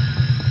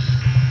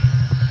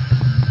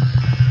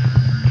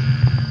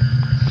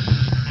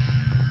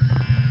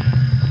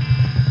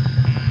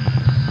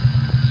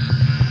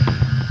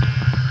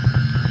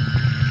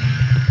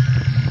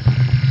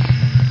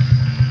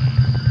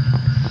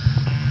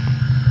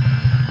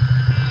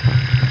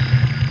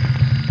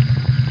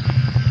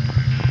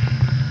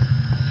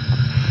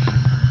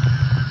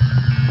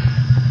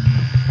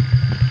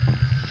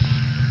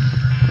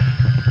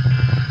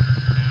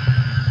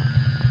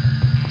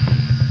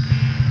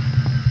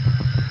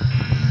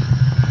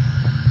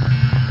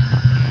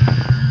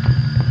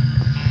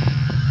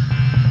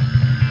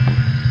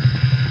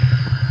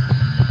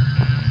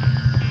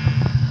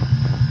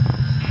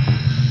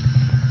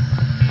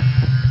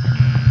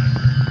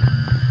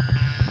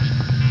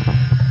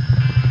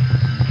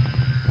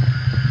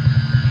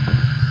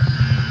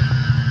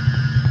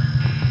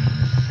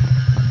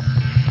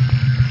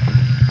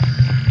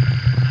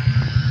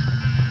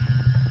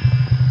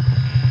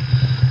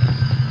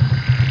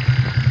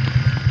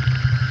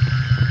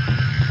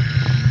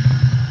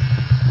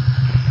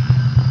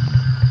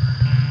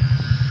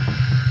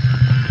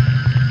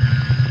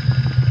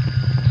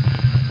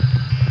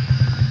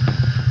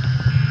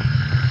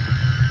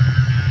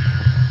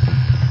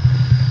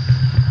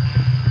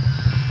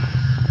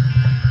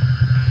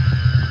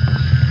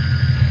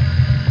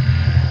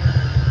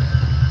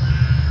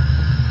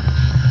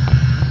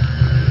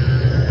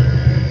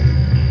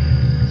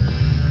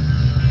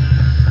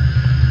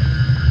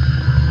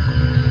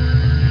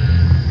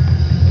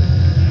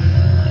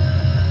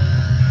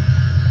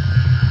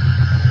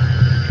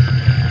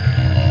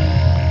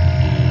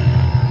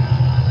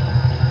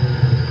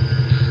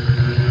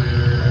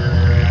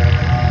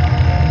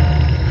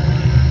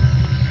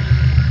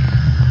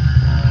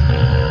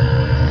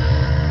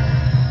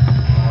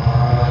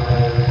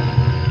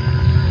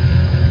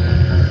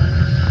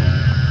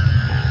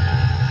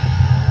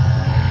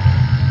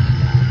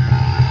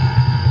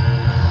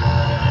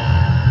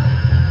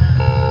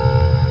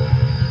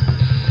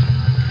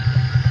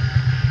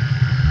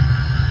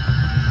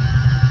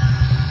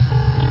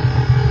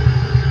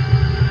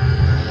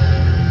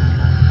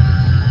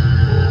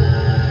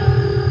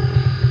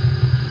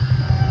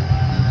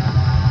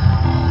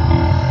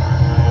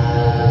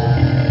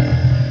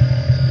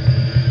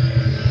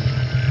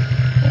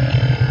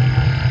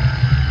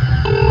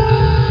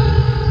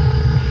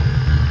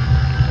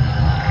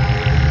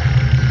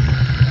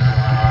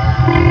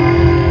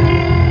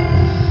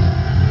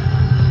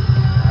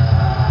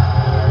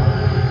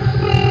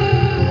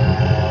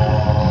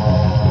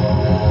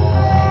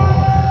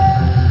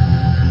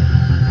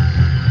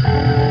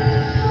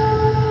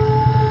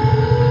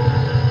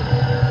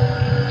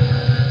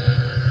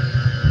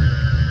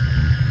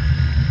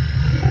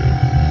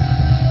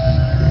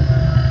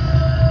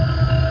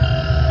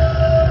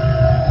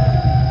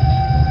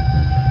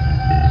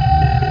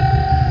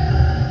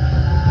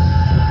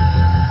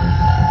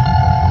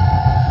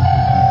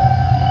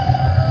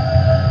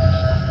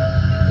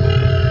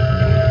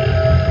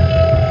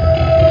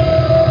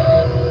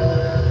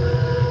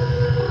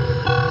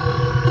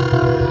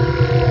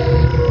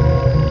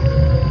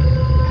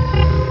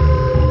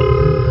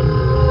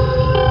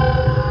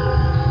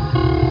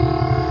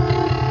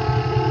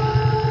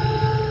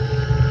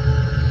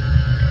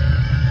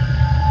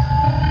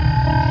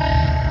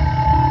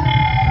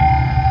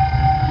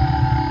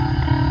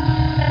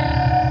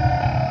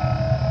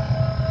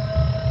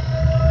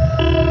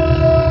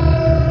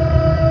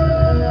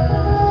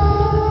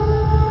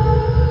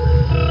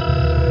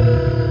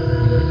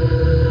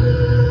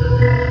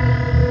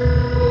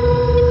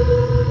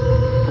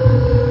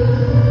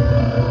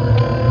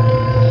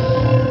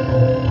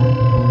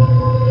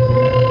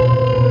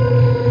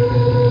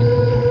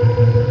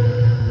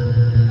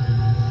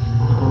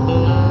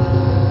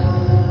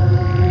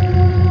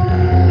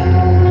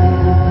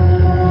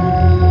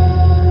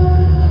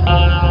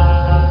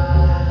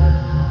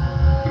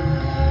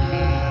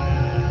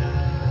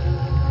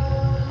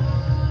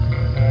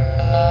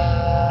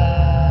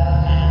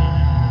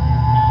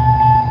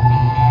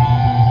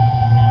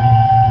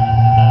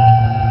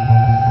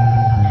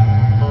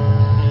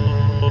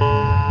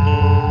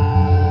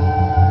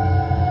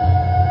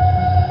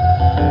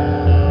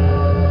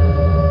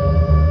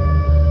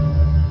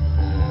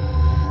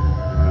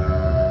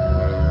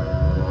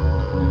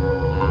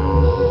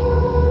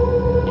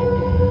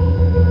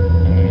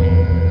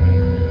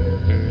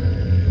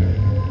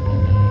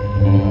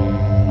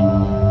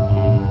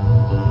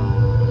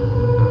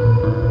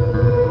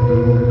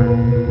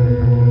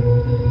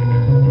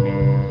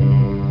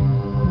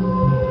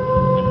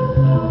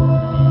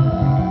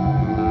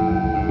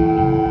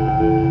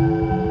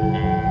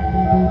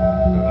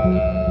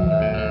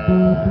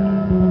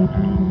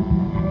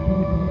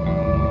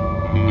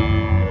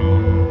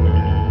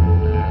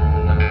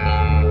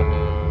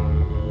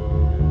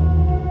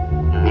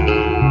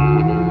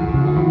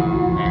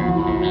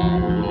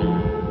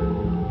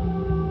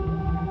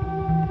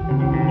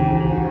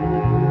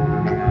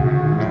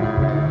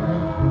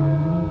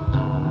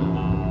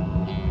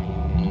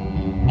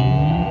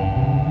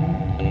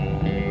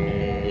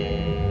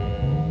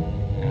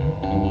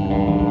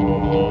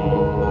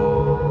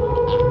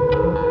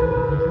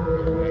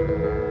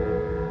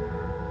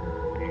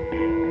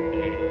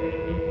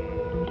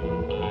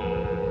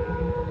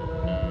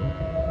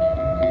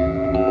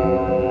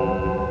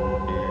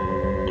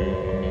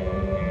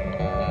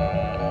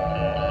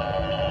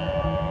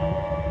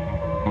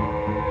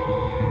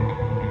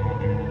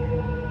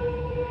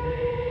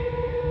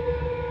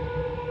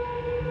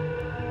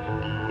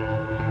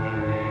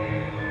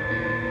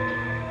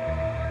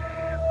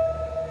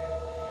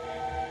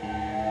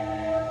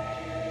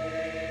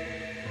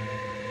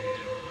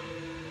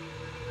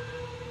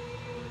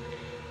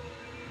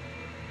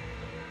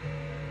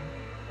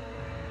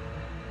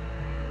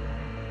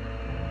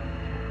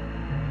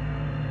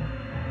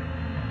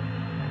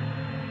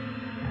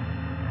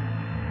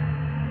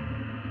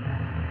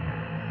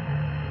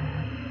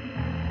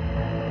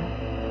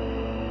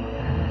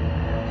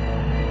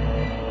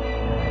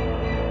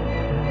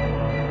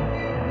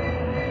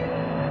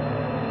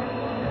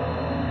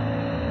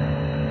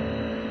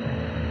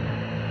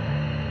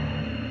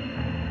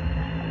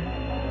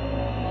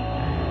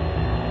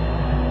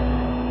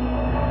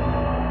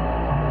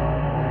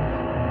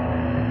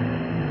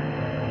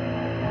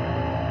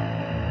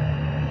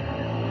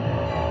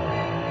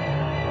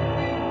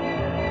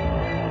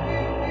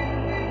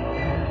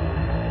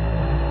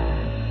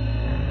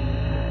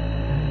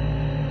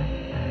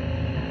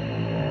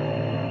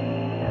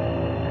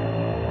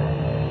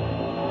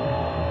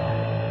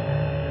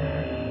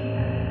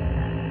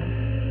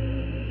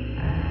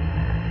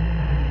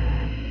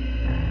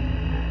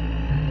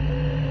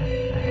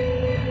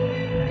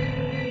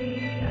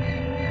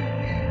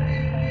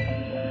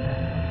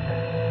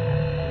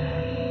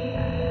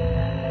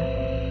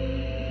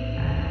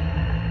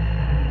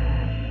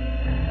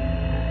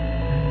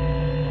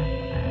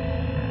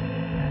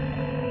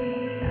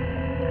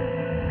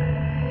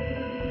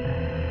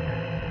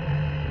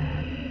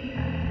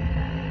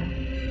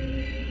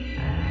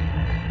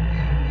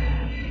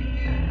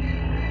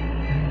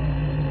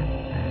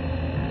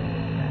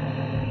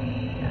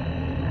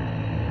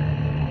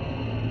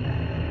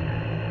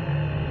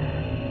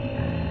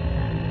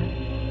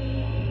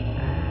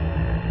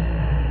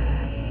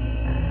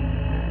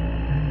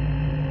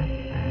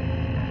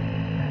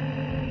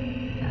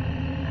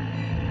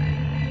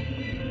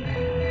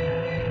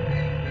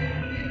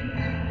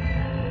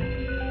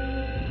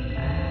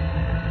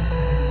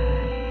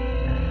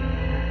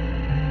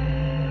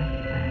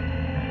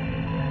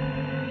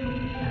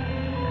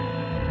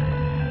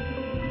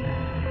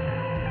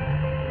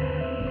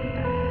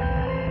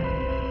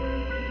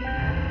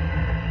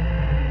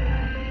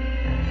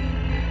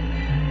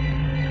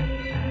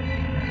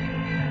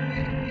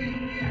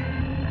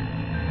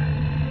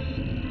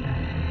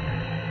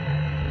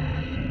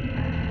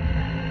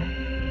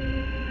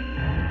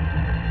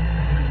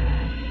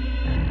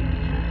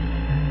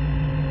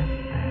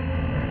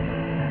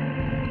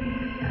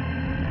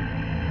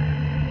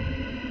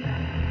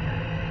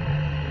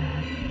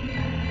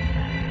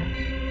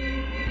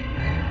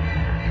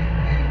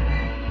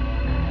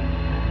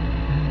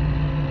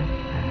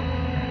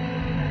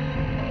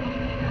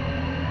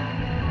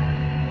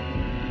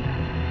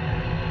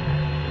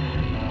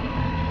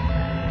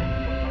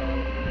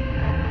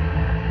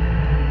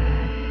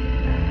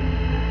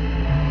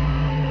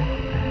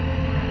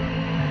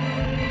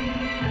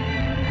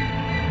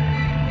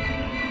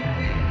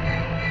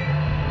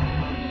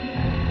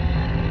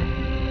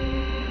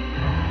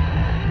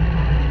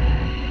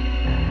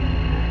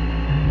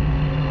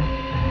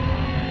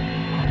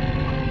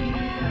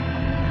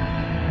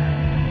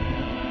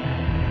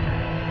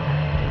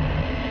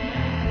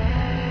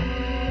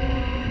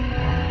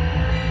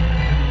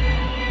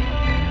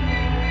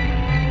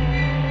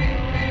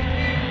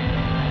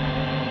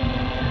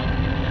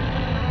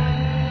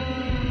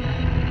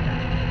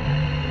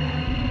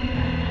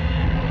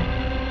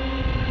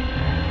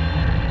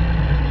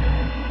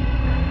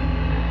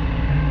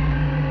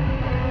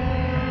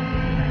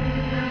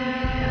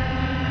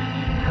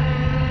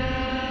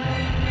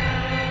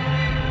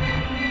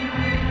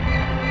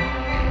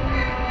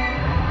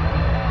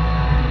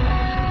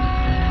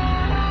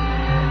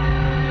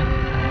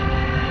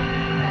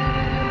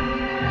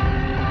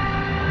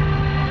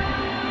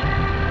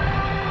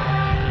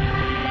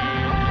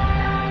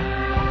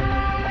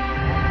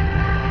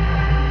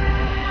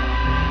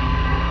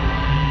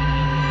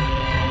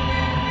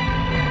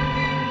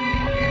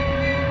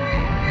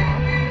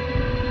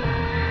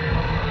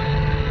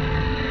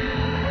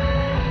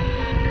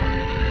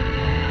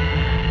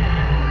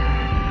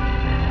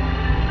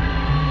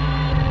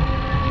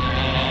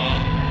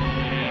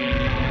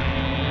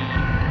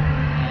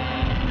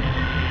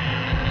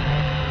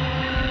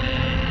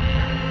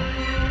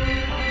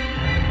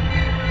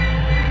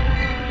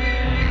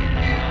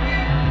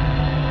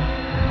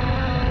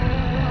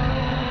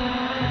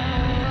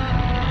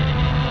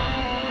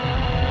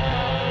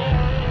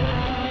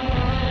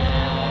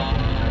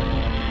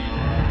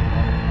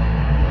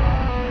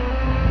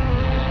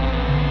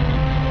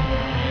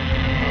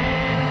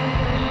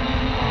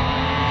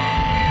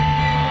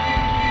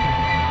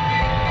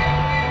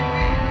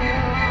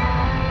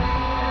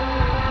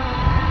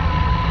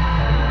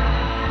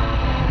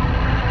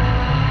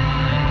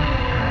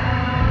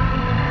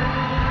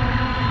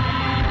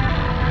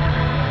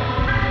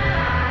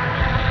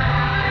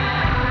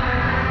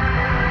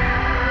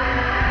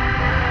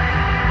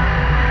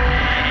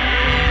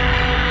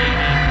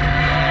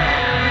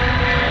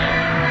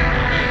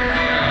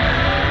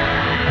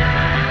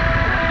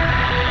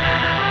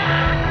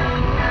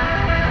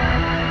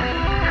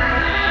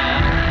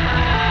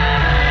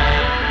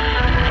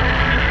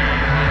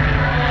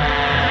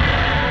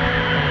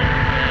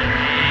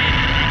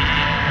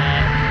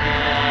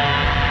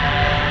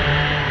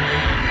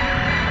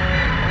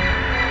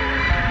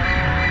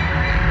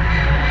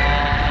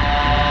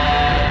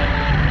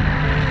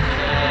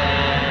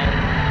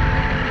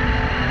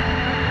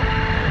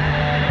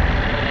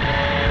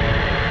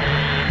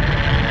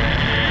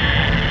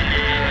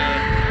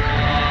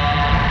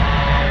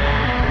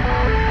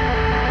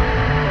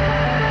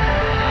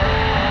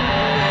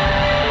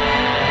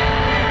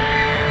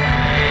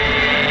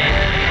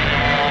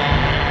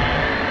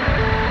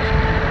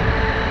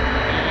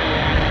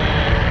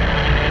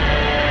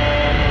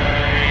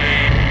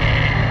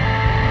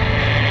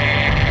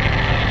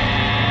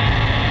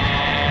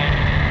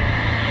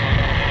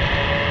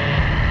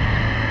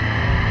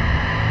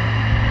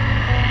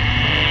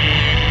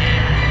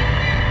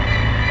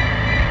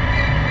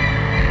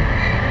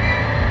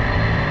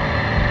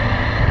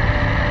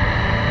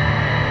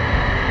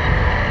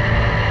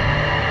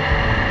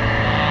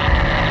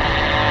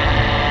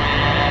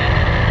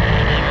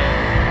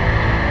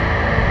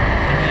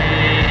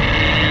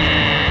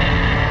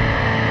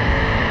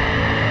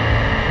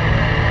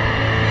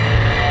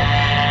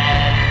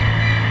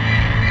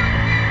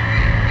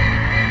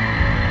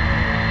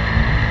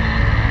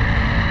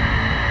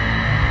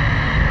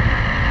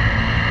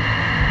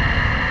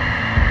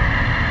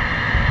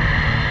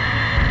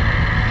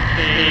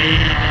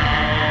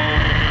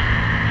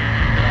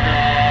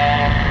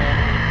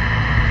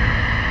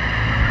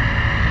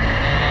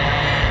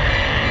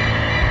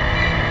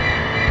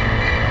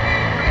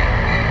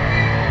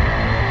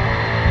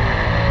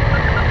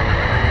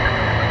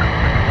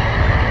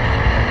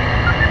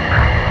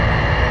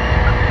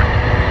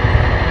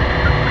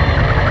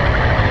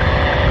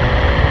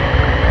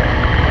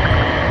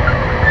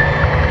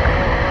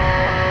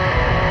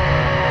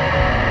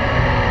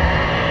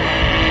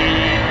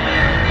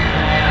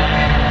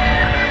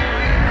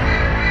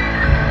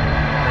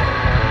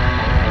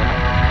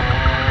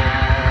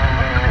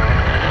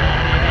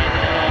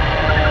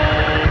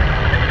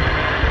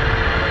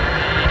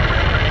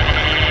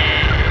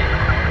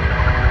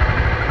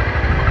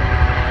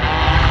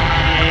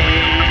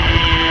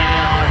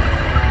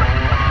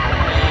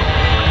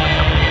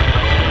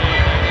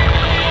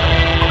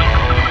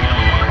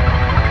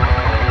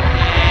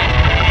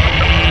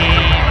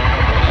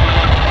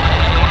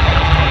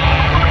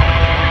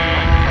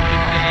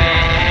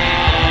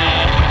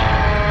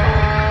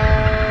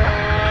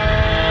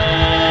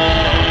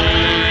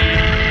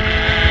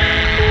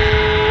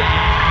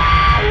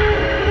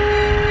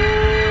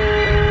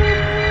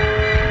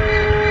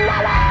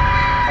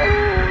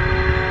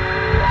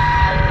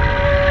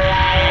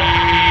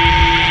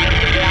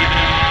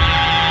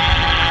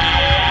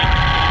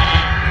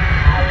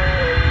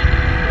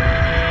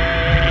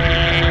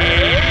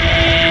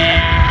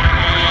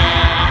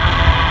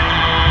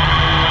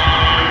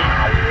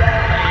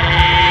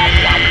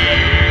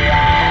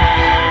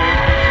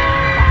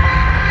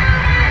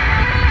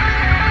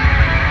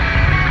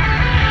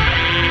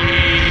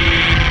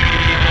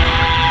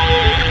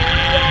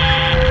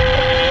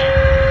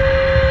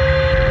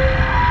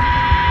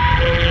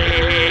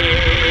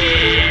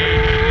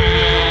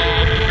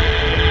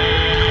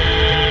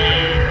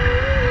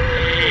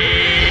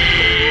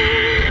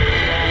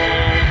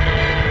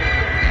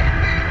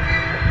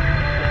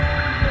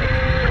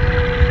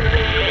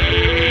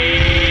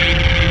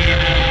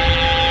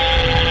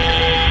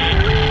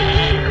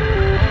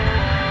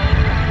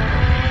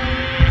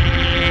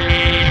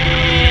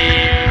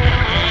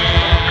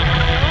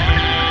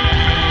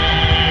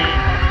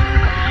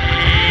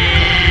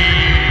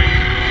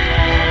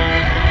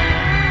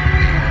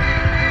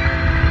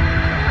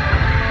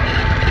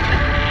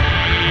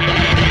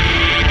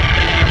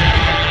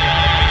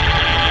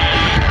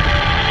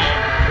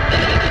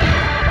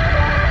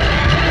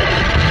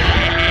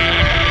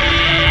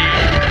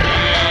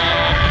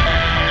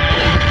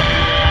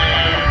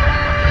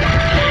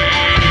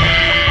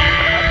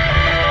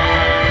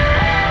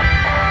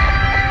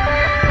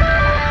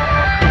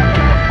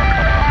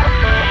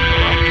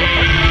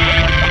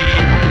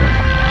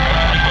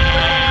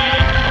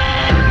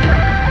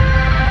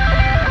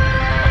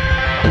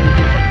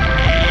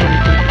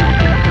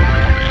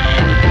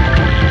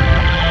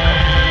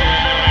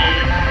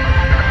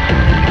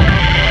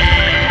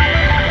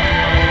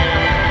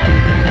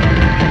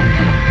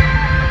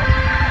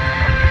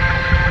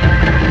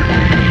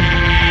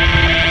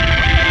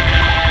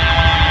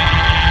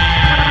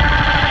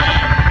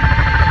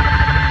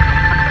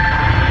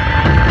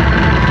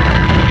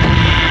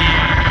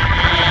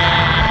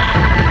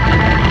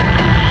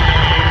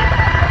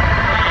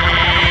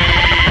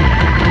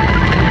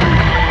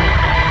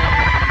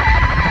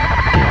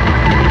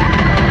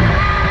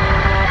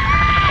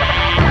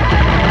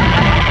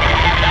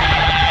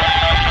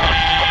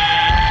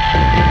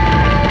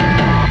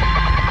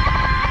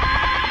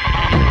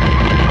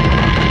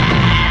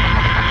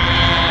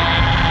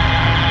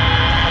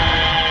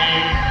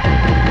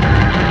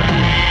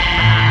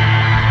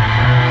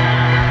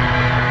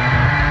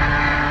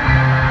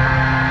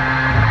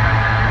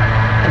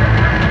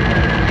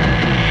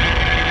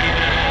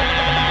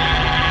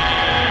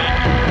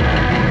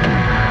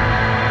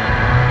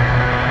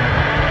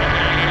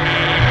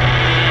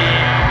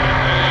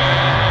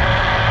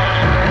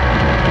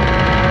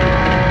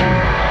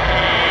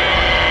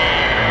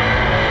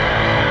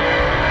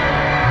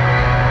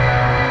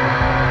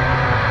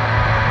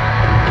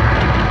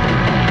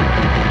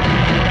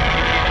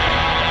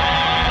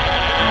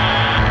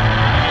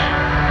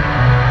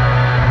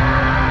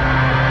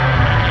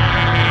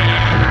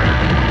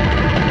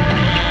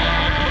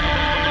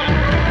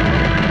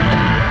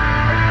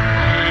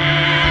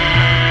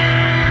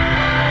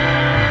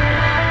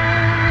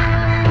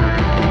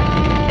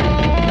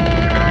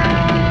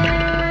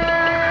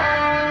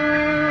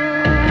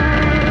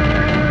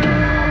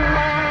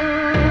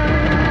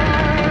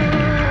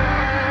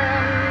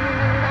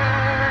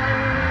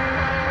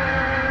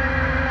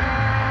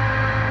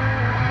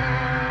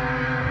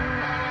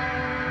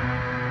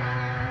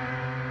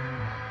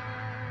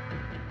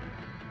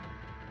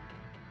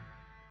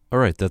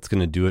 right, that's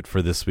going to do it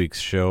for this week's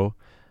show.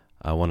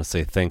 I want to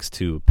say thanks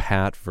to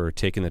Pat for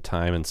taking the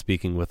time and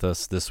speaking with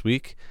us this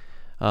week.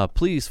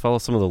 Please follow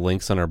some of the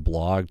links on our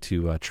blog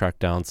to track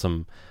down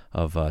some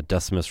of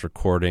Decimus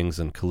recordings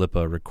and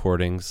Calippa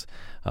recordings.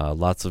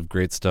 Lots of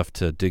great stuff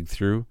to dig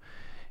through.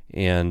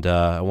 And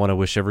I want to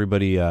wish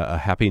everybody a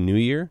happy new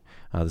year.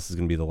 This is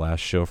going to be the last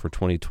show for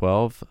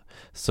 2012.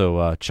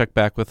 So check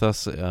back with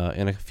us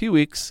in a few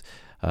weeks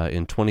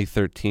in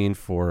 2013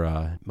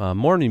 for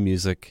more new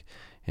music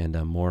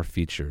and more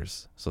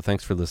features. So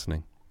thanks for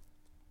listening.